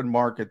the open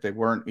market, they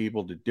weren't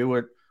able to do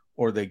it,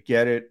 or they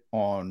get it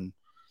on,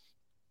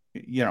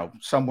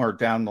 somewhere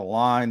down the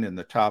line in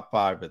the top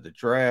 5 of the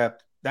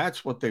draft,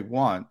 that's what they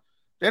want.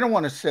 They don't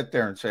want to sit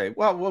there and say,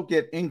 well, we'll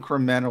get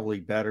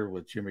incrementally better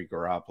with Jimmy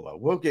Garoppolo.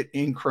 We'll get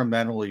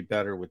incrementally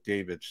better with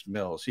Davis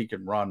Mills. He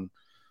can run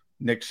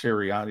Nick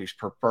Sirianni's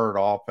preferred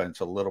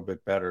offense a little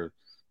bit better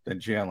than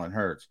Jalen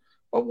Hurts.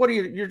 But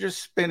you're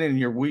just spinning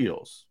your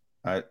wheels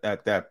at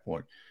that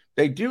point.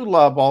 They do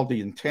love all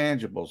the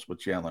intangibles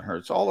with Jalen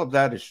Hurts. All of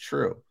that is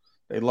true.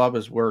 They love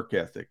his work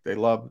ethic. They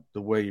love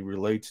the way he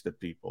relates to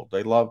people.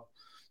 They love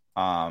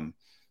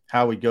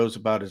how he goes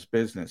about his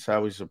business,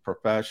 how he's a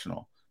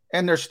professional.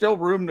 And there's still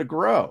room to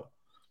grow.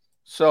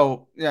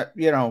 So,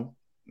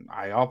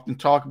 I often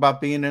talk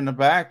about being in a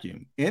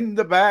vacuum. In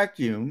the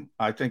vacuum,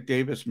 I think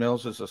Davis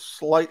Mills is a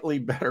slightly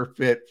better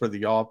fit for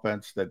the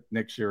offense that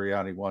Nick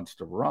Sirianni wants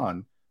to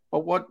run. But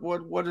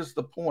what is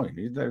the point?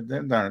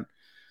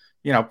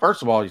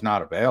 First of all, he's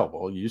not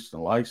available. Houston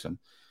likes him.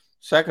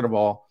 Second of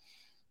all,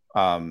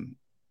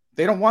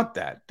 they don't want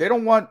that. They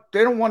don't want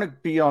to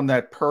be on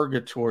that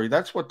purgatory.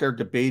 That's what they're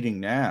debating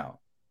now.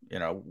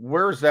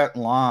 Where's that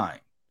line?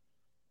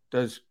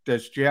 Does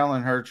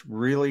Jalen Hurts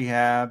really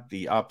have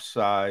the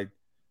upside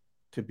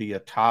to be a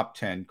top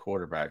 10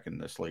 quarterback in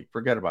this league?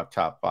 Forget about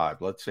top 5.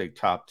 Let's say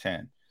top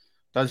 10.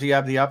 Does he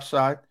have the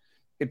upside?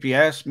 If you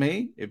ask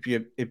me, if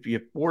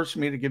you force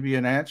me to give you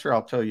an answer,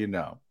 I'll tell you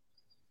no.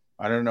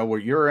 I don't know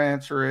what your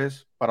answer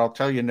is, but I'll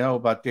tell you no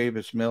about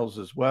Davis Mills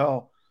as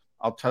well.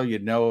 I'll tell you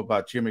no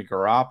about Jimmy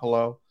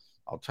Garoppolo.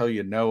 I'll tell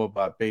you no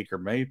about Baker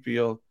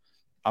Mayfield.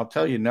 I'll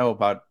tell you no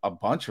about a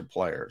bunch of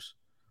players.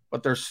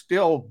 But they're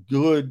still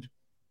good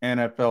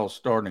NFL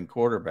starting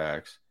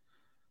quarterbacks,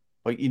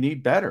 but you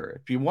need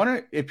better. If you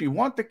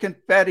want the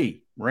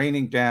confetti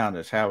raining down,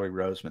 as Howie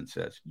Roseman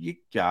says, you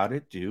got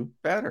to do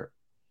better.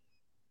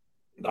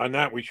 On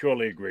that, we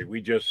surely agree. We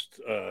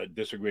just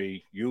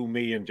disagree. You,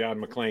 me, and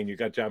John McClain. You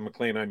got John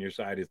McClain on your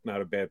side. It's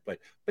not a bad play.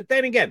 But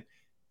then again,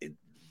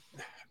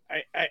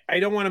 I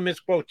don't want to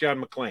misquote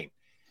John McClain.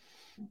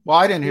 Well,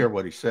 I didn't hear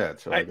what he said.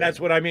 So that's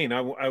what I mean.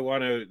 I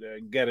want to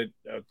get it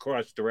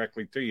across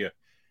directly to you.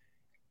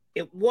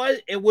 It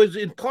was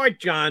in part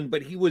John,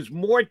 but he was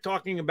more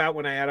talking about,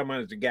 when I had him on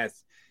as a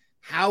guest,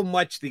 how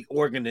much the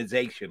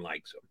organization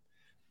likes him.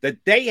 That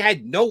they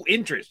had no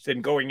interest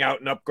in going out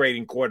and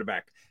upgrading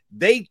quarterback.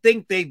 They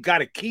think they've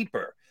got a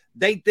keeper.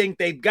 They think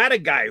they've got a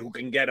guy who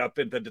can get up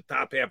into the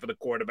top half of the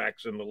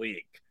quarterbacks in the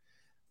league.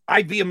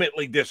 I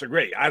vehemently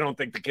disagree. I don't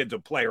think the kid's a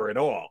player at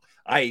all.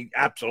 I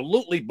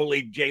absolutely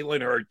believe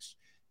Jalen Hurts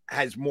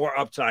has more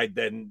upside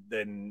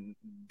than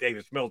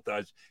Davis Mills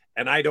does,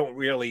 and I don't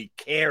really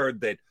care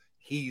that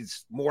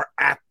he's more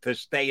apt to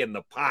stay in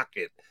the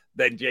pocket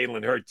than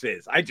Jalen Hurts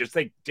is. I just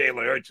think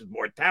Jalen Hurts is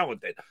more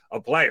talented a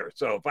player.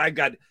 So if I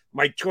got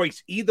my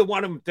choice, either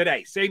one of them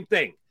today, same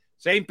thing.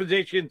 same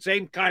position,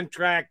 same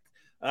contract,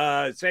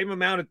 same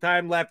amount of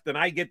time left, and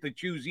I get to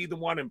choose either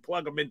one and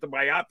plug them into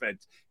my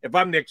offense. If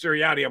I'm Nick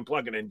Sirianni, I'm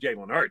plugging in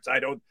Jalen Hurts.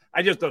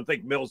 I just don't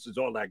think Mills is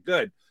all that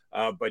good.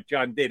 But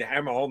John did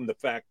hammer home the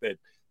fact that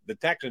the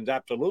Texans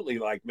absolutely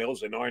like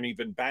Mills and aren't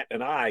even batting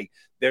an eye.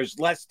 There's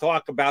less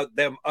talk about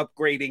them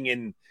upgrading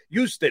in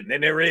Houston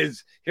than there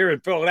is here in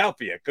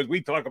Philadelphia, because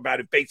we talk about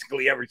it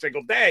basically every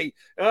single day.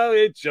 Oh,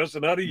 it's just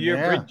another year,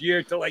 bridge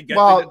year till I get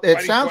to the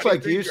it sounds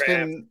like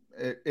Houston draft.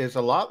 Is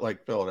a lot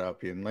like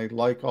Philadelphia, and they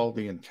like all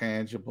the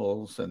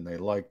intangibles and they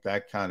like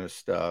that kind of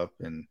stuff.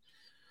 And,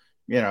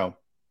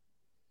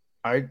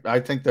 I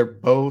think they're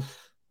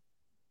both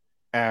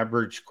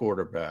average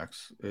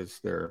quarterbacks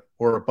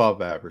or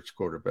above average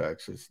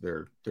quarterbacks is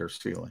their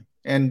ceiling.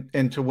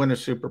 And to win a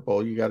Super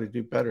Bowl, you got to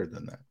do better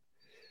than that.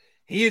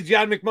 He is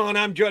John McMullen.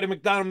 I'm Jordan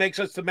McDonald. Makes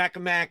us the Mac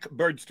and Mac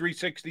Birds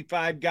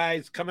 365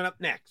 guys. Coming up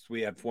next,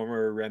 we have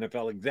former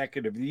NFL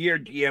Executive of the Year,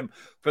 GM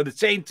for the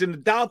Saints and the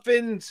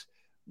Dolphins.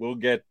 We'll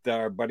get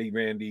our buddy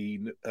Randy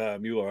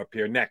Mueller up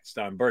here next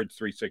on Birds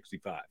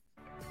 365.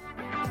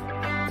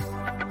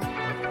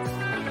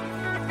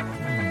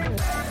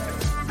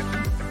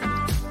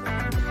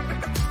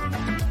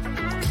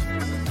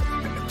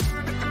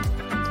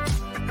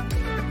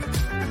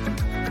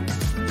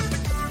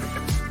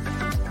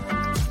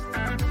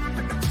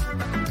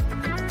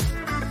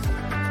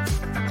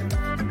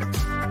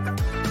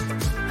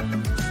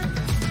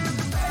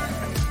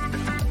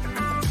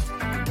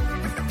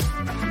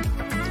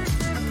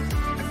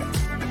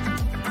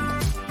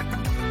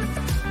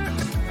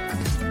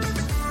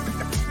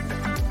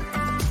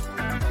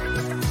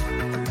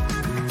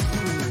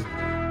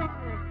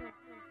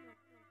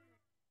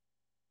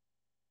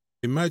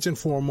 Imagine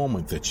for a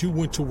moment that you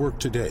went to work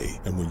today,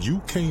 and when you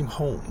came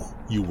home,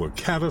 you were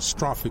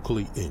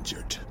catastrophically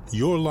injured.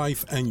 Your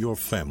life and your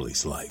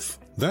family's life.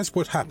 That's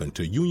what happened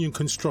to union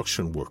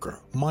construction worker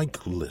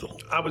Mike Little.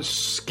 I was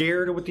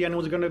scared of what the end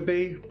was going to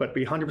be, but to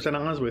be 100%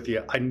 honest with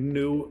you, I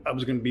knew I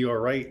was going to be all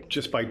right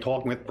just by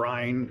talking with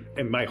Brian.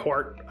 In my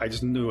heart, I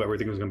just knew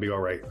everything was going to be all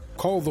right.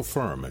 Call the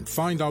firm and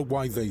find out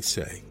why they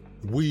say,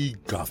 "We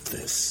got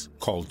this."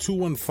 Call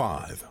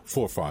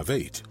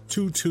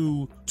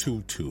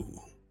 215-458-2222.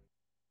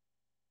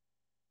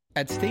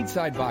 At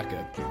Stateside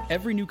Vodka,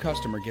 every new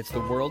customer gets the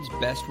world's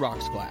best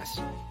rocks glass,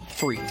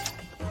 free.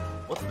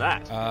 What's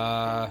that?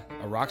 A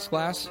rocks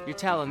glass? You're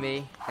telling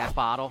me that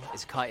bottle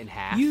is cut in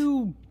half?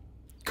 You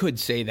could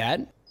say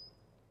that.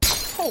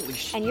 Holy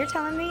shit. And you're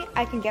telling me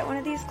I can get one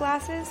of these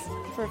glasses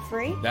for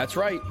free? That's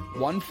right.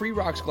 One free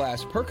rocks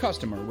glass per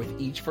customer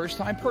with each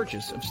first-time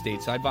purchase of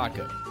Stateside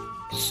Vodka.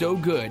 So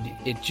good,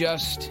 it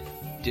just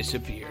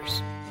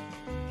disappears.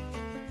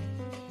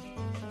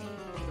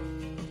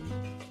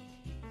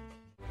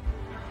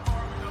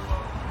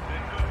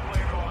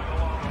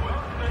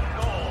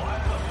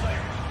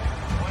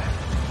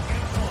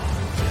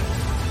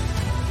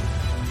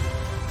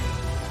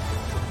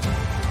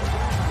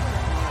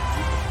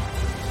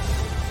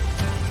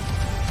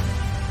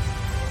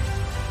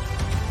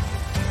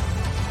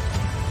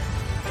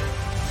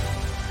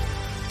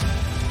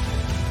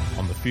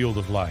 Field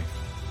of life,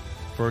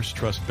 First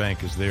Trust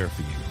Bank is there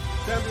for you.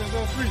 Champions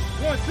on three.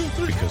 1, 2,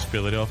 3. Because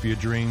Philadelphia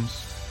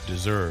dreams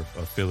deserve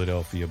a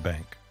Philadelphia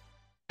bank.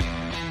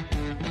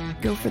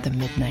 Go for the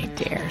midnight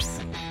dares.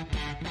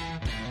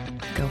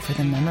 Go for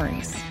the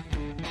memories.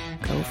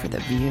 Go for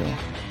the view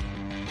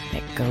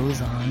that goes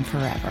on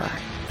forever.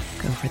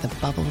 Go for the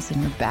bubbles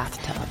in your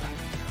bathtub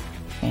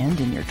and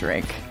in your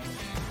drink.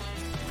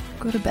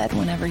 Go to bed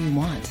whenever you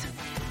want.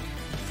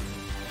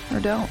 Or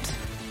don't.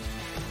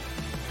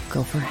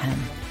 Go for him.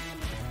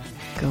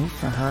 Go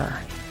for her.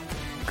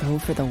 Go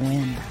for the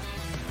win.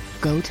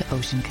 Go to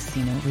Ocean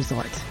Casino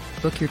Resort.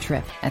 Book your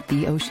trip at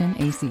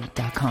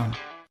theoceanac.com.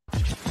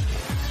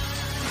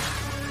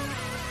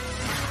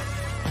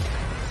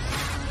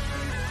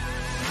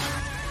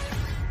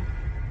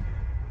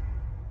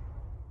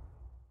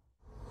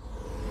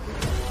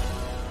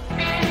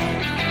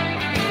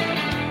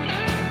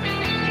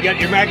 You got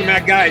your Mac and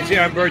Mac guys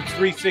here on Birds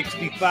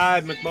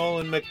 365,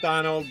 McMullen,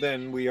 McDonald,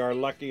 and we are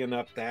lucky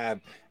enough to have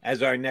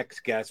as our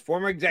next guest,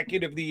 former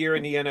Executive of the Year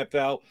in the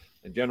NFL,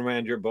 and General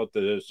Manager of both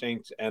the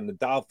Saints and the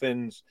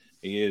Dolphins.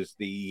 He is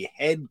the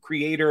head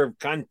creator of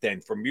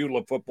content for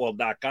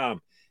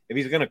MuellerFootball.com. If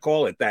he's going to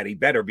call it that, he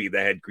better be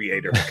the head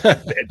creator of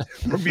content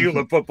for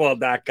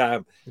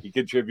MuellerFootball.com. He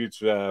contributes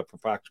for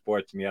Fox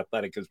Sports and The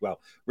Athletic as well.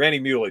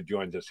 Randy Mueller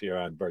joins us here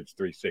on Birds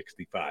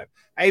 365.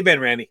 How you been,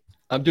 Randy?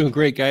 I'm doing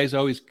great, guys.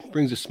 Always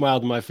brings a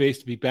smile to my face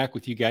to be back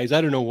with you guys. I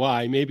don't know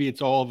why. Maybe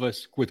it's all of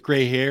us with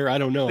gray hair. I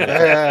don't know.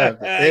 It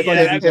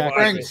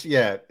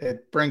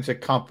brings a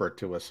comfort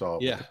to us all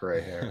with the gray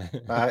hair.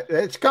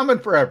 It's coming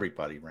for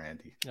everybody,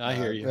 Randy. I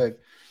hear you.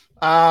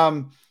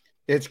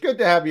 It's good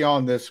to have you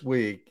on this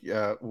week.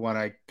 When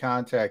I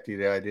contacted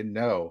you, I didn't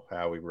know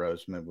Howie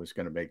Roseman was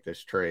going to make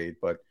this trade,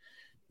 but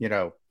you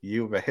know,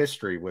 you have a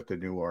history with the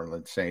New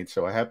Orleans Saints,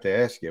 so I have to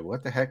ask you,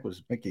 what the heck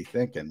was Mickey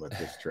thinking with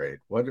this trade?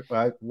 What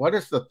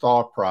is the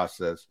thought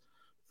process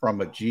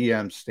from a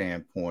GM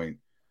standpoint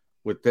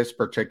with this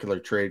particular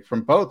trade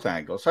from both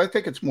angles. I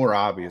think it's more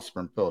obvious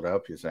from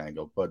Philadelphia's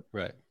angle, but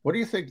right. What do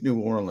you think New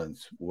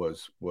Orleans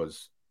was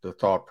the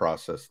thought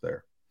process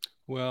there?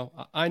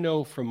 Well, I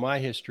know from my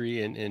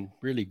history and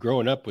really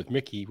growing up with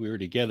Mickey, we were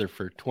together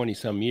for 20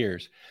 some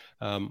years.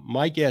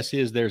 My guess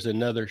is there's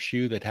another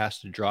shoe that has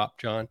to drop,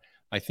 John.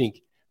 I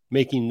think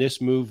making this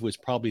move was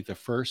probably the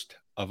first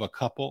of a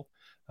couple.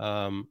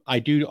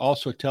 I do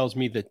also tells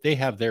me that they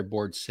have their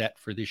board set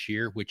for this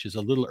year, which is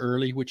a little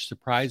early, which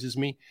surprises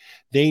me.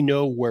 They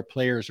know where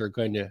players are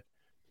going to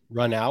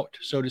run out,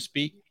 so to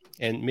speak.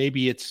 And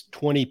maybe it's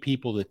 20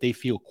 people that they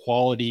feel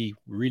quality,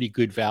 really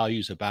good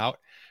values about.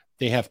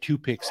 They have 2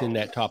 picks in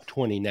that top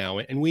 20 now.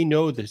 And we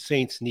know the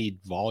Saints need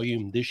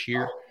volume this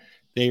year.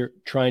 They're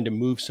trying to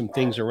move some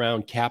things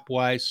around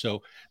cap-wise.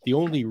 So the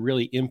only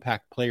really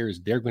impact players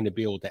they're going to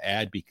be able to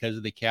add because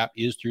of the cap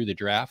is through the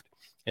draft.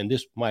 And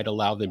this might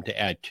allow them to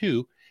add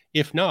 2.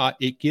 If not,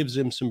 it gives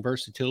them some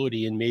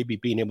versatility and maybe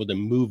being able to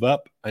move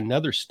up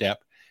another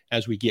step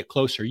as we get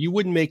closer. You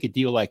wouldn't make a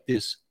deal like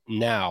this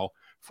now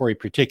for a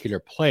particular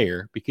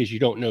player because you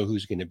don't know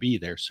who's going to be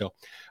there. So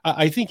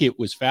I think it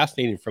was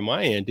fascinating from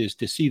my end is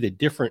to see the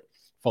different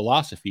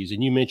philosophies.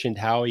 And you mentioned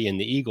Howie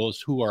and the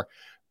Eagles, who are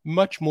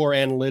much more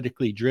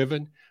analytically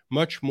driven,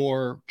 much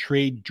more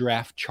trade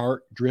draft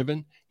chart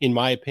driven, in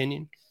my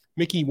opinion.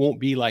 Mickey won't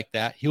be like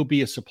that. He'll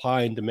be a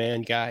supply and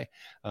demand guy.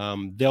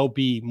 There'll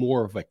be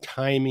more of a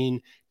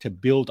timing to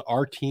build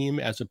our team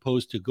as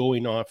opposed to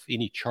going off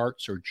any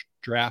charts or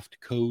draft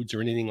codes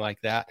or anything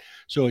like that.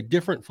 So a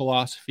different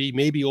philosophy,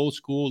 maybe old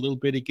school, a little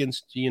bit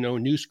against,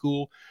 new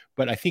school.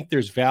 But I think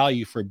there's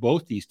value for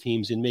both these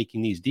teams in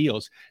making these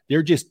deals.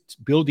 They're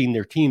just building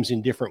their teams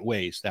in different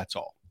ways. That's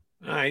all.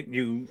 All right.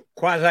 You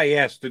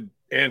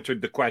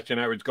answered the question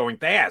I was going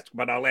to ask,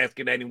 but I'll ask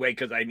it anyway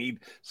because I need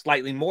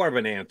slightly more of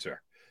an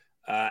answer.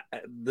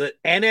 The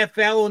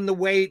NFL and the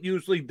way it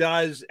usually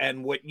does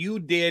and what you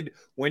did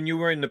when you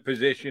were in the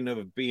position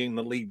of being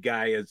the lead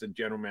guy as a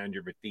general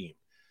manager of a team.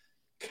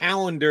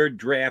 Calendar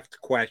draft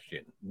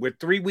question. We're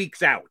 3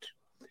 weeks out.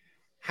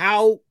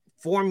 How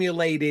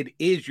formulated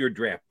is your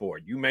draft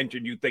board? You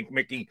mentioned you think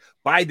Mickey,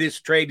 by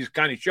this trade, is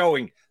kind of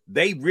showing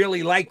they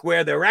really like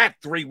where they're at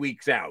 3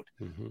 weeks out.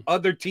 Mm-hmm.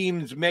 Other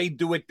teams may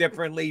do it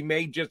differently,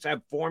 may just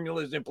have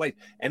formulas in place,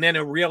 and then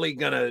are really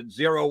going to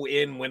zero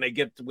in when they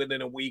get to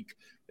within a week.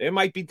 There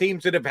might be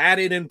teams that have had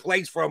it in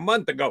place for a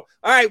month ago.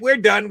 All right, we're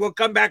done. We'll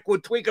come back. We'll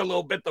tweak a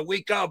little bit the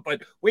week of,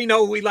 but we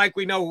know who we like.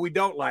 We know who we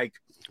don't like.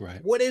 Right.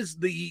 What is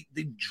the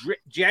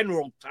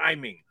general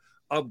timing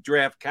of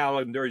draft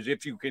calendars,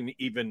 if you can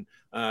even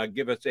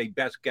give us a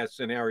best guess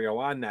scenario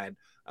on that?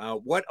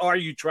 What are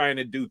you trying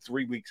to do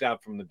 3 weeks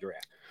out from the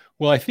draft?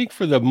 Well, I think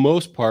for the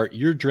most part,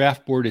 your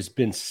draft board has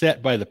been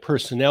set by the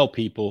personnel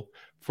people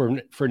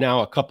for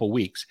now a couple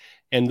weeks.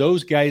 And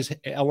those guys,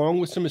 along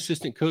with some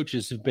assistant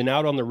coaches, have been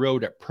out on the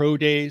road at pro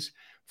days,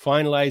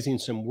 finalizing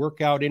some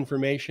workout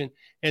information.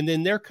 And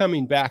then they're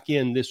coming back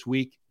in this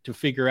week to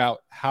figure out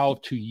how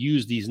to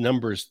use these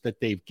numbers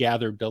that they've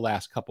gathered the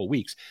last couple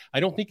weeks.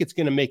 I don't think it's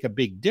going to make a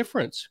big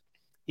difference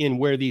in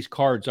where these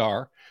cards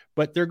are,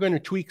 but they're going to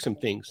tweak some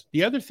things.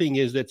 The other thing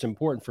is that's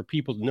important for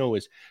people to know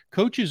is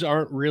coaches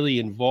aren't really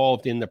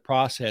involved in the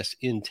process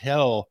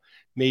until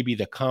maybe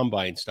the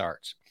combine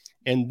starts.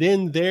 And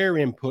then their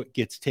input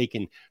gets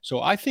taken.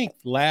 So I think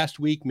last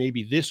week,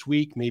 maybe this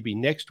week, maybe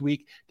next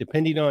week,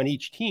 depending on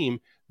each team,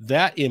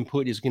 that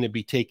input is going to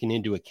be taken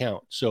into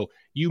account. So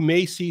you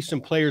may see some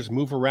players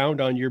move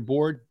around on your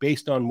board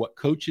based on what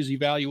coaches'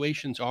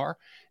 evaluations are.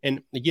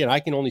 And again,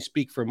 I can only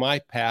speak for my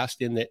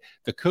past in that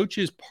the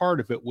coaches' part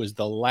of it was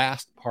the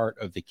last part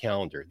of the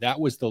calendar. That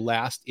was the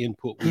last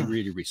input we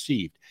really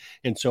received.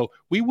 And so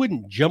we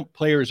wouldn't jump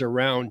players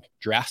around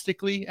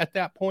drastically at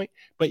that point,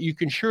 but you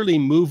can surely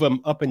move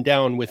them up and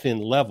down within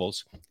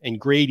levels and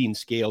grading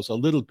scales a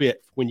little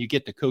bit when you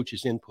get the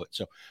coaches' input.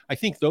 So I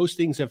think those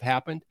things have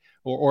happened.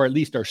 Or at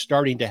least are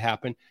starting to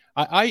happen.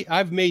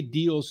 I've made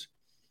deals,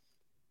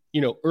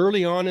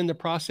 early on in the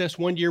process.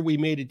 One year we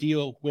made a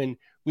deal when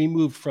we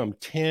moved from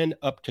 10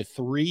 up to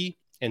 3,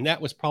 and that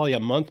was probably a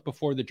month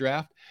before the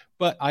draft.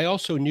 But I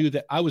also knew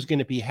that I was going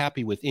to be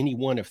happy with any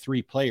one of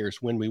 3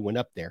 players when we went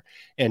up there.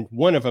 And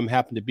one of them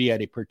happened to be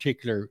at a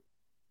particular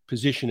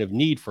position of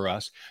need for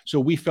us.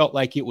 So we felt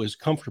like it was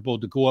comfortable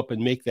to go up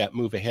and make that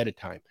move ahead of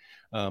time.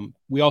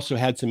 We also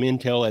had some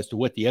intel as to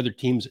what the other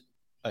teams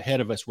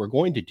ahead of us were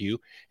going to do,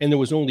 and there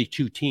was only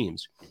 2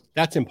 teams.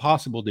 That's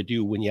impossible to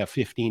do when you have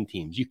 15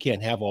 teams. You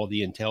can't have all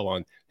the intel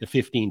on the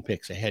 15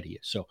 picks ahead of you.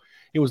 So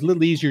it was a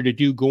little easier to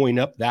do going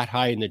up that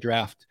high in the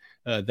draft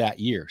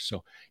that year.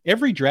 So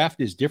every draft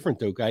is different,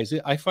 though, guys.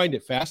 I find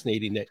it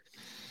fascinating that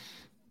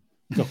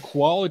the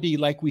quality,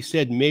 like we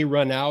said, may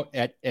run out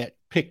at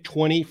pick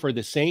 20 for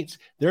the Saints.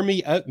 There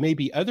may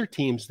be other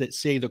teams that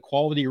say the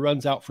quality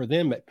runs out for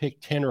them at pick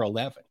 10 or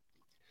 11.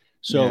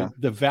 So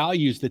the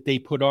values that they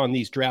put on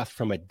these drafts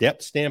from a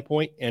depth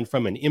standpoint and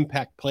from an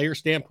impact player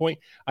standpoint,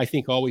 I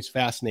think always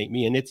fascinate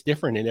me, and it's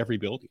different in every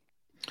building.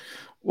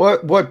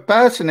 What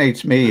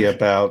fascinates me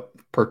about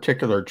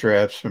particular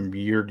drafts from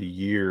year to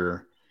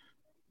year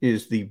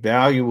is the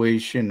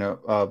valuation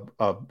of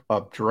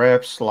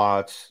draft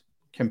slots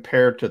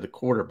compared to the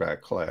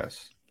quarterback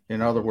class.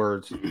 In other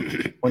words,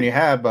 when you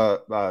have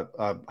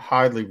a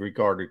highly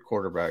regarded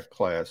quarterback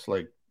class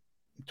like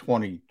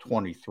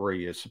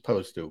 2023 as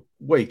opposed to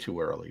way too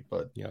early,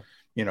 but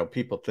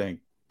people think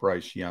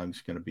Bryce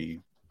Young's going to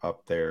be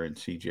up there and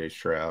CJ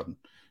Stroud and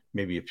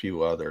maybe a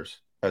few others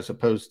as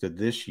opposed to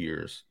this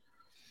year's.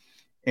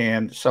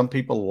 And some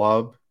people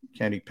love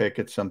Kenny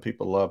Pickett, some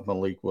people love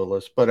Malik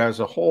Willis, but as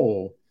a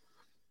whole,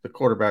 the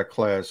quarterback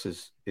class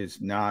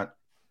is not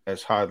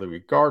as highly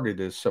regarded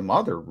as some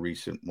other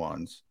recent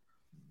ones.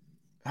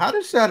 How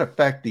does that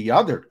affect the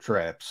other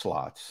draft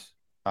slots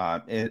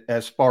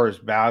as far as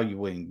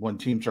valuing when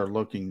teams are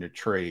looking to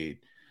trade?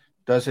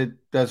 Does it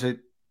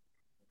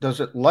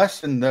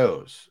lessen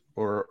those,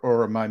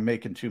 or am I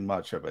making too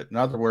much of it? In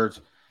other words,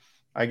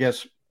 I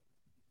guess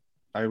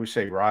I always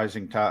say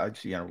rising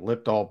tides,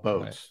 lift all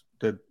boats.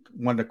 Right.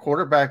 When the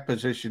quarterback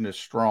position is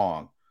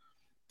strong,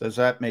 does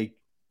that make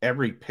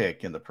every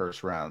pick in the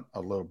first round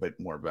a little bit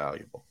more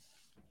valuable?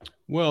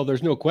 Well,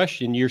 there's no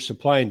question your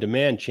supply and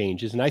demand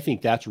changes. And I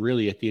think that's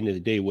really at the end of the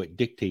day what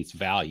dictates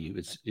value.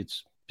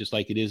 It's just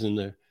like it is in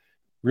the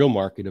real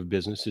market of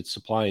business. It's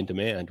supply and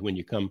demand when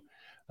you come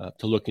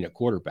to looking at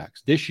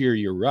quarterbacks. This year,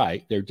 you're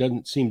right. There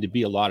doesn't seem to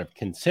be a lot of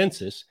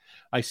consensus.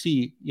 I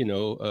see,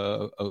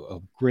 a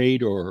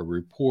grade or a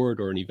report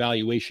or an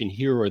evaluation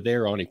here or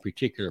there on a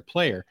particular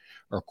player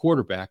or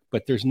quarterback,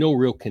 but there's no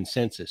real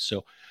consensus.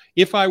 So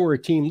if I were a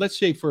team, let's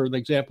say, for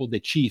example, the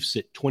Chiefs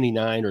at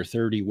 29 or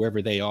 30,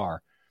 wherever they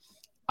are,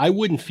 I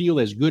wouldn't feel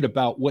as good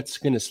about what's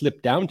going to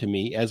slip down to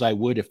me as I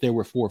would if there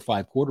were 4 or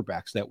 5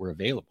 quarterbacks that were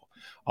available.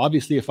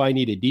 Obviously, if I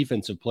need a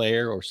defensive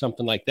player or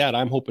something like that,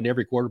 I'm hoping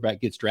every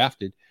quarterback gets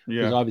drafted.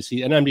 Because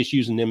obviously, and I'm just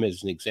using them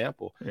as an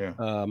example.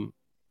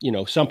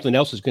 Something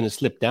else is going to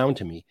slip down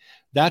to me.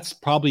 That's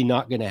probably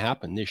not going to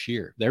happen this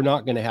year. They're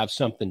not going to have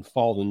something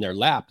fall in their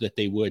lap that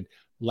they would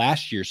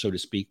last year, so to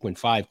speak, when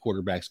 5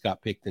 quarterbacks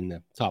got picked in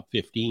the top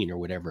 15 or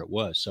whatever it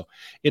was. So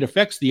it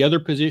affects the other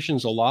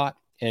positions a lot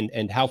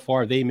and how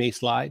far they may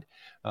slide.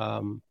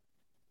 Time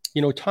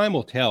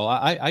will tell.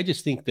 I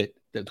just think that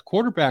the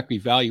quarterback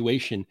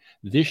evaluation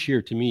this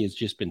year to me has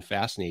just been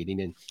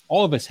fascinating, and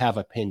all of us have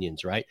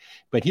opinions, right?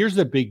 But here's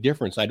the big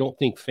difference. I don't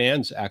think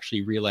fans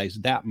actually realize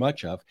that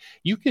much of.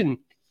 You can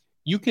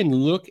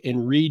look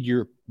and read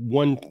your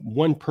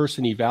one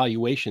person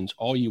evaluations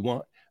all you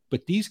want,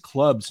 but these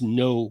clubs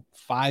know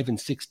 5 and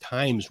 6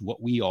 times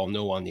what we all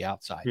know on the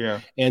outside. Yeah.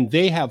 And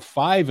they have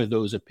 5 of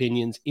those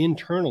opinions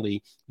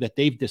internally that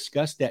they've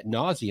discussed ad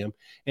nauseum,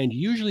 and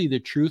usually the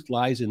truth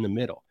lies in the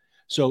middle.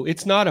 So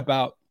it's not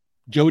about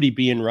Jody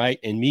being right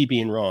and me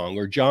being wrong,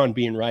 or John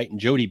being right and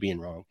Jody being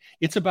wrong.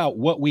 It's about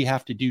what we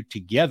have to do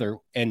together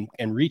and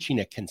reaching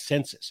a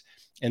consensus.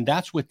 And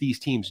that's what these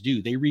teams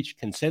do. They reach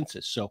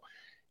consensus. So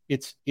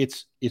it's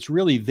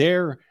really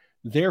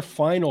their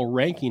final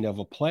ranking of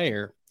a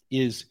player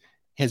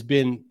has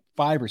been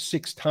 5 or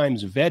 6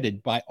 times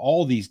vetted by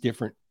all these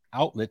different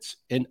outlets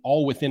and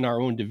all within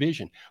our own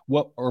division,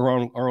 our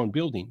own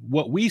building.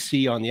 What we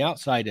see on the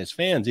outside as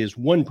fans is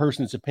one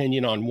person's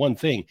opinion on one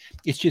thing.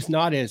 It's just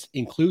not as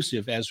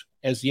inclusive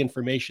as the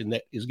information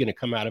that is going to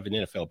come out of an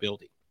NFL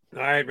building.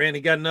 All right,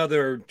 Randy, got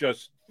another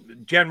just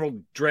general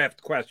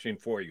draft question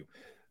for you.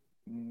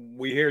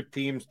 We hear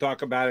teams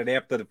talk about it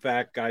after the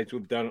fact, guys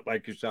who've done it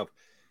like yourself.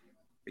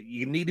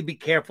 You need to be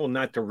careful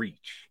not to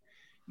reach.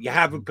 You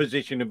have a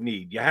position of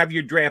need. You have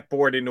your draft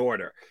board in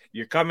order.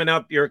 You're coming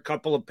up. You're a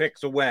couple of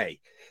picks away.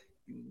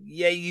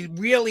 Yeah, you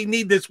really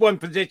need this one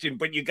position,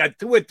 but you got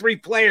 2 or 3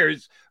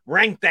 players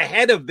ranked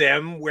ahead of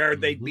them where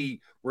they'd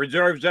be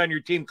reserves on your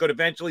team, could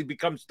eventually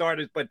become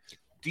starters. But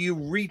do you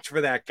reach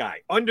for that guy?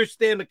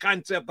 Understand the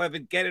concept of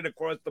it. Get it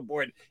across the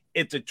board.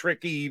 It's a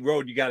tricky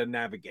road you got to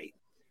navigate.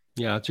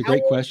 Yeah, it's a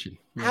great question.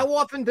 How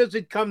often does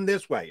it come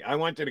this way? I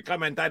want you to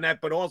comment on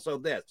that, but also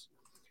this.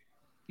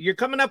 You're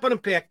coming up on a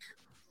pick,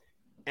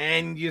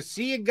 and you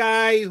see a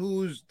guy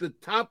who's the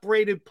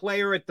top-rated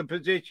player at the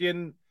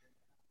position,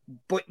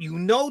 but you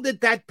know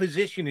that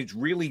position is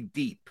really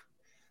deep.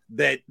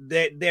 That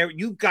there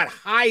you've got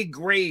high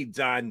grades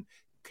on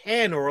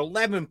 10 or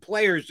 11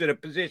 players at a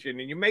position,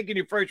 and you're making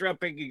your first-round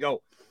pick. You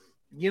go,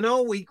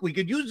 we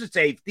could use a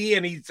safety,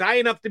 and he's high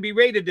enough to be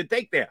rated to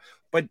take there.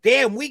 But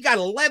damn, we got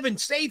 11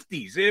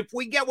 safeties. If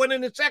we get one in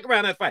the second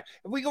round, that's fine.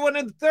 If we go one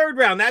in the third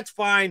round, that's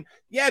fine.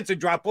 Yeah, it's a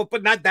drop-off,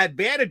 but not that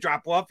bad a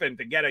drop-off, and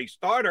to get a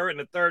starter in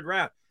the third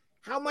round.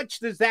 How much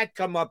does that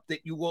come up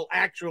that you will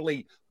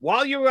actually,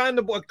 while you're on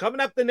the board,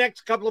 coming up the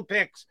next couple of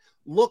picks,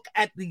 look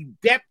at the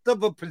depth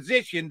of a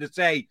position to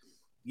say,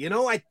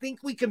 I think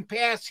we can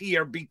pass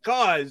here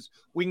because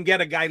we can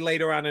get a guy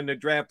later on in the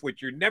draft,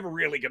 which you're never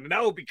really going to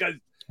know because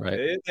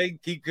they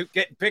keep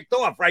getting picked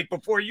off right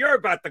before you're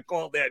about to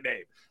call their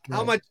name. Right.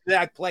 How much does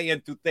that play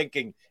into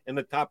thinking in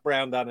the top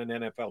round on an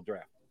NFL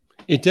draft?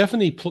 It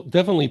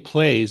definitely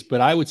plays,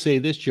 but I would say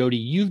this, Jody,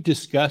 you've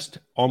discussed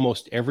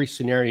almost every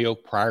scenario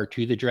prior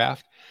to the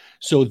draft.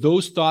 So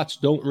those thoughts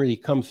don't really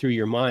come through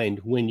your mind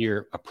when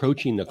you're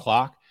approaching the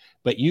clock.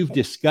 but you've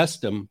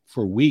discussed them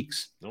for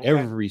weeks,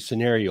 every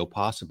scenario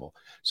possible.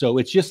 So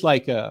it's just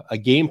like a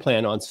game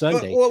plan on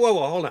Sunday. Whoa,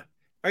 hold on.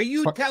 Are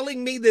you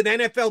telling me that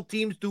NFL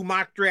teams do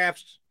mock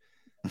drafts?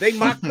 They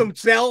mock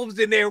themselves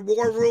in their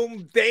war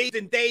room days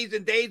and days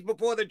and days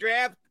before the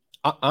draft?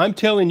 I'm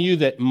telling you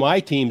that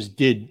my teams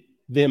did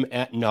them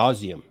ad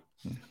nauseum.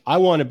 I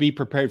want to be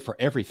prepared for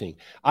everything.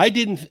 I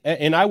didn't,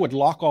 and I would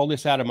lock all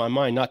this out of my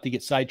mind, not to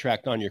get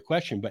sidetracked on your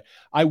question, but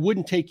I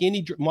wouldn't take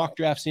any mock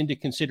drafts into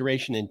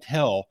consideration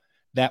until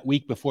that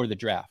week before the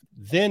draft.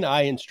 Then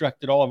I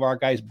instructed all of our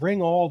guys,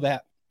 bring all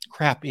that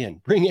crap in.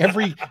 Bring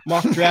every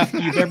mock draft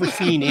you've ever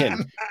seen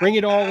in. Bring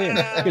it all in,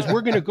 because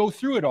we're going to go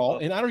through it all,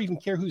 and I don't even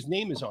care whose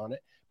name is on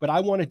it, but I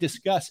want to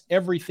discuss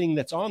everything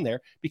that's on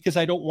there because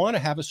I don't want to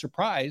have a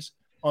surprise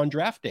on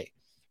draft day.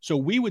 So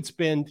we would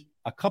spend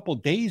a couple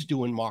days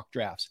doing mock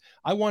drafts.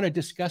 I want to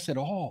discuss it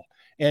all.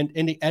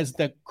 And as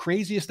the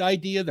craziest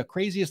idea, the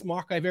craziest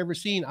mock I've ever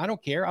seen, I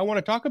don't care. I want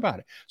to talk about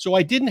it. So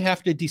I didn't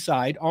have to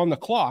decide on the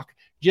clock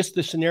just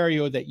the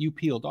scenario that you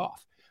peeled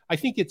off. I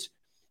think it's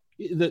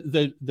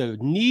the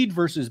need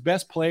versus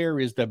best player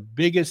is the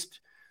biggest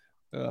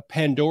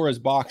Pandora's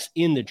box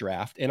in the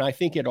draft. And I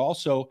think it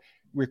also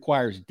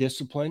requires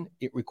discipline.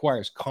 It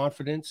requires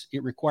confidence.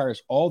 It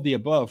requires all the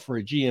above for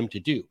a GM to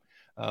do.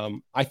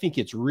 I think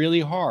it's really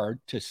hard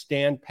to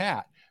stand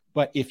pat.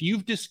 But if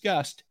you've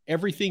discussed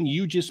everything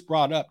you just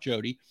brought up,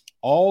 Jody,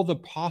 all the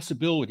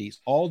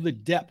possibilities, all the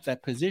depth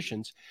at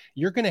positions,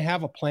 you're going to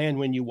have a plan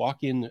when you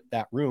walk in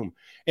that room.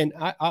 And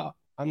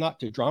I'm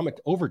not to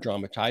over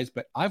dramatize,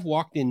 but I've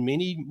walked in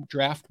many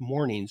draft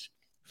mornings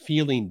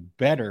feeling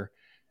better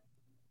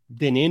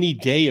than any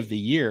day of the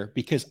year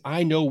because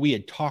I know we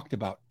had talked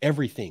about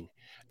everything.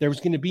 There was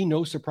going to be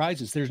no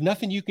surprises. There's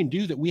nothing you can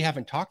do that we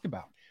haven't talked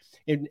about.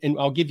 And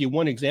I'll give you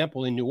one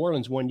example. In New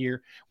Orleans one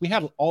year, we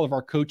had all of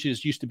our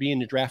coaches used to be in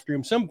the draft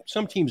room.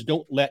 Some teams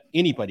don't let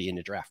anybody in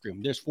the draft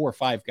room. There's 4 or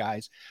 5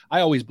 guys.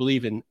 I always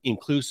believe in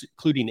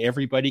including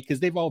everybody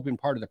because they've all been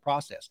part of the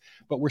process.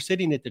 But we're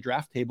sitting at the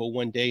draft table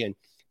one day, and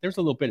there's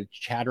a little bit of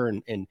chatter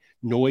and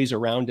noise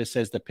around us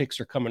as the picks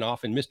are coming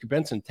off. And Mr.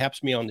 Benson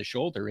taps me on the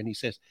shoulder, and he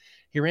says,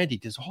 "Hey, Randy,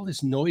 does all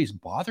this noise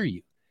bother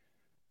you?"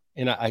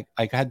 And I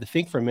had to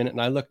think for a minute,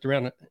 and I looked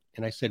around,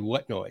 and I said,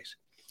 "What noise?"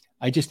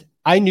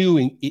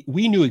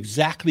 We knew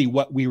exactly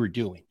what we were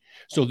doing.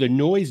 So the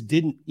noise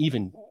didn't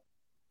even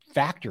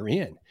factor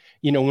in.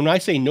 You know, when I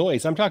say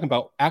noise, I'm talking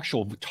about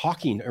actual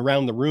talking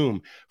around the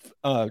room,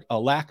 a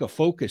lack of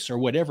focus or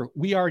whatever.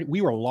 We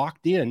were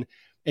locked in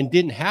and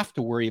didn't have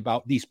to worry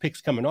about these picks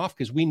coming off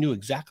because we knew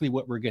exactly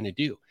what we're going to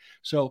do.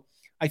 So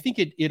I think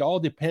it all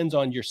depends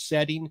on your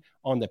setting,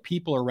 on the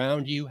people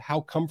around you,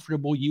 how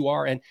comfortable you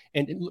are. And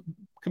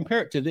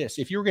compare it to this.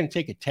 If you're going to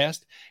take a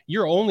test,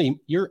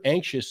 you're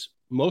anxious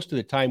most of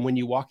the time when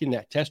you walk in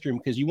that test room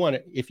because you want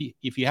to,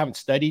 if you haven't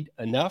studied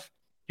enough,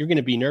 you're going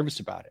to be nervous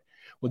about it.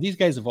 Well, these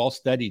guys have all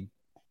studied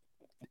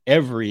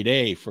every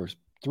day for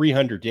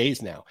 300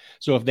 days now.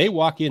 So if they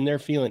walk in there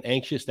feeling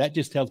anxious, that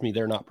just tells me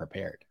they're not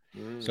prepared.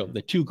 So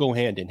the two go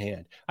hand in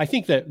hand. I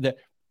think that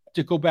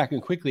to go back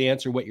and quickly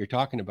answer what you're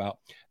talking about,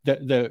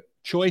 the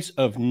choice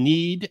of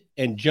need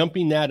and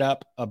jumping that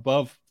up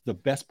above the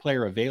best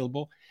player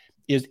available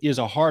is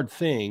a hard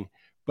thing,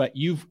 but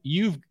you've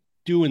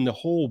doing the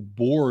whole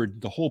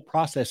board, the whole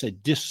process a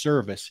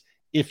disservice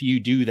if you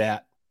do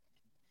that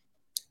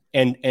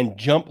and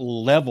jump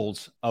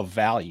levels of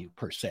value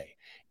per se.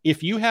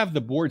 If you have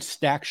the board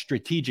stacked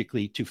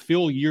strategically to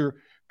fill your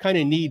kind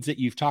of needs that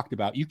you've talked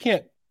about, you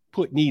can't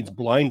put needs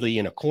blindly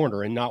in a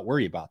corner and not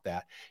worry about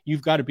that.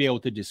 You've got to be able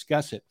to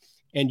discuss it.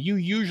 And you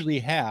usually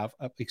have,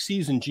 a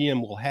seasoned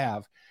GM will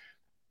have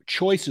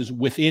choices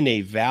within a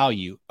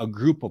value, a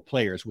group of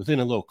players within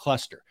a little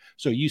cluster.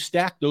 So you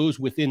stack those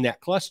within that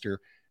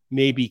cluster,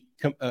 maybe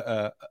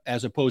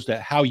as opposed to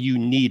how you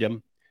need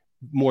them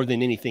more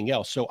than anything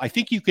else. So I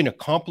think you can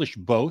accomplish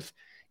both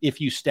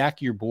if you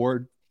stack your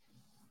board,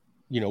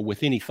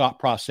 with any thought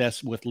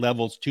process with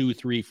levels 2,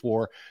 3,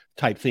 4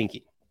 type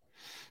thinking.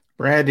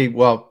 Randy,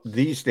 well,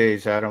 these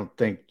days, I don't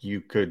think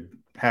you could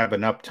have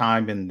enough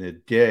time in the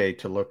day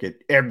to look at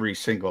every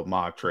single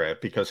mock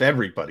draft because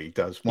everybody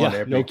does one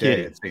every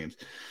day, it seems.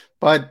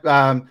 But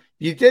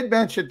you did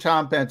mention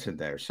Tom Benson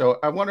there. So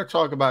I want to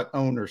talk about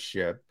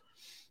ownership.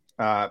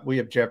 We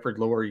have Jeffrey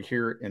Lurie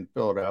here in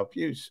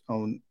Philadelphia. He's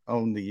owned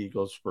the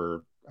Eagles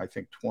for, I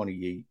think,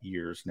 28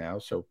 years now,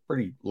 so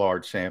pretty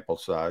large sample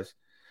size.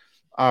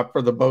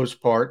 For the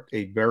most part,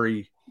 a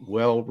very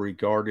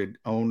well-regarded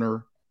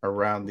owner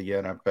around the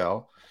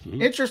NFL.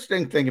 Mm-hmm.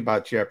 Interesting thing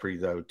about Jeffrey,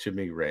 though, to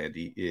me,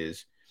 Randy,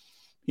 is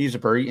he's a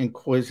very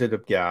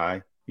inquisitive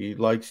guy. He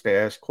likes to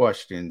ask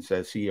questions,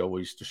 as he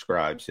always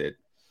describes it.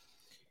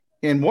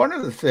 And one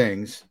of the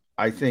things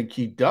I think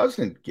he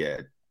doesn't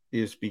get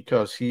is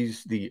because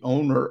he's the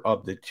owner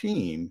of the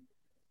team,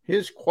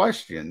 his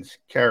questions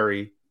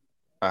carry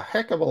a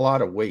heck of a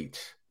lot of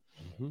weight.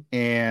 Mm-hmm.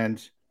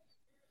 And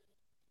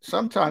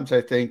sometimes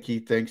I think he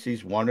thinks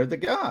he's one of the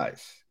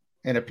guys.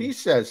 And if he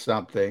says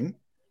something,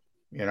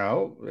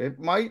 it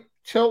might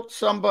tilt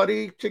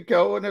somebody to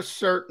go in a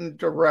certain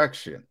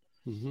direction.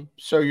 Mm-hmm.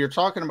 So you're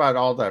talking about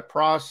all that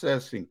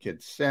process and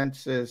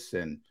consensus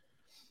and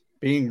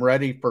being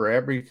ready for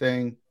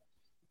everything.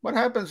 What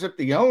happens if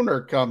the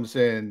owner comes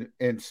in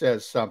and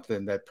says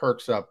something that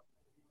perks up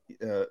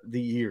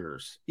the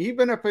ears,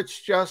 even if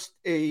it's just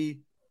a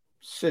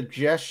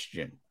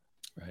suggestion?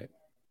 Right.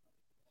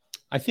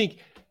 I think,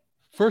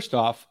 first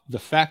off, the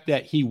fact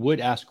that he would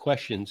ask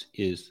questions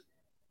is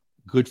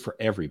good for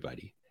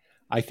everybody.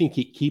 I think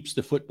it keeps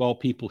the football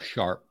people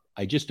sharp.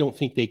 I just don't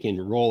think they can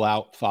roll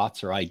out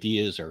thoughts or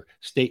ideas or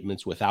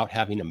statements without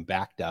having them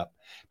backed up,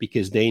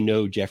 because they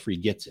know Jeffrey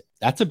gets it.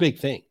 That's a big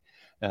thing.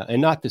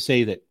 And not to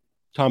say that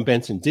Tom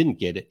Benson didn't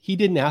get it. He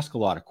didn't ask a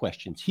lot of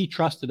questions. He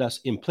trusted us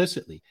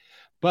implicitly.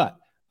 But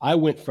I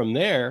went from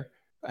there,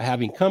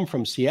 having come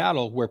from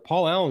Seattle, where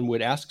Paul Allen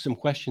would ask some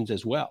questions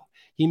as well.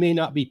 He may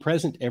not be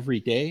present every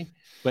day,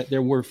 but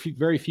there were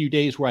very few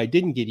days where I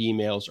didn't get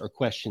emails or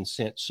questions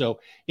sent. So,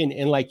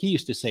 and like he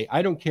used to say,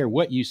 I don't care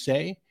what you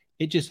say.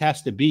 It just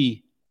has to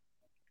be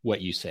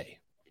what you say,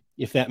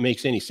 if that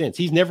makes any sense.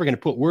 He's never going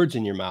to put words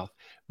in your mouth.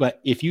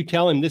 But if you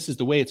tell him this is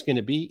the way it's going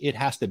to be, it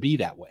has to be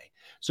that way.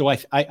 So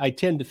I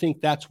tend to think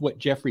that's what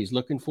Jeffrey's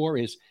looking for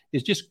is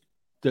just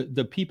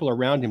the people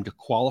around him to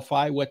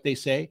qualify what they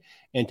say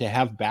and to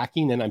have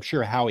backing. And I'm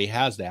sure Howie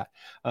has that.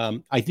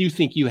 I do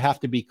think you have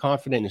to be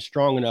confident and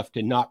strong enough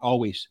to not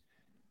always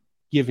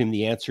give him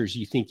the answers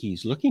you think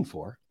he's looking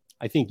for.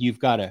 I think you've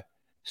got to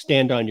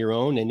stand on your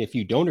own. And if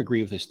you don't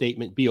agree with a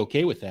statement, be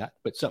okay with that.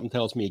 But something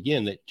tells me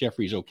again that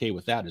Jeffrey's okay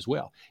with that as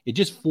well. It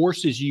just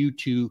forces you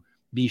to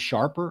be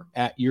sharper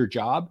at your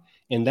job.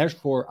 And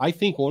therefore, I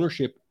think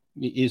ownership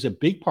is a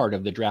big part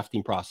of the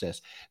drafting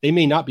process. They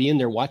may not be in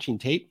there watching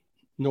tape,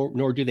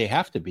 nor do they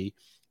have to be,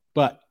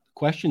 but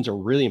questions are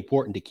really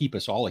important to keep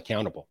us all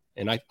accountable.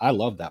 And I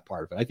love that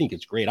part of it. I think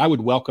it's great. I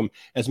would welcome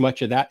as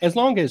much of that, as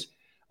long as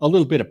a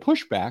little bit of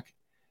pushback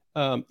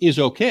is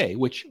okay,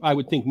 which I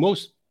would think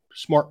most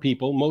smart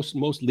people,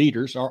 most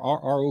leaders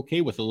are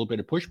okay with a little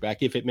bit of pushback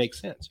if it makes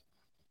sense.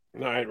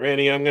 All right,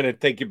 Randy, I'm going to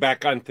take you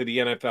back onto the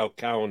NFL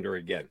calendar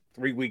again.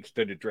 3 weeks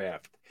to the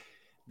draft.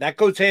 That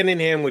goes hand in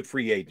hand with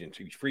free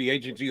agency. Free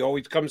agency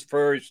always comes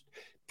first.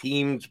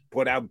 Teams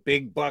put out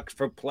big bucks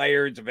for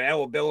players,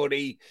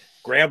 availability,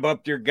 grab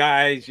up your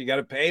guys. You got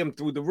to pay them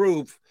through the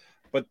roof.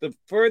 But the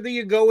further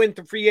you go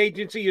into free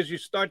agency, as you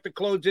start to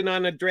close in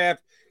on a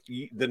draft,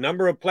 the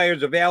number of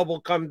players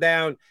available come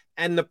down,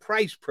 and the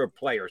price per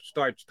player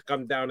starts to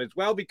come down as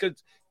well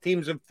because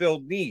teams have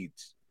filled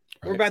needs.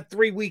 Right. We're about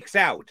 3 weeks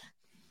out.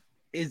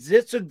 Is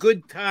this a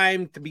good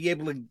time to be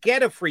able to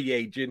get a free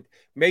agent,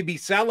 maybe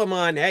sell them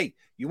on, hey,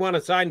 you want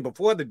to sign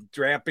before the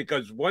draft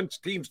because once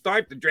teams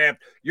start the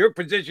draft, your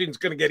position's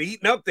going to get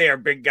eaten up there,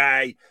 big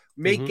guy.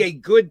 Make a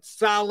good,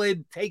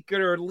 solid, take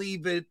it or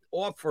leave it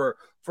offer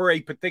for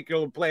a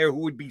particular player who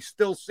would be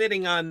still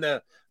sitting on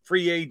the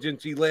free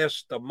agency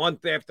list a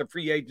month after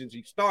free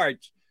agency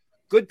starts.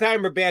 Good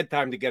time or bad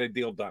time to get a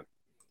deal done?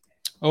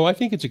 Oh, I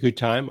think it's a good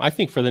time. I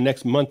think for the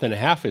next month and a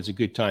half, it's a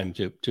good time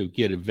to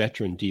get a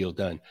veteran deal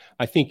done.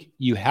 I think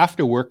you have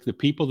to work the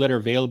people that are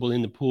available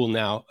in the pool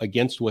now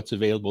against what's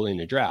available in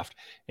the draft,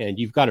 and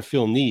you've got to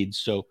fill needs.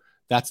 So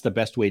that's the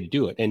best way to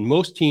do it. And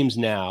most teams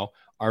now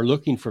are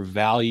looking for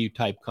value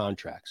type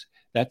contracts.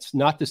 That's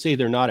not to say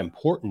they're not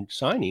important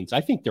signings.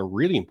 I think they're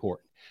really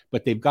important,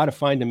 but they've got to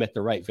find them at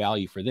the right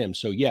value for them.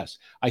 So yes,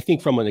 I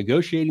think from a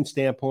negotiating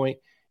standpoint,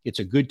 it's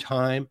a good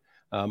time.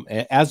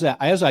 As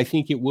I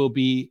think it will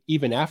be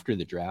even after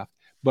the draft.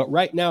 But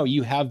right now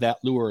you have that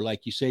lure,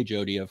 like you say,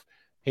 Jody, of,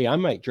 hey, I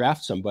might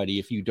draft somebody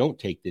if you don't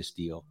take this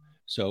deal.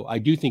 So I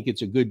do think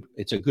it's a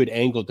good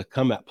angle to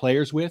come at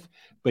players with.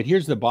 But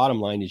here's the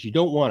bottom line is you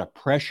don't want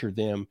to pressure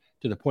them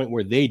to the point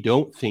where they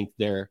don't think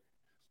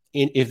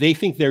if they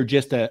think they're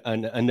just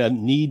a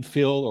need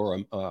fill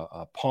or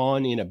a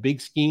pawn in a big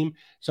scheme,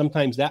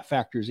 sometimes that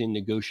factors in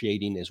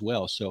negotiating as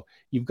well. So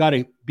you've got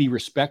to be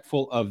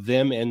respectful of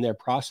them and their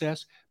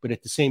process, but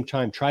at the same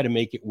time, try to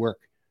make it work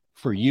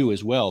for you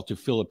as well to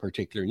fill a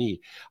particular need.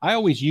 I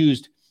always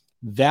used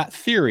that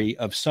theory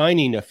of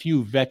signing a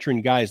few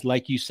veteran guys,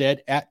 like you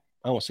said, at,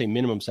 I won't say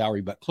minimum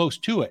salary, but close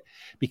to it.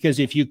 Because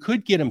if you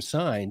could get them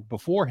signed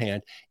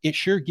beforehand, it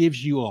sure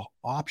gives you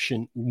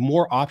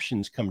more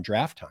options come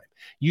draft time.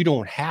 You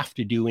don't have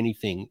to do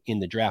anything in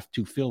the draft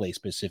to fill a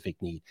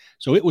specific need.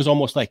 So it was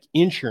almost like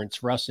insurance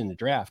for us in the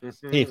draft.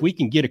 Mm-hmm. Hey, if we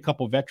can get a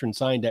couple veterans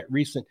signed at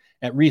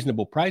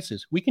reasonable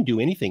prices, we can do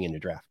anything in the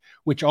draft,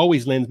 which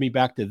always lends me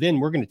back to then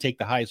we're going to take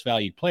the highest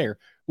valued player,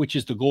 which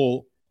is the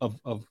goal of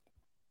at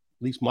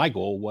least my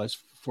goal was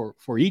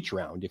for each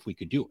round, if we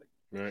could do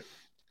it. Right.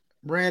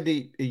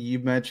 Randy, you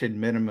mentioned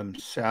minimum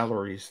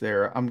salaries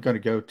there. I'm going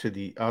to go to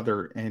the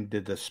other end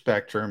of the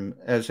spectrum.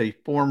 As a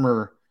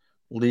former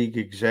league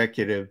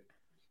executive,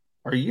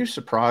 are you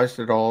surprised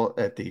at all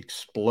at the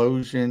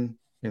explosion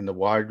in the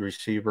wide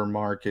receiver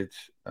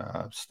markets?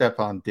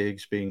 Stephon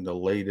Diggs being the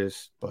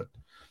latest, but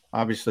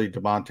obviously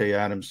Devontae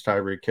Adams,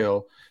 Tyreek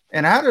Hill.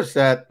 And how does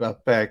that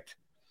affect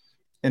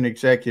an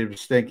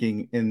executive's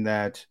thinking in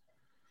that,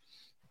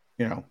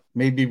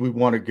 maybe we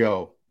want to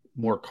go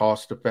more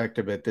cost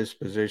effective at this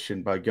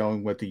position by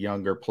going with the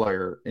younger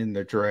player in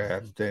the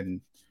draft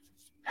than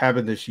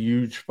having this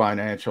huge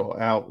financial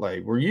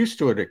outlay. We're used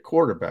to it at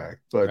quarterback,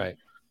 but right.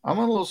 I'm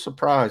a little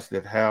surprised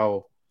at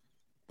how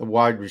the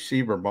wide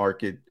receiver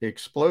market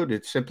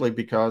exploded simply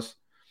because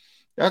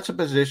that's a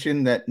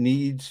position that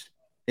needs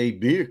a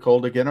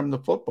vehicle to get them the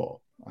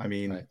football. I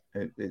mean,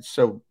 right.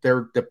 So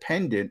they're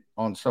dependent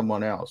on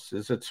someone else.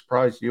 Does it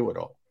surprise you at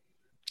all?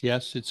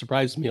 Yes, it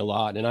surprises me a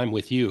lot, and I'm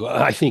with you.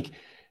 I think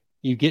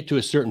you get to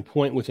a certain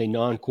point with a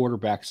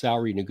non-quarterback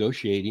salary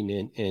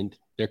negotiating, and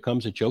there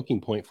comes a choking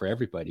point for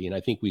everybody. And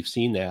I think we've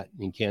seen that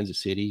in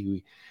Kansas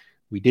City.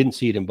 We didn't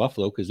see it in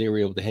Buffalo because they were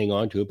able to hang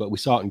on to it, but we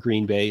saw it in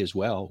Green Bay as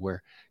well,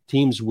 where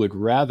teams would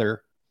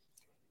rather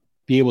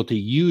be able to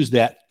use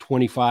that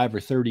 25 or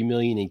 30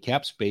 million in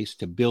cap space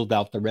to build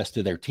out the rest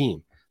of their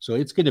team. So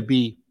it's going to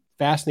be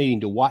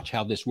fascinating to watch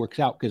how this works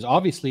out, because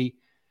obviously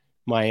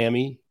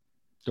Miami,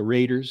 the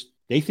Raiders,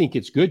 they think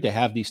it's good to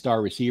have these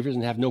star receivers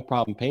and have no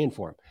problem paying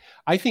for them.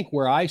 I think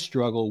where I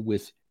struggle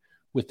with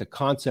the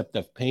concept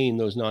of paying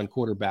those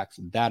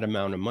non-quarterbacks that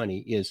amount of money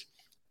is,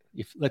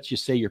 if let's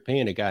just say you're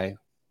paying a guy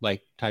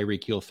like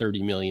Tyreek Hill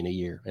 $30 million a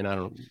year, and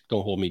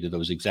don't hold me to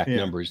those exact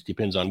numbers.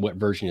 Depends on what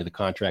version of the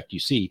contract you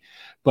see,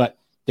 but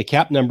the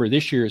cap number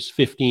this year is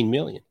 $15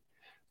 million.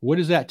 What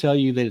does that tell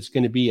you that it's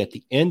going to be at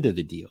the end of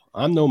the deal?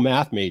 I'm no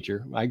math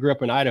major. I grew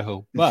up in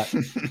Idaho, but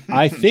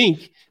I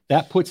think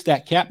that puts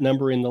that cap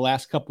number in the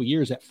last couple of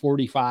years at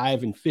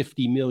 $45 and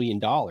 $50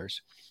 million.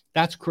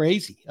 That's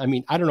crazy. I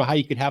mean, I don't know how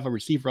you could have a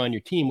receiver on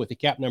your team with a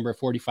cap number of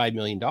 $45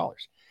 million.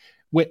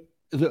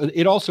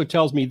 It also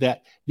tells me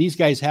that these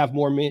guys have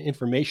more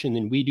information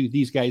than we do.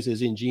 These guys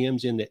as in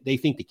GMs, in that they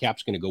think the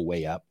cap's going to go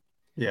way up.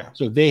 Yeah.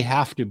 So they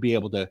have to be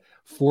able to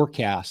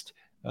forecast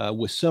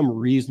with some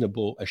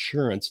reasonable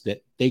assurance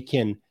that they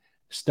can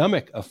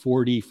stomach a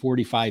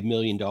 $40-45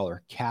 million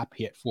cap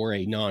hit for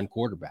a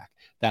non-quarterback.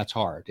 That's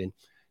hard. And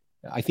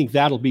I think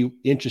that'll be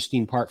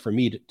interesting part for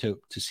me to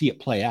see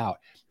it play out,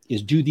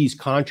 is do these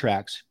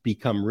contracts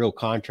become real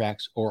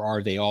contracts, or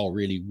are they all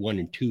really 1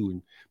 and 2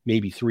 and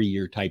maybe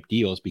 3-year type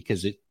deals,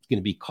 because it's going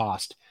to be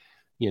cost,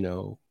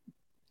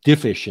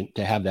 deficient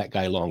to have that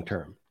guy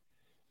long-term.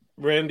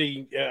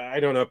 Randy, I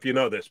don't know if you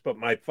know this, but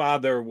my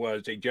father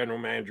was a general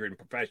manager in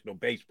professional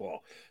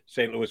baseball,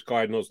 St. Louis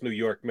Cardinals, New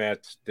York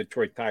Mets,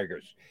 Detroit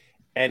Tigers.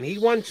 And he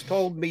once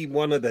told me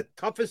one of the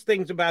toughest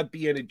things about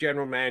being a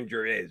general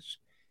manager is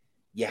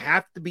you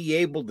have to be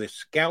able to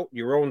scout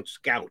your own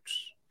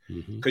scouts,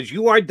 because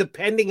you are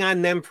depending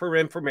on them for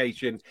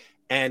information.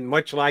 And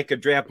much like a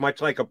draft,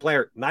 much like a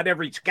player, not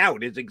every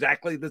scout is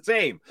exactly the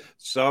same.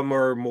 Some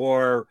are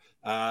more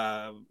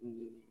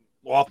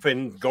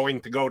often going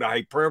to go to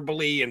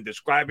hyperbole and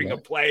describing a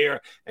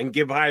player and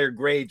give higher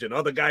grades, and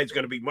other guys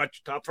going to be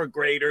much tougher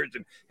graders.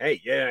 And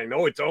hey, I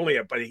know it's only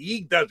but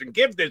he doesn't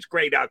give this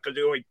grade out because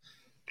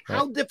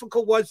how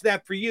difficult was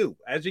that for you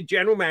as a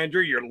general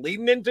manager? You're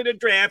leading into the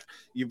draft.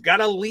 You've got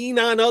to lean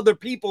on other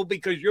people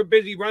because you're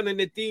busy running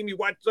the team. You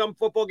watch some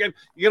football game.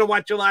 You're going to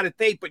watch a lot of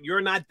tape, but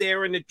you're not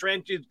there in the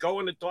trenches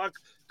going to talk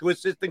to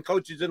assistant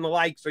coaches and the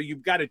like. So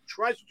you've got to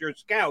trust your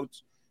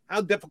scouts.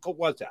 How difficult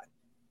was that?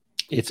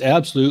 It's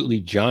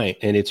absolutely giant,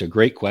 and it's a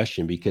great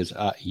question, because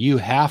you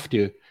have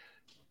to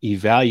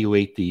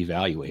evaluate the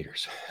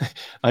evaluators.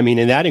 I mean,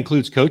 and that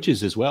includes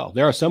coaches as well.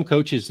 There are some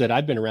coaches that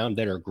I've been around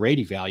that are great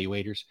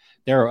evaluators.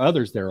 There are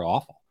others that are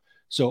awful.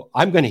 So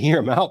I'm going to hear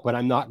them out, but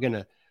I'm not going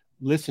to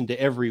listen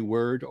to every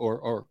word,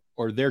 or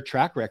their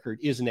track record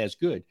isn't as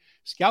good.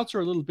 Scouts are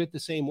a little bit the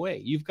same way.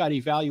 You've got to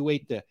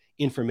evaluate the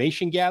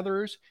information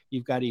gatherers.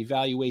 You've got to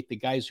evaluate the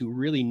guys who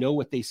really know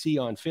what they see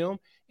on film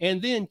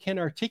and then can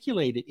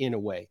articulate it in a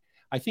way.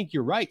 I think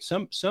you're right.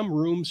 Some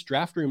rooms,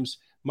 draft rooms,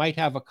 might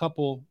have a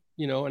couple,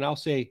 and I'll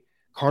say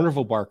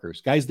carnival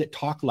barkers, guys that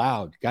talk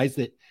loud, guys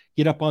that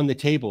get up on the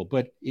table,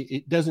 but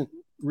it doesn't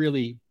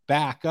really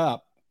back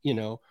up.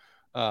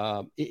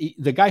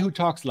 The guy who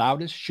talks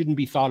loudest shouldn't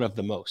be thought of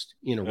the most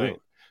in a room.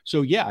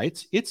 So yeah,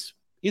 it's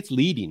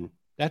leading.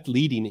 That's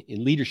leading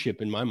in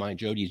leadership in my mind,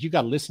 Jody, is you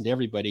got to listen to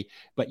everybody,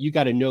 but you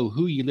got to know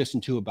who you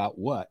listen to about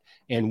what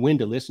and when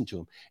to listen to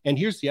them. And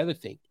here's the other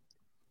thing.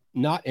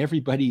 Not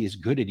everybody is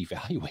good at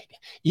evaluating,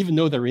 even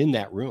though they're in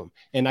that room.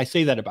 And I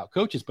say that about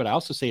coaches, but I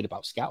also say it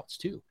about scouts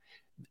too.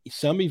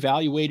 Some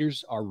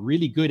evaluators are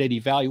really good at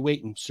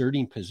evaluating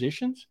certain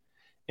positions.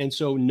 And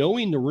so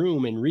knowing the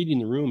room and reading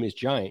the room is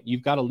giant.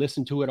 You've got to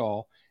listen to it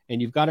all,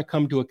 and you've got to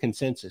come to a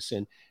consensus.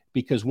 And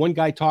because one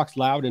guy talks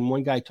loud and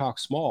one guy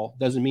talks small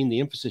doesn't mean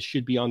the emphasis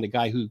should be on the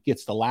guy who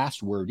gets the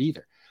last word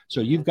either.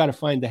 So you've got to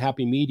find the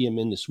happy medium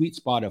in the sweet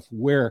spot of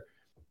where,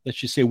 let's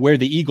just say, where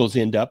the Eagles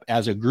end up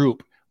as a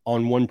group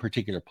on one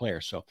particular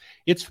player. So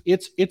it's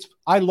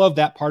I love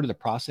that part of the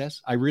process.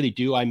 I really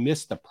do. I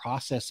miss the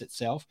process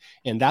itself.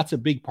 And that's a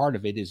big part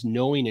of it, is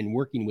knowing and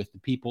working with the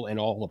people and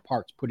all the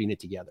parts, putting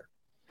it together.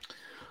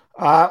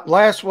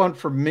 Last one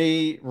for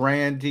me,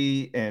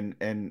 Randy,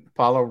 and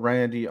follow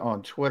Randy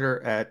on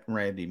Twitter at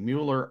Randy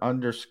Mueller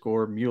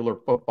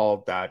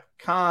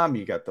 _MuellerFootball.com.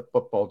 You got the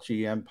Football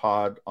GM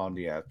pod on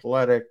The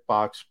Athletic,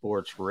 Fox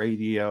Sports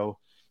Radio,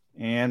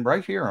 And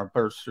right here on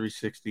Birds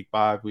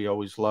 365, we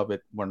always love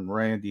it when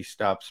Randy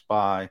stops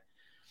by.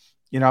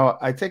 You know,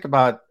 I think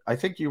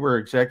you were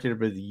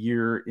executive of the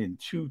year in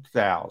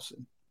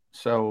 2000.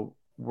 So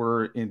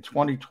we're in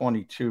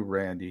 2022,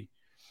 Randy.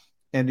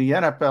 And the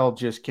NFL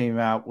just came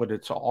out with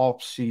its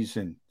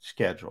off-season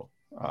schedule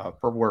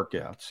for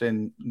workouts.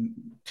 And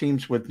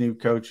teams with new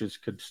coaches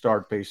could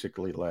start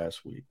basically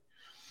last week.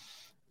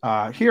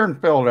 Here in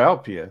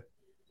Philadelphia,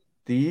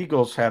 the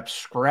Eagles have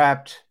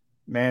scrapped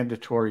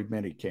mandatory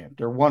minicamp.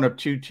 They're one of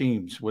two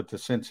teams with the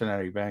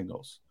Cincinnati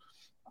Bengals.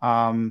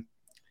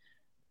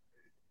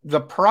 The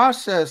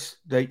process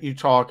that you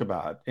talk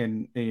about,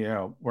 and you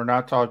know, we're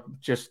not talking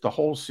just the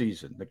whole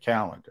season, the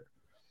calendar,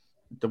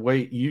 the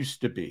way it used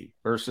to be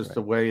versus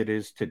the way it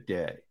is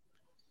today.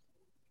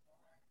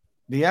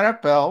 The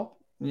NFL,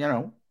 you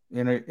know,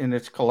 in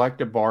its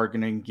collective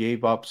bargaining,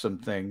 gave up some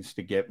things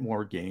to get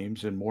more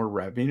games and more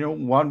revenue.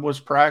 One was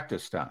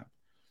practice time.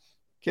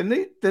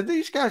 Did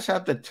these guys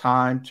have the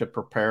time to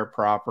prepare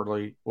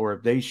properly, or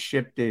have they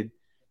shifted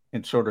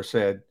and sort of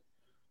said,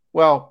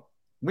 well,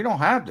 we don't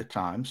have the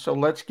time, so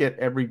let's get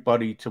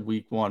everybody to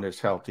week one as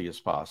healthy as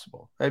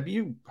possible? Have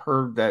you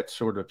heard that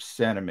sort of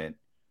sentiment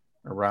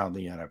around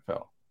the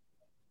NFL?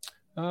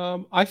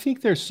 I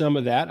think there's some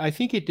of that. I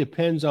think it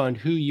depends on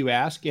who you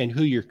ask and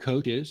who your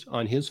coach is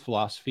on his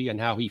philosophy and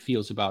how he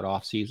feels about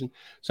offseason.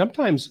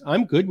 Sometimes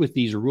I'm good with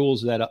these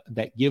rules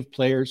that give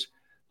players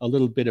a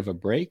little bit of a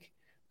break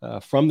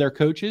from their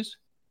coaches,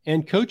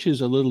 and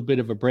coaches a little bit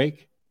of a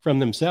break from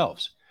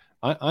themselves.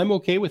 I'm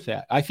okay with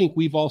that. I think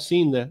we've all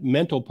seen the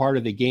mental part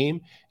of the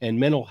game and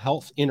mental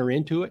health enter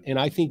into it. And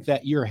I think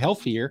that you're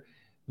healthier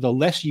the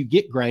less you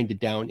get grinded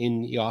down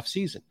in the off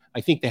season.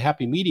 I think the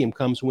happy medium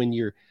comes when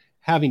you're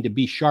having to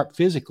be sharp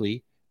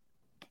physically,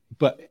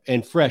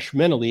 and fresh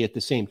mentally at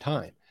the same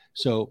time.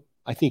 So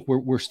I think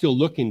we're still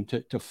looking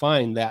to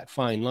find that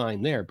fine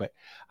line there. But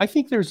I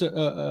think there's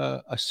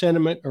a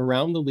sentiment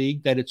around the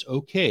league that it's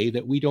okay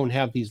that we don't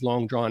have these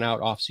long drawn out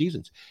off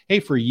seasons.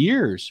 Hey, for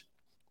years,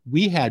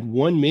 we had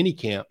one mini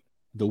camp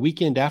the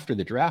weekend after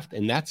the draft,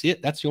 and that's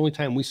it. That's the only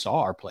time we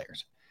saw our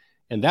players.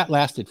 And that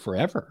lasted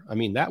forever. I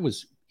mean, that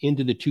was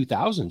into the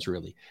 2000s,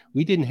 really.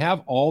 We didn't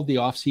have all the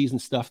off-season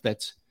stuff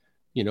that's,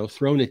 you know,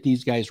 thrown at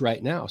these guys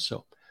right now.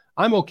 So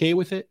I'm okay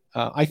with it.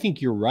 I think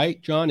you're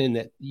right, John, in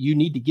that you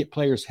need to get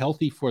players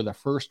healthy for the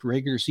first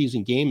regular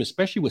season game,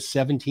 especially with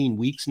 17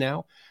 weeks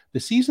now.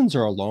 The seasons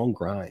are a long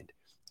grind.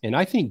 And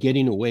I think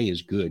getting away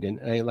is good.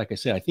 And like I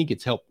said, I think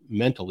it's helped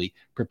mentally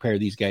prepare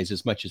these guys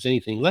as much as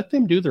anything. Let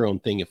them do their own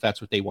thing if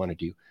that's what they want to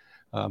do.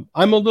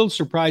 I'm a little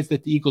surprised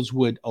that the Eagles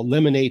would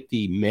eliminate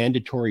the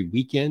mandatory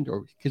weekend,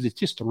 or because it's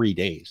just 3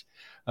 days.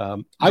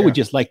 I would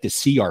just like to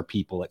see our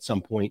people at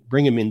some point,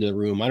 bring them into the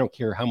room. I don't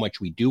care how much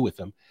we do with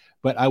them,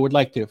 but I would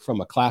like to, from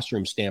a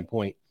classroom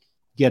standpoint,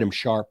 get them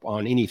sharp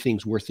on any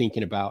things we're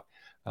thinking about,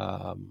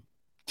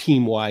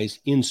 team-wise,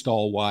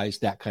 install-wise,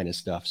 that kind of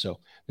stuff. So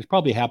there's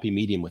probably a happy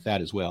medium with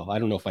that as well. I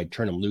don't know if I'd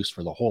turn them loose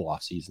for the whole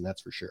offseason,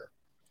 that's for sure.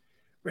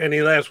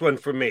 Randy, last one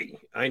for me.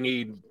 I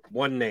need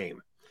one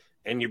name.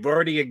 And you've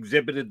already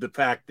exhibited the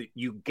fact that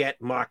you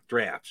get mock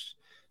drafts.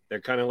 They're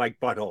kind of like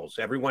buttholes.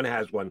 Everyone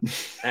has one.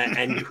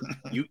 And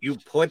you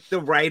put the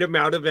right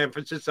amount of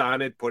emphasis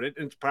on it, put it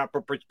in its proper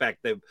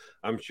perspective.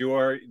 I'm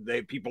sure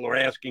people are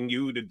asking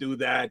you to do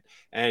that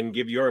and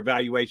give your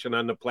evaluation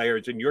on the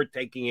players, and you're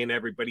taking in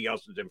everybody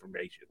else's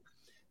information.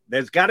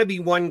 There's got to be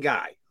one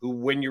guy who,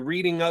 when you're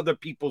reading other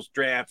people's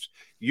drafts,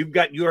 you've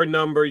got your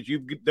numbers,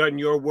 you've done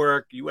your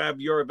work, you have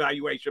your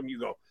evaluation, you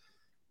go,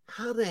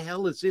 how the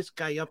hell is this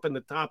guy up in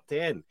the top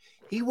 10?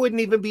 He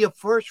wouldn't even be a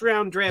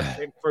first-round draft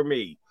pick for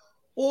me.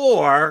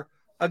 Or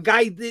a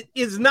guy that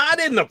is not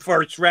in the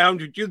first round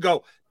that you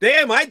go,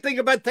 damn, I think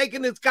about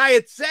taking this guy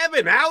at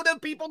 7. How do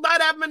people not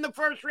have him in the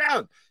first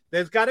round?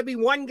 There's got to be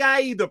one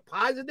guy, either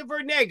positive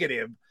or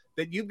negative,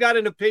 that you've got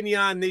an opinion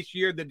on this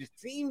year that it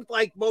seems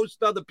like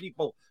most other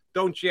people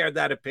don't share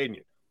that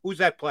opinion. Who's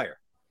that player?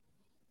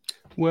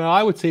 Well,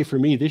 I would say for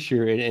me this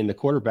year, and the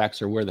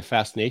quarterbacks are where the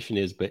fascination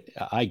is, but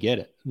I get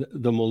it.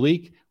 The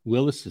Malik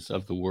Willises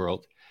of the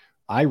world,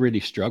 I really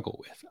struggle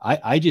with.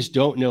 I just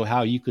don't know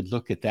how you could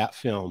look at that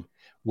film,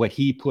 what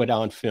he put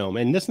on film,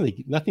 and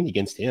nothing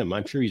against him.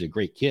 I'm sure he's a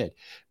great kid,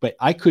 but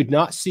I could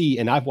not see,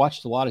 and I've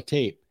watched a lot of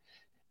tape,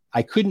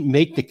 I couldn't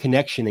make the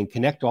connection and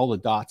connect all the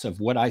dots of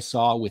what I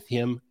saw with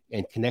him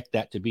and connect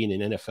that to being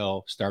an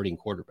NFL starting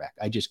quarterback.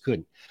 I just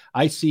couldn't.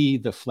 I see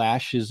the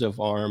flashes of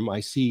arm. I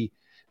see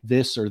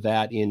this or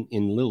that in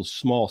little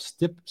small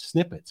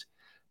snippets,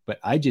 but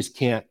I just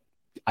can't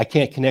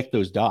connect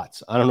those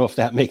dots. I don't know if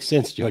that makes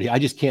sense, Jody. I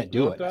just can't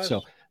do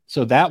it.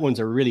 So that one's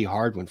a really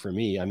hard one for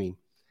me. I mean,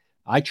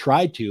 I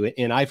tried to,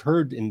 and I've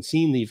heard and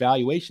seen the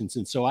evaluations.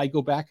 And so I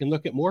go back and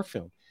look at more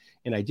film,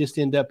 and I just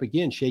end up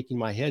again, shaking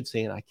my head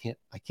saying,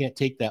 I can't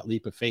take that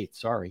leap of faith.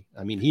 Sorry.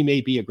 I mean, he may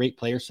be a great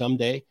player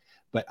someday,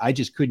 but I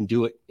just couldn't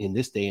do it in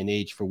this day and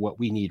age for what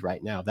we need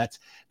right now.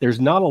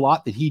 There's not a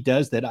lot that he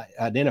does that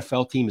an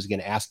NFL team is going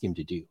to ask him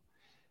to do.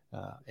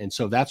 And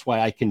so that's why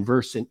I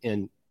converse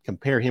and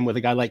compare him with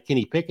a guy like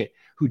Kenny Pickett,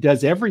 who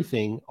does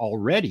everything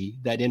already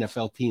that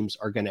NFL teams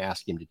are going to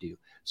ask him to do.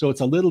 So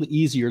it's a little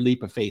easier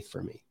leap of faith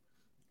for me.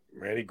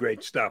 Randy,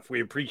 great stuff.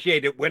 We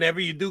appreciate it. Whenever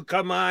you do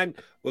come on,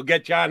 we'll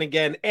get you on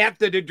again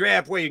after the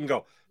draft where you can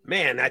go,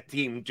 man, that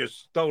team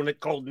just stone it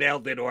cold,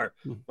 nailed it, or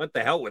what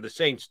the hell were the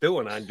Saints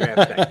doing on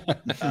draft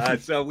day?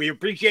 So we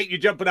appreciate you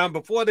jumping on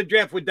before the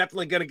draft. We're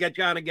definitely going to get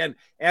you on again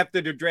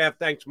after the draft.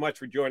 Thanks much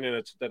for joining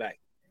us today.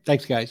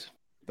 Thanks, guys.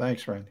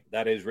 Thanks, Randy.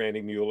 That is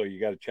Randy Mueller. You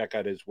got to check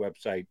out his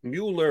website,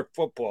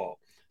 MuellerFootball.com.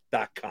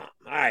 All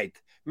right.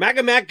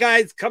 MAGA Mac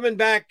guys coming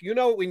back. You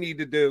know what we need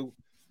to do.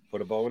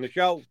 Put a bow in the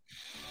show.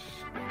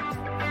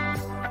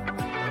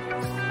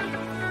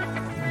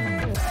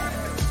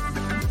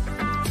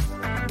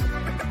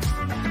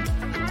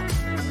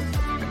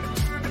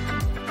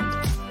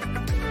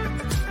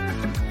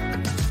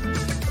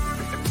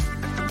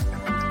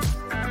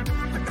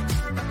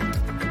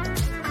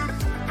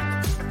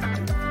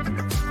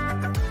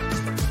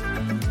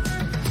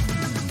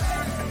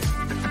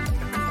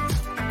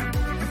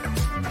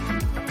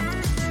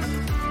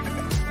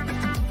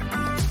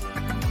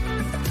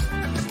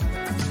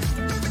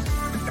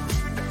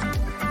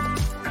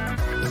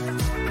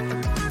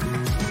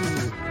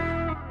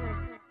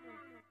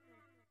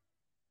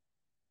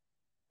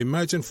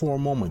 Imagine for a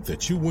moment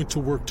that you went to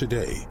work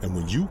today and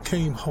when you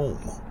came home,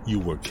 you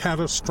were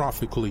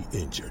catastrophically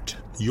injured.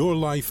 Your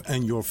life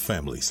and your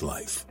family's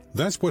life.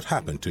 That's what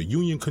happened to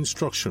union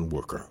construction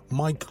worker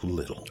Mike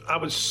Little. I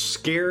was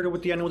scared of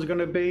what the end was going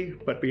to be,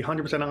 but to be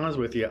 100% honest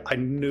with you, I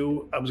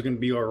knew I was going to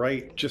be all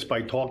right just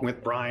by talking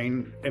with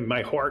Brian. In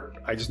my heart,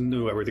 I just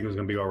knew everything was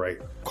going to be all right.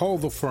 Call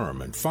the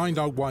firm and find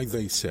out why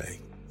they say,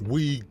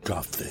 "We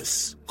got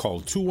this."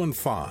 Call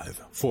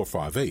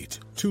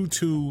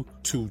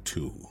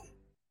 215-458-2222.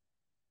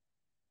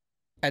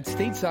 At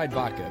Stateside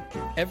Vodka,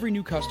 every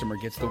new customer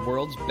gets the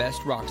world's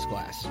best rocks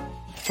glass.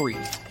 Free.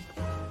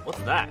 What's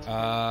that?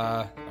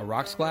 A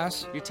rocks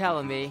glass? You're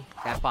telling me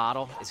that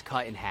bottle is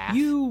cut in half?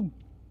 You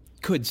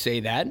could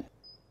say that.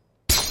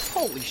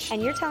 Holy shit.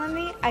 And you're telling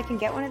me I can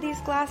get one of these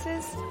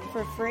glasses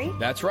for free?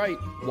 That's right.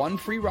 One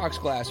free rocks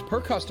glass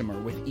per customer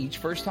with each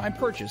first-time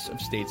purchase of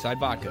Stateside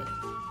Vodka.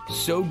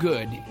 So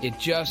good, it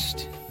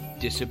just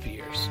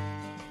disappears.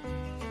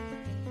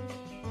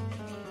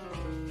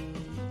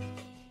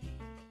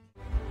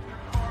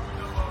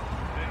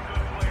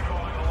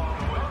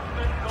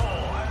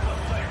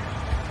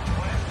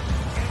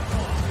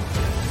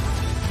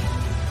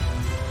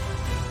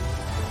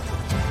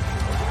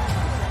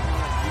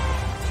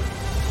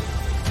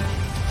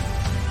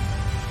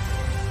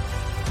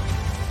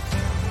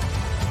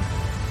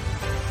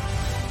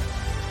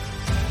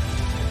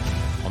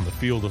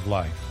 Field of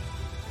life,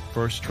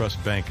 First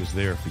Trust Bank is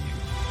there for you.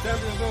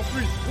 Champions on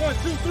 3. 1, 2,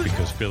 3.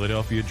 Because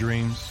Philadelphia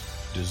dreams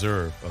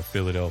deserve a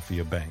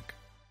Philadelphia bank.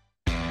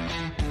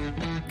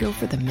 Go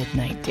for the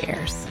midnight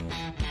dares.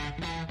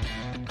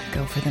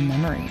 Go for the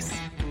memories.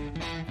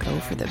 Go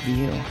for the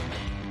view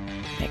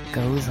that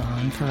goes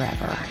on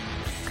forever.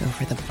 Go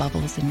for the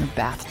bubbles in your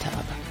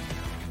bathtub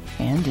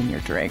and in your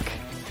drink.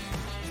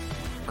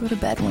 Go to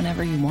bed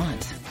whenever you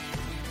want.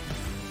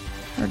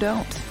 Or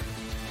don't.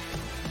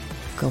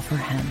 Go for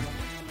him.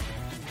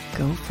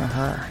 Go for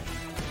her.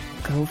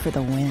 Go for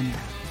the win.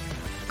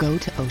 Go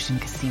to Ocean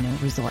Casino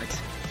Resort.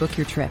 Book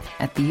your trip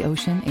at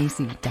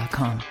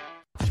theoceanac.com.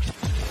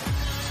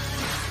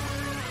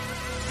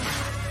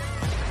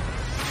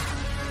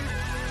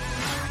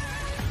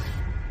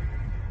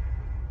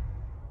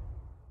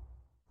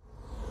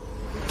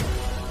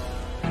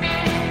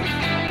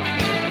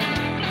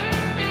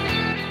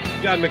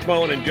 John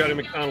McMullen and Jody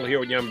McDonald here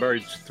with Young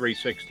Birds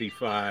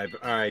 365.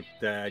 All right,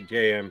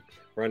 JM,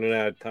 running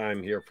out of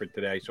time here for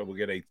today, so we'll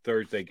get a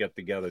Thursday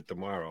get-together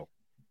tomorrow.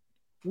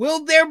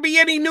 Will there be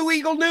any new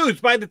Eagle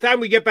news by the time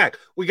we get back?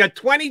 We got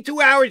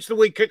 22 hours till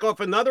we kick off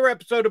another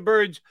episode of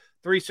Birds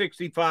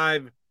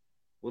 365.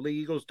 Will the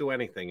Eagles do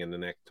anything in the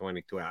next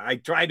 22 hours? I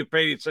tried to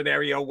paint a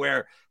scenario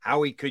where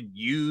Howie could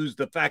use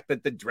the fact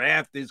that the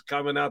draft is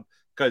coming up,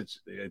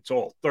 because it's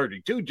all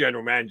 32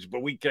 general managers,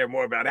 but we care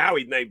more about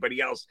Howie than anybody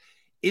else.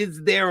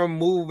 Is there a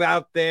move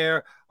out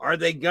there? Are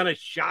they going to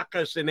shock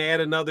us and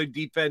add another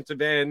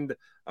defensive end?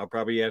 I'll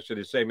probably answer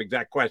the same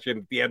exact question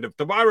at the end of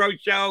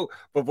tomorrow's show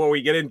before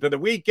we get into the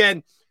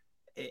weekend.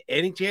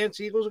 Any chance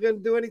Eagles are going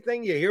to do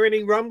anything? You hear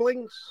any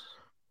rumblings?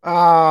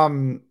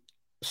 Signing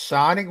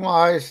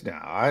wise, no,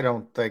 I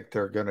don't think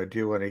they're going to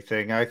do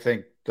anything. I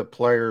think the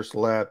players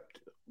left.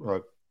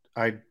 Look,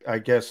 I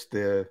guess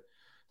the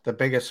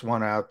biggest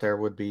one out there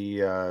would be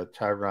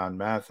Tyrann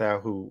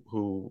Mathieu,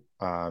 who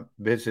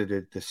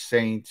visited the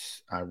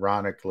Saints,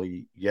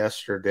 ironically,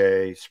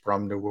 yesterday. He's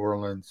from New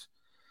Orleans.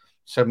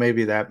 So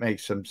maybe that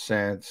makes some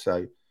sense.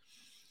 I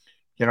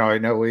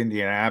know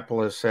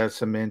Indianapolis has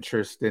some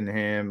interest in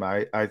him.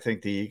 I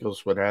think the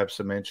Eagles would have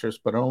some interest,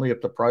 but only if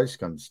the price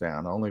comes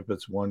down, only if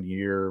it's 1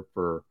 year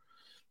for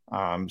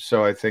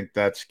so I think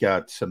that's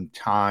got some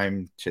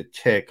time to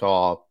tick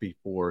off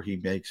before he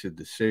makes a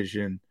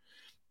decision.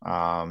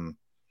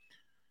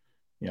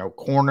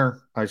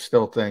 Corner, I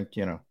still think,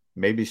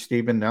 maybe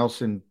Steven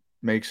Nelson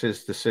makes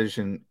his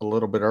decision a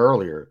little bit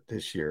earlier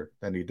this year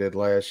than he did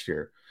last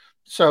year.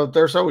 So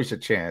there's always a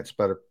chance,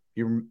 but if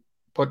you're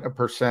putting a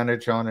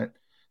percentage on it,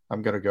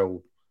 I'm going to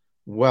go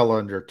well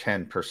under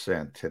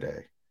 10%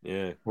 today.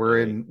 Yeah. We're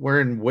in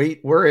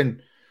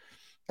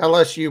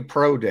LSU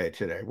Pro Day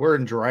today. We're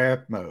in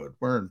draft mode.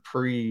 We're in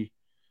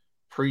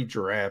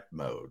pre-draft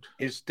mode.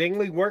 Is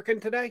Stingley working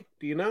today?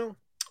 Do you know?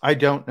 I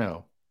don't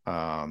know.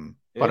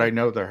 But I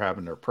know they're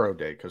having their pro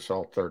day because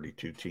all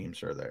 32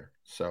 teams are there.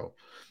 So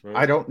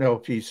I don't know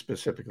if he's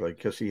specifically,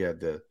 because he had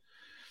the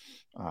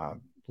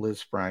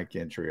Liz Frank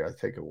injury, I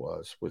think it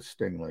was, with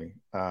Stingley.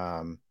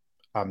 I'm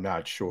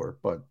not sure.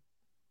 But,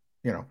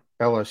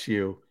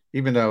 LSU,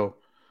 even though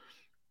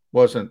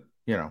wasn't,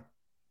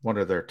 one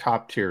of their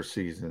top tier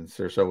seasons,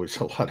 there's always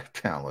a lot of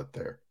talent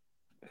there.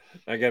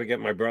 I got to get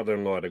my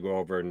brother-in-law to go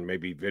over and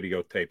maybe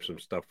videotape some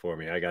stuff for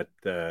me. I got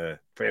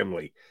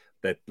family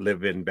that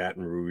live in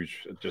Baton Rouge.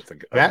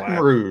 Baton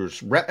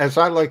Rouge, as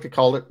I like to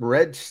call it,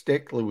 Red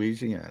Stick,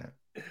 Louisiana.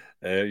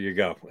 There you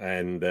go.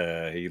 And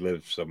he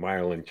lives a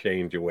mile and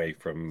change away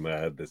from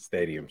the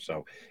stadium.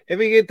 So if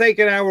he can take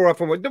an hour off,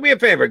 do me a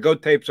favor, go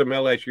tape some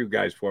LSU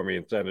guys for me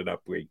and send it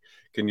up. We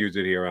can use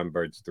it here on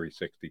Birds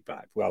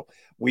 365. Well,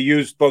 we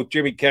used both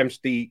Jimmy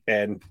Kempsey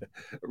and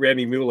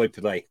Randy Mueller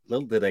today.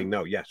 Little did they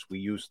know, yes, we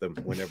use them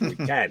whenever we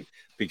can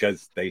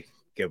because they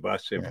give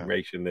us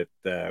information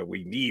that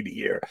we need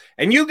here.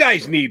 And you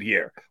guys need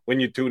here when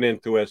you tune in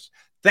to us.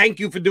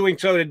 Thank you for doing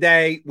so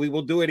today. We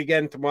will do it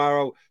again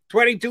tomorrow.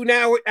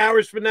 22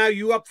 hours from now.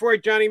 You up for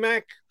it, Johnny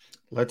Mac?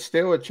 Let's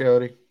do it,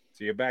 Jody.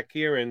 See you back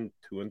here in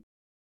 2 and 3.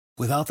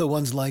 Without the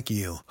ones like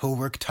you who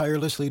work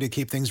tirelessly to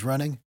keep things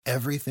running,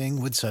 everything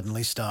would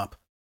suddenly stop.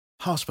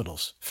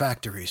 Hospitals,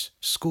 factories,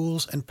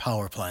 schools, and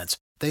power plants,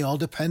 they all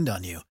depend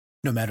on you.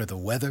 No matter the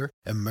weather,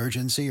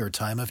 emergency, or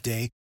time of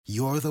day,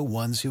 you're the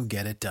ones who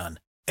get it done.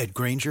 At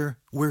Grainger,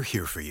 we're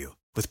here for you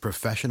with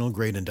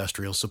professional-grade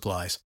industrial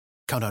supplies.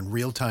 Count on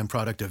real-time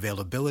product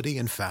availability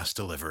and fast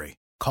delivery.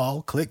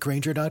 Call, click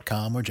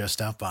Grainger.com, or just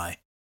stop by.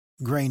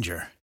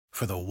 Grainger,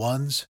 for the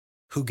ones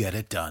who get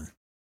it done.